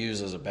usually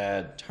used as a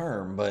bad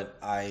term, but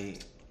I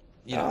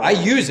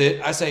use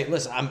it. I say,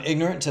 listen, I'm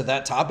ignorant to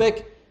that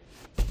topic.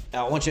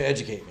 I want you to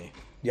educate me.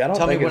 Yeah, I don't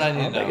Tell think me what I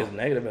need to know. think it's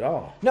negative at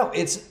all. No,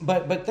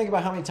 but think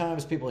about how many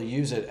times people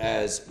use it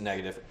as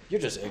negative.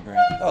 You're just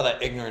ignorant. Oh,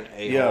 that ignorant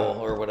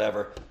a-hole or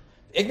whatever.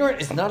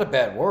 Ignorant is not a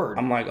bad word.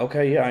 I'm like,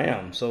 okay, yeah, I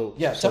am. So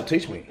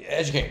teach me.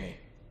 Educate me.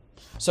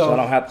 So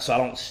I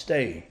don't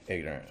stay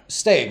ignorant.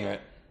 Stay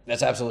ignorant.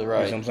 That's absolutely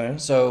right. You know what I'm saying?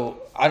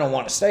 So I don't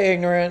want to stay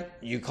ignorant.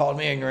 You called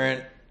me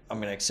ignorant. I'm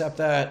going to accept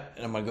that,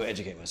 and I'm going to go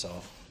educate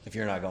myself if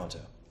you're not going to.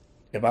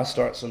 If I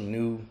start some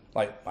new,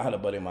 like I had a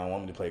buddy of mine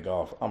want me to play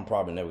golf, I'm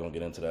probably never going to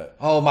get into that.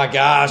 Oh my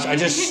gosh, I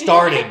just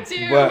started.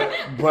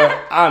 but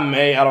I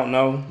don't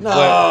know. No.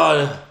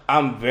 But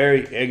I'm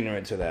very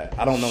ignorant to that.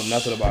 I don't know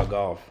nothing about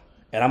golf.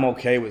 And I'm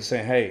okay with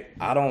saying, hey,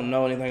 I don't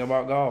know anything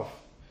about golf.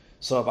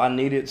 So if I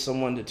needed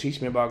someone to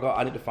teach me about golf,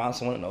 I need to find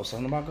someone that knows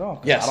something about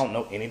golf. Yes. I don't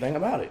know anything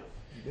about it.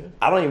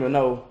 I don't even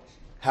know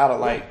how to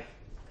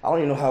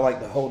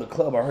to hold a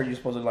club. I heard you're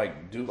supposed to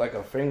like do like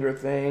a finger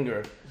thing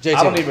or JT.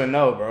 I don't even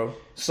know, bro.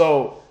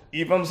 So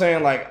you know what I'm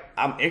saying? Like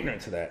I'm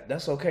ignorant to that.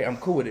 That's okay. I'm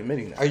cool with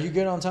admitting that. Are you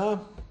good on time?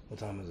 What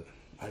time is it?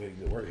 I gotta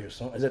get to work here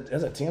soon. Is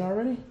it 10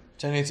 already?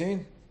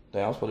 10:18?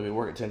 Damn, I'm supposed to be at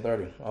work at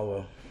 10:30. Oh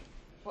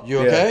well.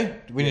 You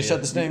okay? We need to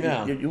shut this thing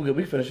down. You good?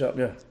 We finish up,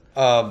 yeah.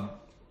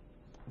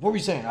 What were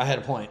you saying? I had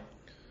a point.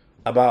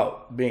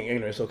 About being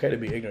ignorant. It's okay to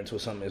be ignorant to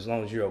something as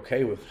long as you're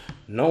okay with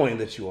knowing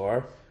that you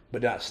are,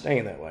 but not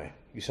staying that way.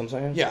 You see what I'm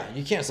saying? Yeah,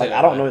 you can't say like that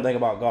I don't know anything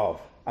about golf.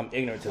 I'm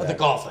ignorant to that. The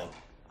golf thing.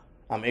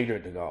 I'm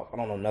ignorant to golf. I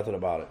don't know nothing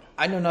about it.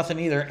 I know nothing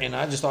either, and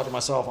I just thought to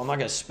myself, I'm not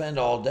going to spend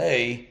all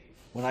day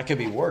when I could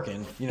be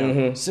working,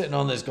 sitting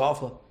on this golf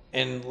club.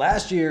 And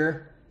last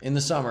year in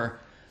the summer,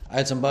 I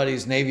had some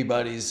buddies, Navy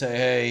buddies, say,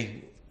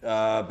 hey,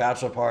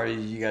 bachelor party,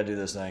 you got to do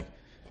this thing.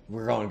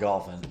 We're going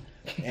golfing.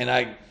 And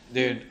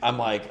I'm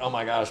like, oh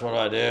my gosh, what do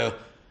I do?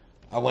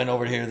 I went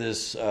over to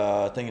this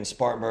thing in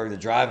Spartanburg, the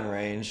driving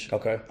range.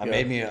 Okay. I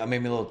made me a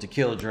little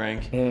tequila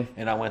drink,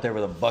 and I went there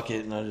with a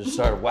bucket, and I just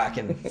started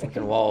whacking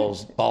freaking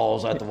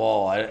balls at the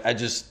wall.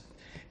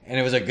 And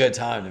it was a good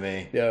time to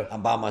me. Yeah.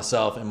 I'm by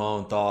myself in my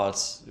own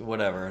thoughts,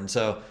 whatever. And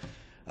so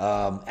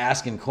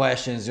asking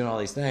questions, doing all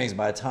these things.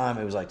 By the time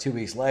it was like 2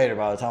 weeks later,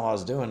 by the time I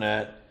was doing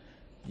that,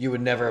 you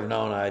would never have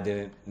known I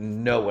didn't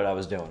know what I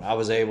was doing. I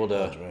was able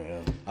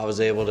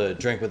to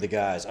drink with the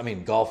guys. I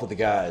mean, golf with the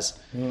guys.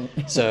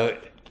 So,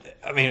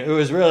 I mean, it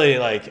was really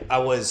like I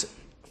was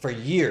for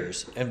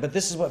years. But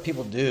this is what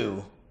people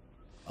do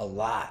a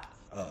lot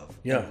of.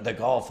 Yeah. The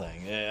golf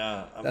thing.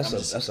 Yeah.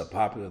 That's a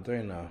popular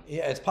thing now.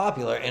 Yeah, it's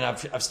popular. And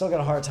I've still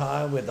got a hard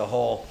time with the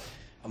whole,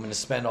 I'm going to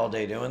spend all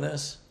day doing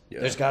this. Yeah.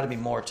 There's got to be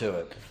more to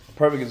it.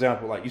 Perfect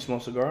example, like you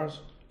smoke cigars?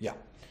 Yeah.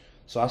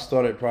 So I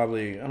started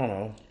probably, I don't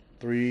know,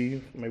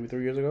 3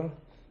 years ago.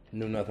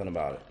 Knew nothing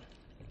about it.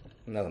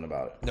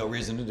 No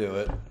reason to do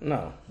it.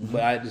 No. Mm-hmm.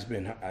 But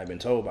I've been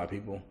told by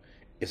people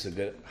it's a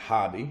good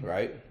hobby,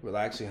 right?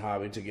 Relaxing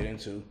hobby to get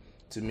into,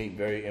 to meet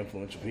very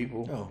influential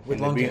people. Oh,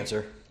 with lung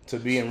cancer. To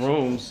be in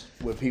rooms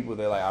with people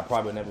that like I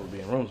probably never would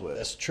be in rooms with.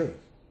 That's true.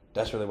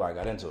 That's really why I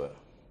got into it.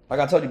 Like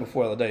I told you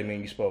before the other day, me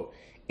and you spoke.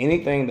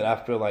 Anything that I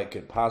feel like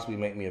could possibly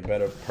make me a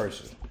better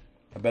person,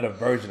 a better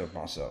version of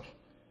myself,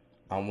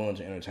 I'm willing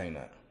to entertain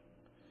that.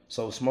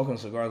 So smoking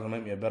cigars gonna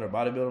make me a better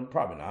bodybuilder?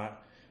 Probably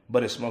not.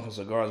 But if smoking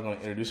cigars gonna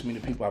introduce me to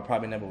people I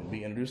probably never would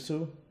be introduced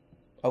to?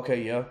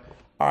 Okay, yeah.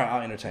 All right,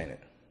 I'll entertain it.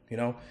 You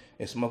know,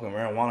 is smoking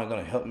marijuana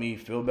gonna help me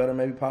feel better?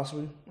 Maybe,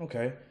 possibly.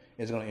 Okay.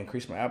 Is it gonna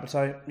increase my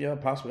appetite? Yeah,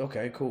 possibly.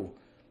 Okay, cool.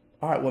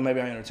 All right, well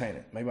maybe I'll entertain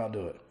it. Maybe I'll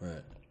do it.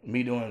 Right.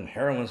 me doing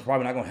heroin is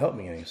probably not going to help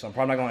me any. So I'm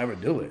probably not going to ever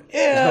do it.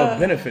 Yeah. There's no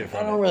benefit from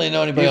it. I don't really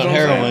know anybody on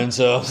heroin,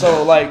 so.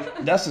 So,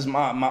 like, that's just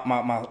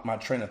my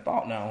train of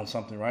thought now on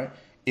something, right?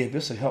 If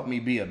this will help me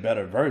be a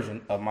better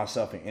version of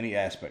myself in any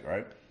aspect,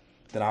 right,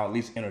 then I'll at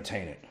least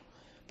entertain it.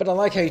 But I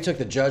like how you took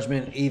the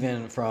judgment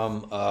even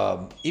from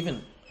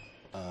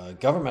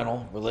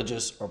governmental,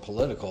 religious, or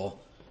political,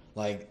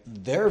 like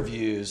their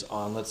views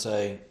on, let's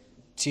say,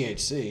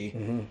 THC.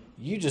 Mm-hmm.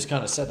 You just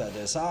kind of set that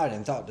aside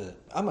and thought that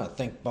I'm going to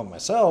think about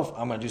myself.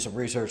 I'm going to do some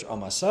research on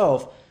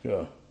myself.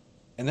 Yeah.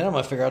 And then I'm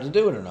going to figure out to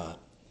do it or not.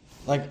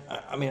 Like,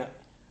 I mean,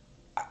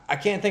 I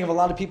can't think of a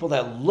lot of people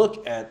that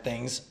look at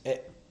things,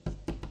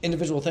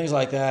 individual things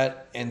like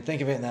that, and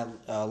think of it in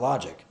that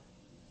logic.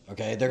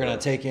 Okay? They're going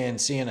to take in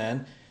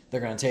CNN.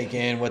 They're going to take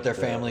in what their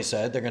family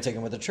said. They're going to take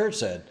in what the church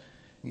said.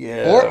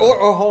 Yeah.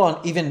 Or hold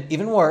on,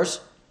 even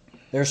worse,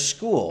 their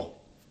school.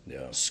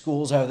 Yeah.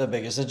 Schools have the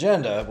biggest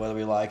agenda, whether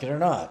we like it or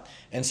not.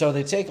 And so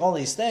they take all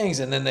these things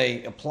and then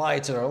they apply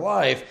it to their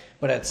life.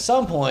 But at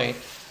some point,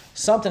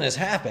 something has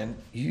happened.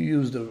 You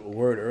used a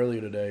word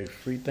earlier today,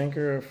 free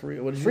thinker or free,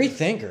 what did you Free use?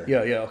 Thinker.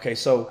 Yeah, okay.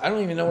 So I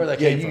don't even know where that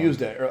came from. Yeah, you used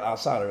that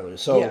outside earlier.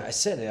 So yeah, I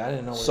said it. I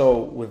didn't know. So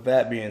with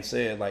that being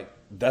said, like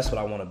that's what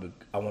I want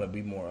to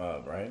be more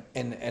of, right?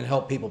 And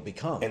help people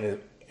become. And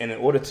in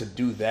order to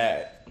do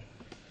that,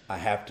 I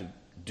have to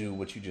do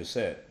what you just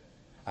said.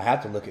 I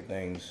have to look at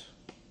things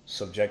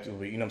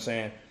subjectively, you know what I'm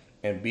saying,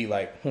 and be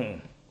like,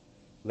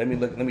 let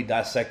me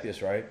dissect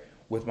this, right,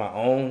 with my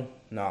own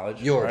knowledge,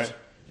 yours, right?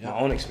 My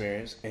own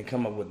experience, and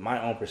come up with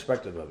my own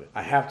perspective of it.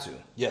 I have to,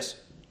 yes,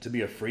 to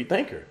be a free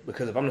thinker,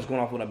 because if I'm just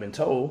going off what I've been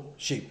told,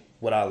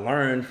 what I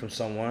learned from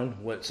someone,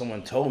 what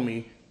someone told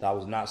me that I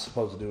was not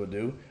supposed to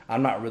do,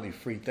 I'm not really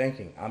free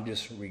thinking. I'm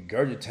just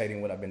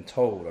regurgitating what I've been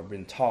told or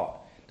been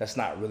taught. That's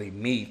not really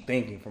me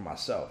thinking for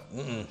myself.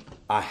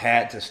 I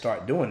had to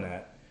start doing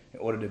that in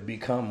order to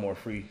become more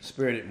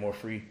free-spirited, more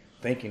free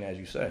thinking, as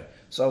you say.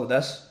 So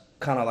that's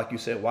kind of like you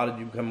said, why did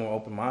you become more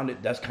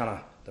open-minded? That's kind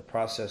of the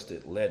process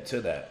that led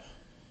to that.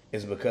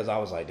 Is because I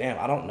was like, damn,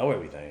 I don't know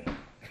everything,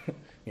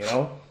 you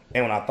know?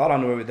 And when I thought I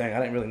knew everything, I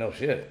didn't really know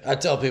shit. I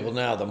tell people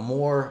now, the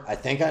more I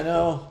think I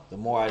know, the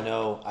more I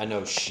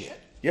know shit.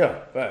 Yeah,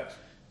 facts.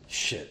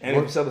 Shit. And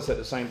Himself said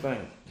the same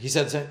thing. He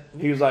said the same?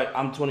 He was like,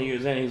 I'm 20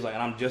 years in. He was like,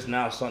 and I'm just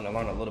now starting to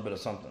learn a little bit of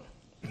something.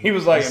 He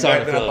was like, and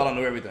back then I thought I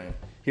knew everything.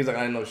 He's like,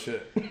 I didn't know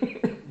shit.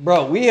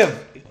 Bro,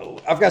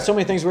 I've got so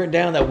many things written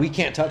down that we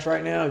can't touch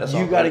right now. That's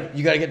you gotta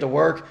get to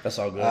work. That's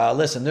all good.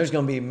 Listen, there's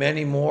gonna be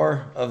many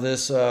more of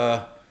this.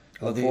 I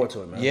look forward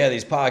to it, man. Yeah,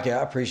 these podcasts.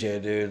 I appreciate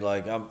it, dude.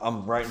 Like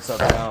I'm writing stuff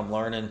down. I'm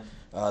learning.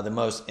 The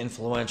most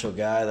influential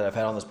guy that I've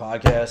had on this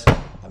podcast.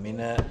 I mean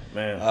that.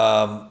 Man.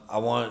 I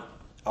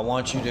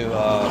want you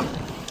to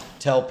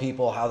tell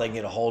people how they can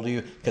get a hold of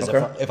you. Because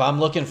if I'm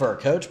looking for a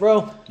coach,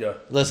 bro. Yeah.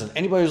 Listen,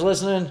 anybody who's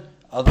listening,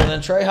 other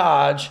than Trey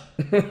Hodge,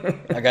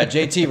 I got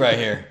JT right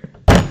here.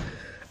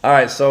 All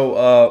right,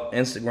 so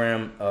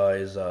Instagram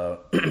is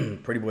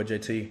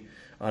prettyboyjt_.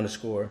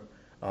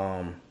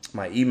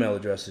 My email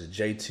address is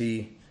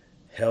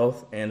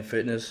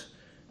jthealthandfitness.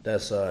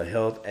 That's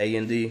health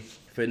and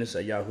fitness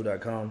at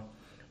yahoo.com.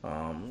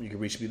 You can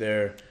reach me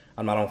there.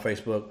 I'm not on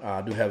Facebook.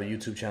 I do have a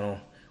YouTube channel,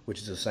 which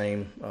is the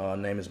same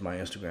name as my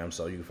Instagram,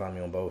 so you can find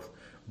me on both.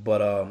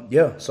 But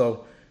yeah,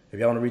 so if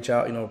y'all want to reach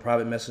out,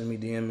 private message me,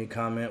 DM me,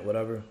 comment,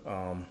 whatever.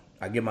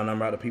 I give my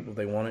number out to people if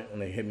they want it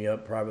and they hit me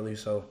up privately,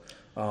 so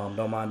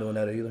don't mind doing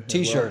that either.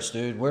 T-shirts,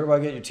 dude. Where do I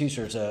get your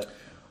T-shirts at?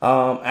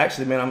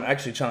 Actually, man, I'm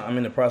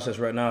in the process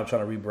right now of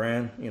trying to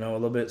rebrand, a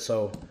little bit.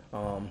 So,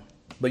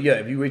 but yeah,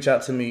 if you reach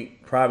out to me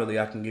privately,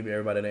 I can give you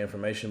everybody the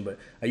information. But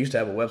I used to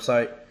have a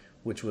website,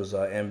 which was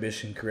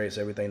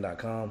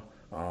ambitioncreateseverything.com.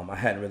 I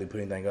hadn't really put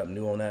anything up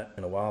new on that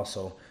in a while.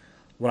 So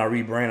when I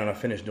rebrand and I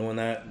finish doing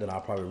that, then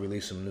I'll probably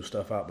release some new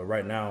stuff out. But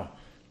right now,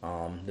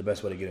 the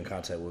best way to get in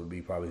contact would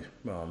be probably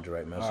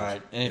direct message. All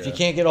right, and if you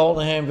can't get a hold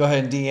of him, go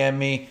ahead and DM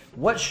me.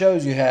 What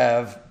shows you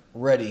have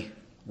ready?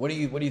 What are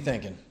you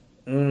thinking?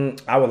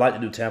 I would like to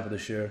do Tampa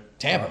this year.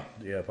 Tampa?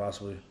 Yeah,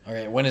 possibly.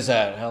 Okay, when is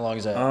that? How long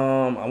is that?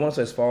 I want to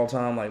say it's fall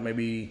time, like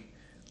maybe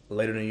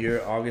later in the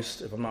year,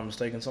 August, if I'm not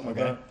mistaken, something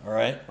like that. All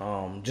right.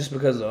 Just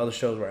because the other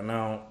shows right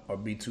now are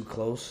be too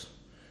close,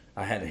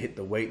 I hadn't hit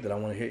the weight that I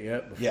want to hit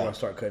yet before I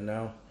start cutting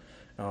down.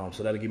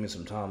 So that'll give me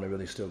some time to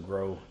really still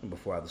grow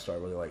before I have to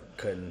start really like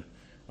cutting,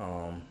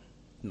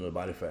 the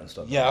body fat and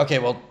stuff. Yeah. Okay.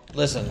 Well,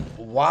 listen.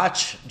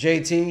 Watch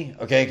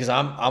JT. Okay, because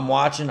I'm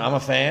watching. I'm a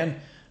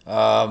fan.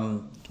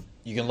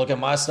 You can look at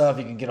my stuff.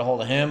 You can get a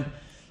hold of him.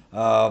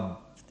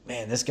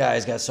 Man, this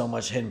guy's got so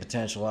much hidden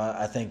potential.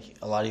 I think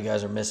a lot of you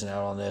guys are missing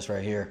out on this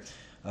right here.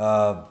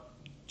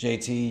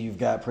 JT, you've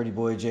got Pretty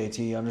Boy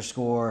JT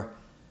 _.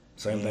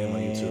 Same thing on my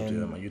YouTube.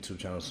 Yeah, my YouTube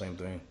channel, same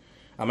thing.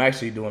 I'm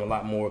actually doing a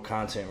lot more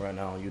content right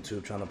now on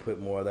YouTube, trying to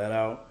put more of that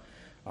out.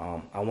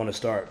 I want to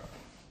start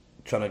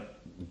trying to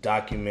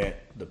document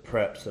the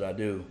preps that I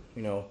do.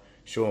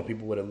 Showing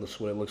people what it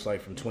looks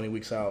like from 20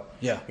 weeks out.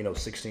 Yeah.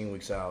 16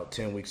 weeks out,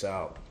 10 weeks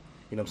out.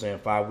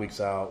 5 weeks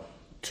out,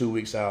 2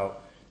 weeks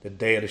out, the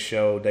day of the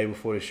show, day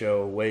before the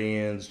show,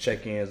 weigh-ins,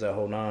 check-ins, that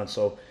whole nine.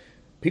 So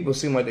people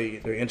seem like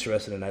they're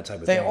interested in that type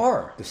of They thing.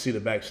 are. To see the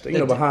backstage,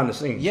 behind the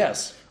scenes.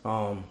 Yes.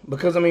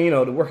 Because, I mean,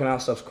 the working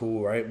out stuff's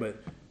cool, right?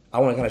 But I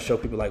want to kind of show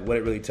people, like, what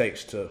it really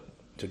takes to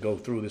go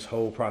through this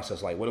whole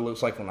process, like what it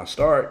looks like when I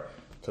start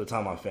to the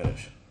time I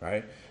finish,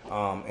 right?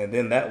 And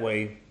then that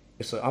way,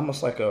 it's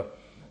almost like a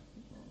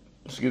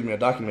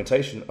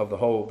documentation of the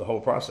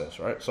whole process,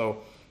 right? So,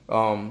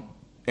 and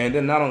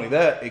then not only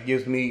that, it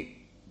gives me,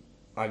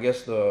 I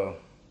guess, the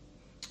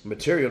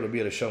material to be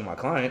able to show my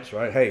clients,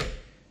 right? Hey,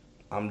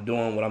 I'm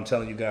doing what I'm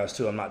telling you guys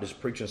too. I'm not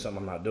just preaching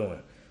something I'm not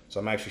doing. So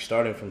I'm actually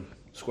starting from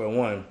square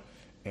one,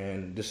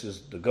 and this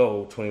is the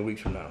goal 20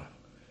 weeks from now.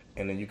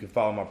 And then you can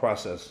follow my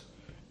process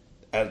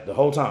the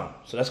whole time.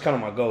 So that's kind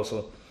of my goal.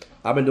 So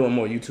I've been doing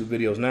more YouTube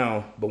videos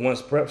now, but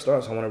once prep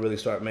starts, I want to really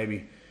start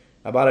maybe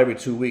about every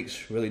 2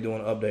 weeks, really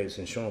doing updates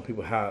and showing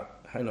people how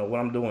what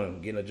I'm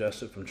doing, getting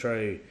adjusted from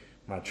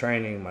my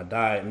training, my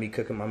diet, me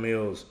cooking my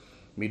meals,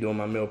 me doing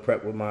my meal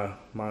prep with my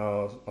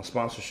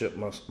sponsorship,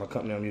 my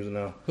company I'm using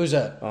now. Who's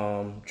that?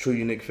 True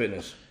Unique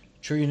Fitness.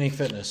 True Unique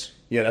Fitness.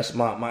 Yeah, that's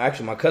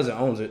my cousin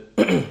owns it.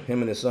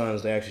 Him and his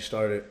sons, they actually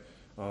started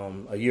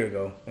a year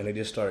ago, and they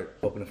just started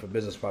opening for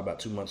business probably about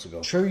 2 months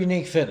ago. True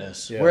Unique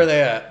Fitness. Yeah. Where are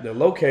they at? They're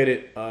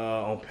located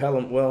on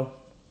Pelham. Well,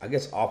 I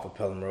guess off of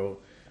Pelham Road,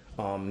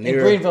 in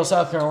Greenville,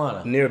 South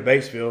Carolina. Near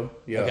Batesville.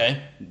 Yeah.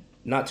 Okay.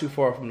 Not too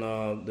far from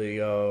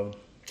the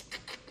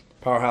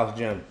Powerhouse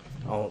Gym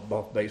on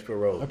Batesville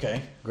Road.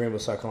 Okay. Greenville,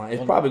 South Carolina.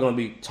 It's probably going to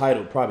be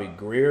titled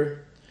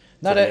Greer.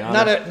 Not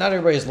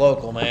everybody's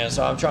local, man.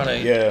 So I'm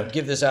trying to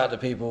give this out to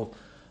people.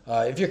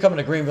 If you're coming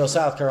to Greenville,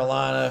 South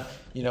Carolina,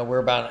 we're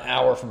about an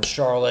hour from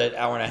Charlotte,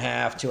 hour and a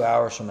half, 2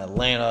 hours from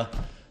Atlanta.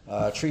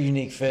 True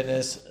Unique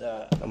Fitness.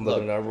 I'm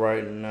looking at it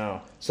right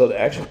now. So the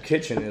actual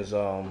kitchen is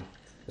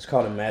it's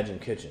called Imagine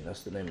Kitchen.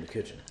 That's the name of the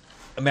kitchen.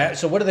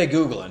 So what are they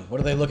Googling? What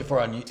are they looking for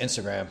on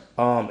Instagram?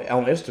 On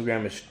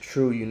Instagram, it's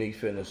True Unique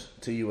Fitness.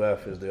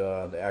 TUF is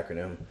the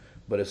acronym,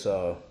 but it's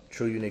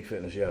True Unique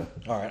Fitness. Yeah.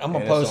 All right, I'm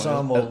gonna post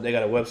some. They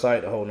got a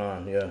website, the whole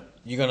nine. Yeah.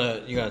 You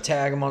gonna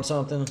tag them on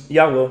something?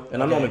 Yeah, I will.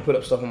 And I normally put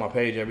up stuff on my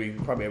page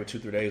probably every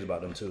 2-3 days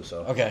about them too.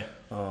 So okay.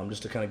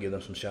 Just to kind of give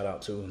them some shout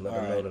out too, and let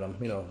them know that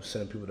I'm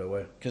sending people their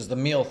way. Because the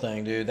meal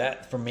thing, dude,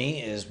 that for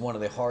me is one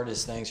of the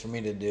hardest things for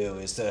me to do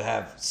is to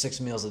have 6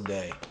 meals a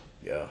day.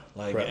 Yeah.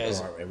 Like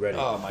ready.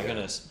 Oh my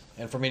goodness.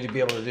 And for me to be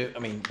able to do, I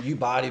mean, you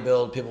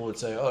bodybuild, people would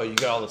say, "Oh, you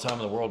got all the time in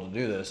the world to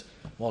do this."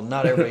 Well,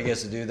 not everybody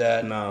gets to do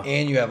that. No.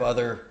 And you have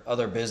other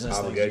business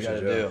things you got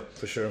to do.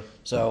 For sure.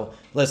 So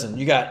listen,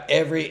 you got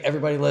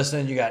everybody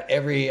listening. You got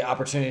every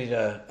opportunity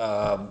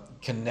to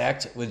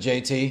connect with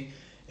JT,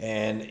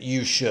 and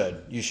you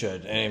should.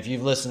 And if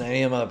you've listened to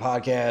any of my other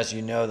podcasts,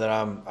 you know that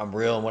I'm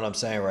real in what I'm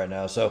saying right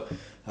now. So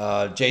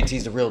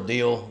JT's the real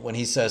deal. When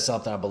he says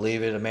something, I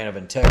believe it. A man of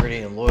integrity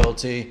and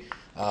loyalty.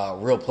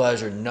 Real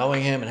pleasure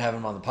knowing him and having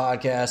him on the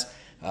podcast.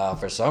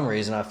 For some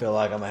reason, I feel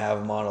like I'm going to have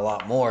him on a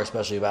lot more,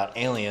 especially about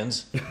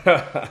aliens.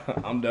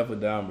 I'm definitely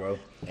down, bro.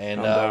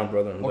 And I'm down,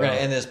 brother. We're going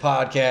to end this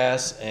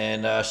podcast.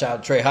 And shout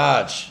out to Trey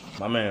Hodge.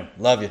 My man.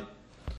 Love you.